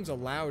all kinds of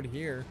loud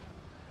here.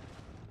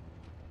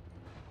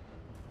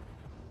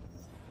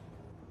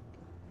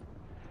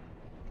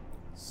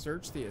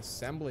 Search the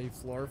assembly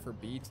floor for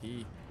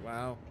BT.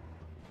 Wow.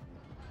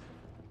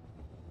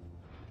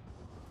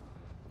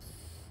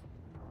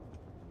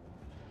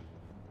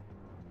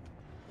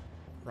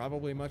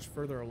 Probably much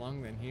further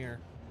along than here.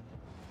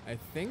 I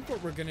think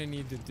what we're gonna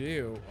need to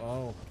do...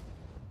 Oh.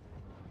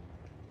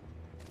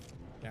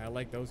 Yeah, I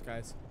like those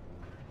guys.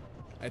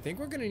 I think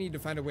we're gonna need to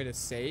find a way to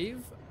save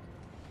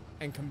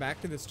and come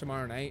back to this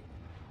tomorrow night.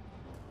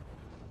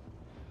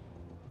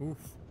 Oof.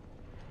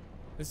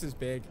 This is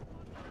big.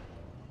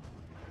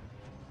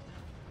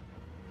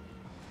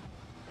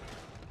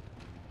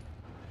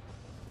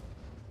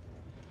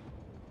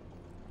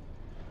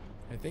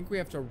 I think we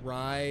have to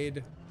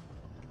ride...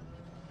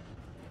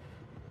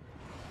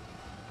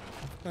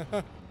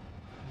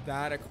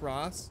 that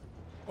across.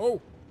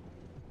 Oh!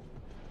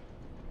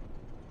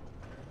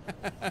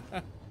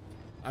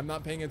 I'm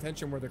not paying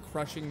attention where the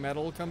crushing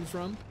metal comes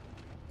from.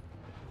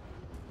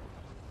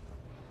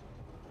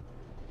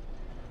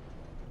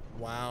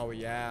 Wow,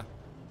 yeah.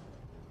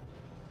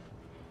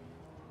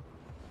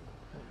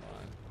 Hold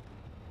on.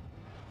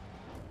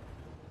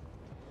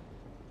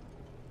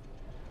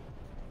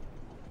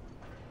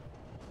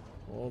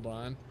 Hold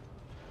on.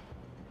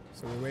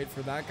 So we wait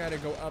for that guy to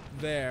go up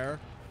there.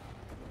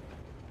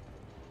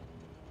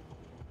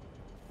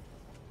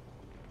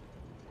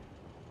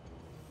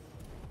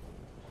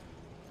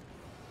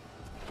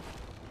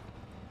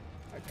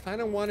 Kind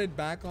of wanted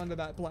back onto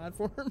that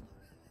platform.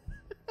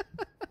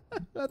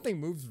 That thing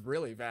moves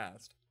really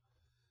fast.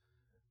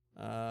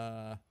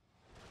 Yeah.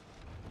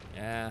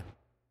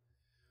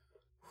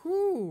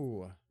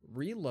 Whew.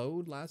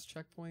 Reload, last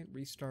checkpoint,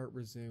 restart,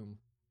 resume.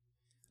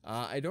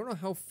 I don't know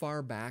how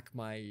far back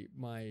my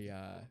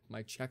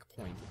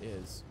checkpoint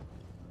is.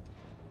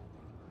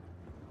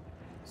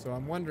 So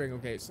I'm wondering,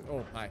 okay, so,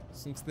 oh, hi.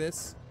 Since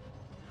this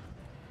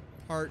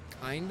part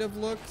kind of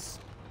looks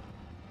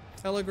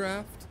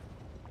telegraphed,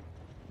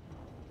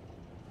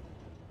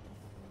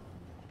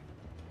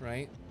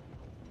 right?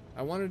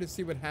 I wanted to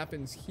see what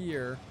happens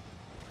here.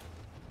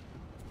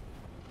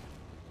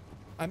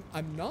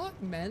 I'm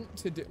not meant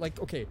to do, like,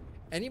 okay,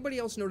 anybody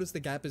else notice the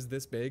gap is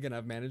this big and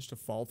I've managed to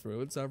fall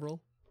through it several?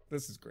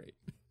 This is great.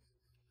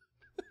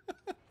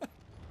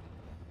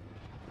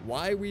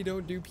 Why we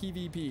don't do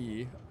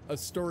PvP, a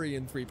story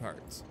in 3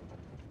 parts.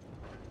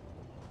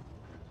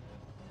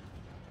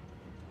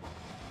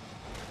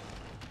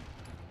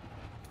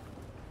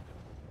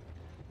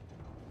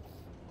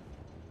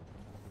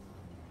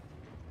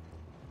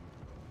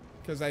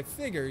 Because I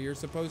figure you're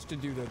supposed to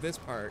do this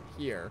part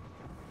here.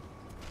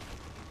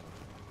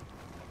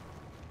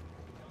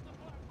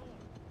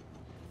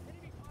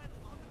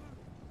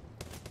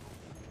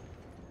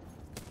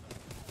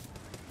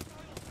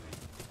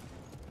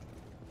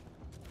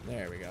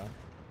 There we go.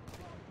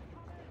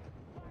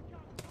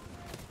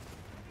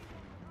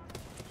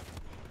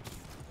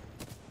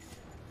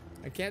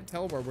 I can't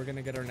tell where we're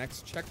gonna get our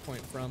next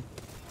checkpoint from.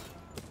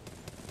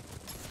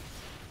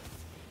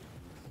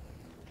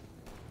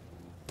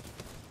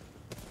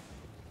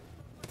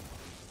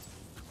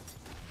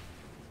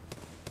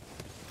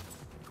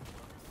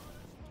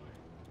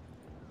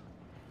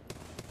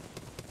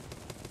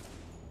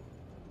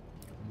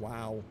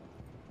 Wow.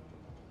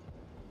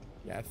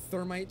 Yeah,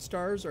 thermite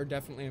stars are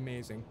definitely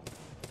amazing.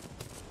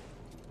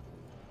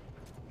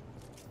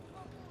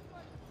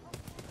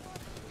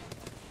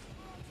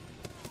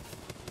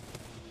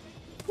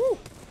 Woo!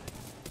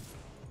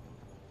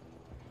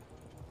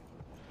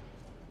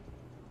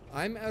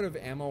 I'm out of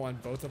ammo on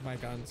both of my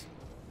guns.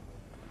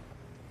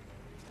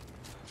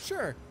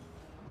 Sure.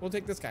 We'll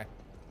take this guy.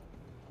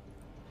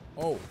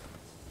 Oh.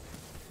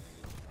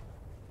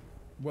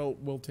 Well,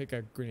 we'll take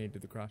a grenade to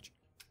the crotch.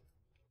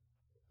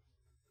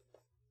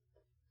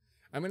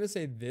 I'm gonna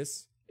say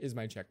this is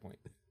my checkpoint.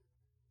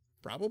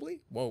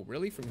 Probably? Whoa,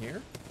 really? From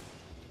here?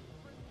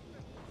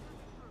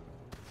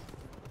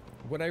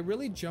 Would I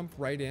really jump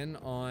right in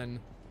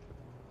on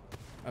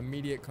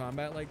immediate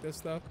combat like this,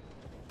 though?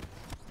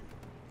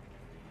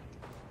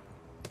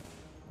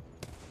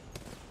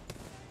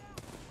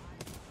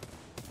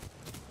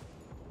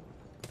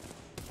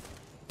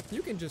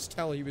 You can just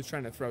tell he was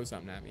trying to throw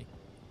something at me.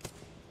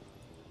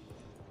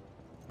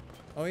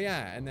 Oh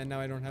yeah, and then now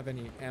I don't have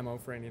any ammo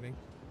for anything.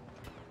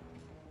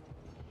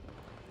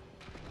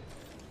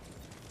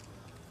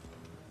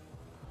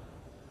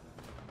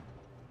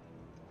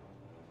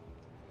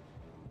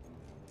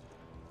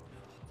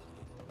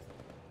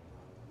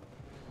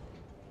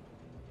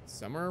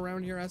 Somewhere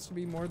around here has to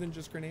be more than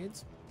just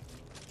grenades.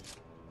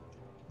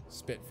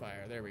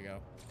 Spitfire, there we go.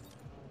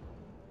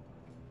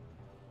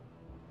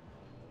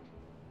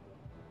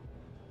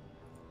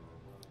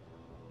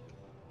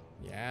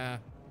 Yeah,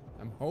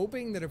 I'm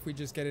hoping that if we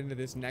just get into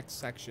this next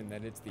section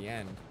that it's the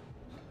end.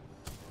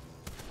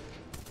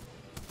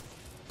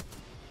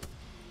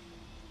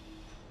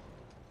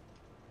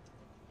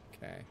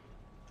 Okay.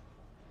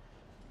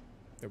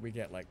 That we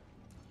get like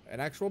an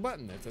actual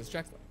button that says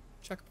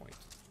checkpoint.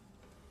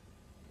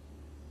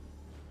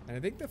 And I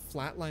think the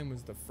flatline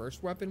was the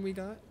first weapon we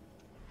got.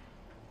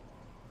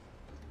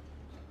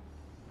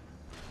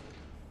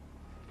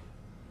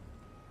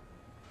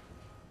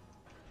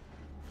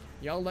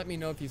 Y'all let me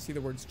know if you see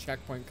the words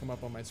checkpoint come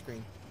up on my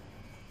screen.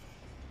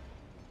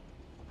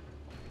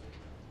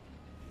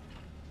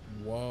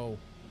 Whoa.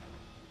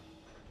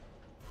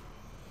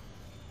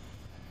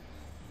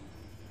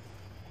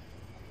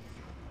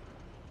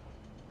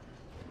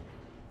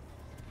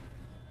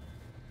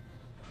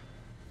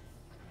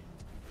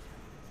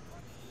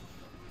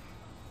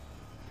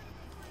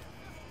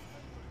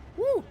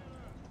 Woo!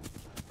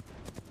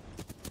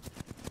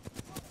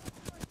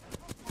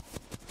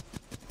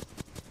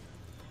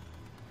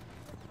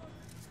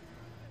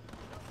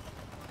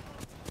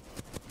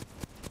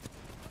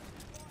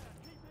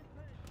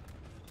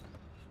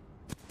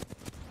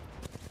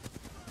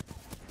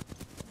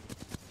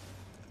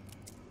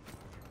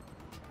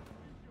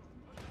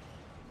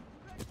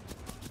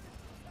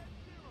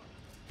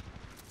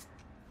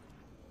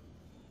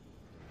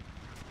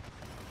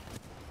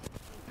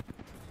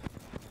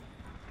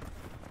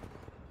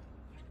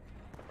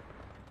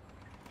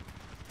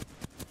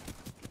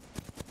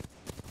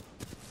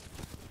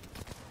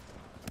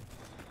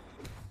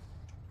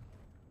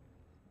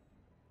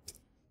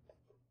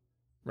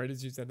 Right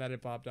as you said that,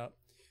 it popped up.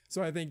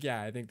 So I think,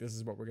 yeah, I think this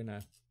is what we're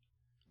gonna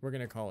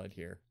call it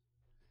here,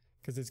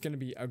 because it's gonna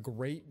be a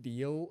great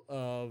deal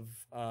of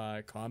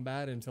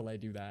combat until I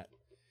do that.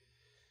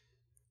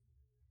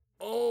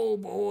 Oh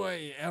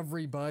boy,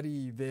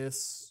 everybody,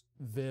 this.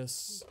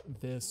 This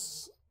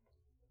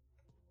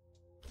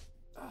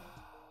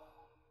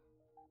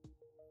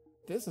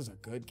is a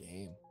good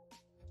game.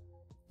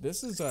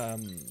 This is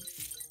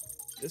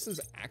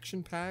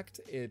action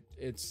packed.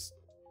 It's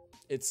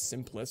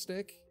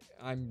simplistic.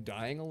 I'm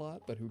dying a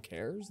lot, but who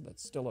cares?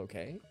 That's still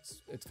okay.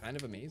 It's kind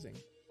of amazing.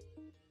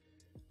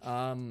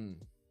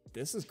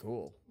 This is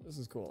cool. This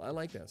is cool. I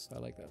like this. I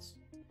like this.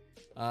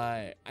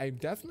 I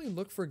definitely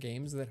look for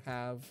games that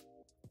have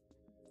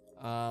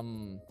a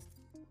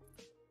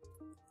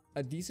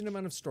decent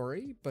amount of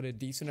story, but a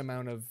decent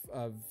amount of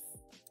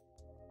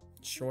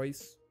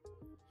choice.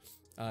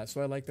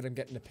 So I like that I'm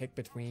getting to pick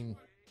between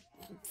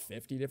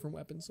 50 different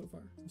weapons so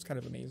far. It's kind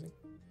of amazing.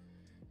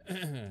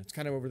 It's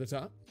kind of over the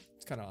top.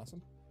 It's kind of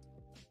awesome.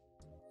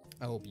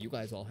 I hope you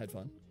guys all had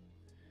fun.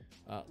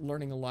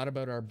 Learning a lot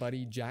about our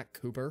buddy Jack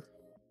Cooper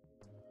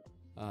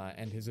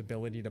and his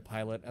ability to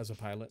pilot as a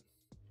pilot.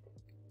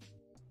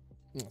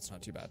 That's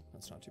not too bad.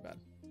 That's not too bad.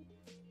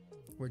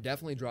 We're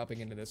definitely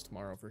dropping into this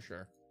tomorrow for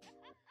sure.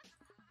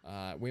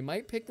 We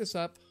might pick this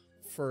up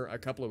for a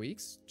couple of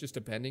weeks, just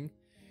depending.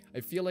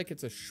 I feel like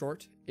it's a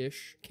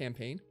short-ish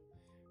campaign,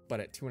 but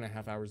at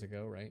 2.5 hours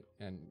ago, right?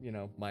 And, you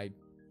know, my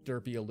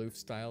derpy aloof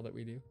style that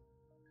we do.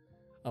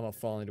 I'm gonna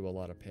fall into a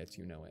lot of pits,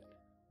 you know it.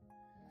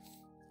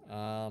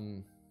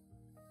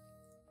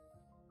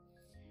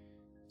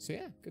 So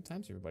yeah, good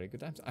times, everybody. Good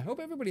times. I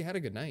hope everybody had a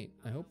good night.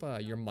 I hope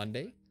your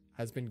Monday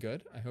has been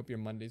good. I hope your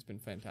Monday's been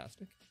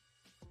fantastic.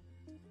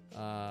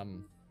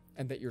 And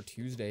that your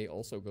Tuesday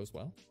also goes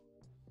well.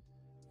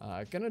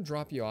 Gonna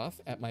drop you off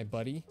at my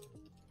buddy,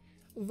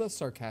 the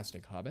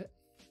Sarcastic Hobbit.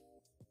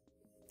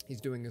 He's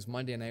doing his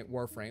Monday night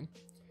Warframe.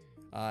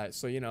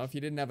 So, you know, if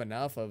you didn't have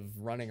enough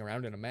of running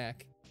around in a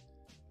mech,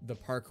 the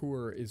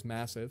parkour is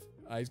massive.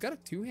 He's got a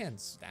two-hand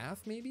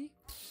staff, maybe?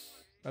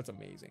 That's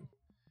amazing.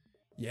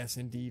 Yes,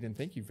 indeed. And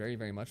thank you very,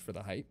 very much for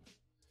the hype.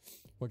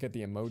 We'll get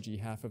the emoji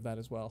half of that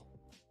as well.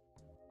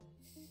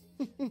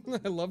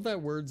 I love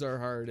that words are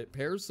hard. It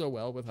pairs so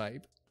well with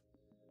hype.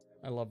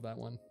 I love that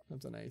one.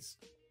 That's a nice.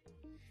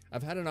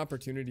 I've had an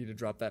opportunity to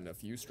drop that in a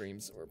few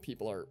streams where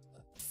people are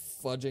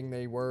fudging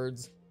their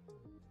words.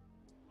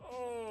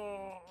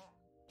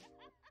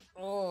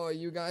 Oh,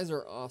 you guys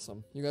are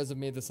awesome. You guys have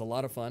made this a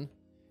lot of fun.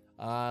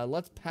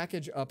 Let's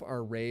package up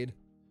our raid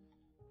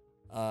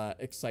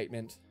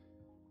excitement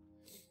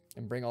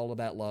and bring all of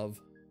that love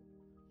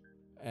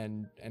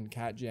and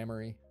cat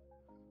jammery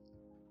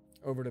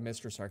over to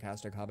Mr.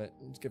 Sarcastic Hobbit.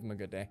 Let's give him a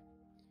good day.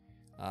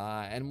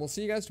 And we'll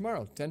see you guys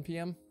tomorrow, 10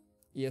 p.m.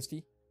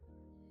 EST.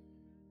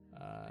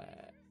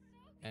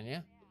 And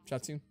yeah,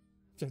 chat soon.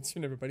 Chat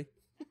soon, everybody.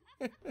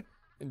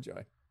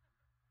 Enjoy.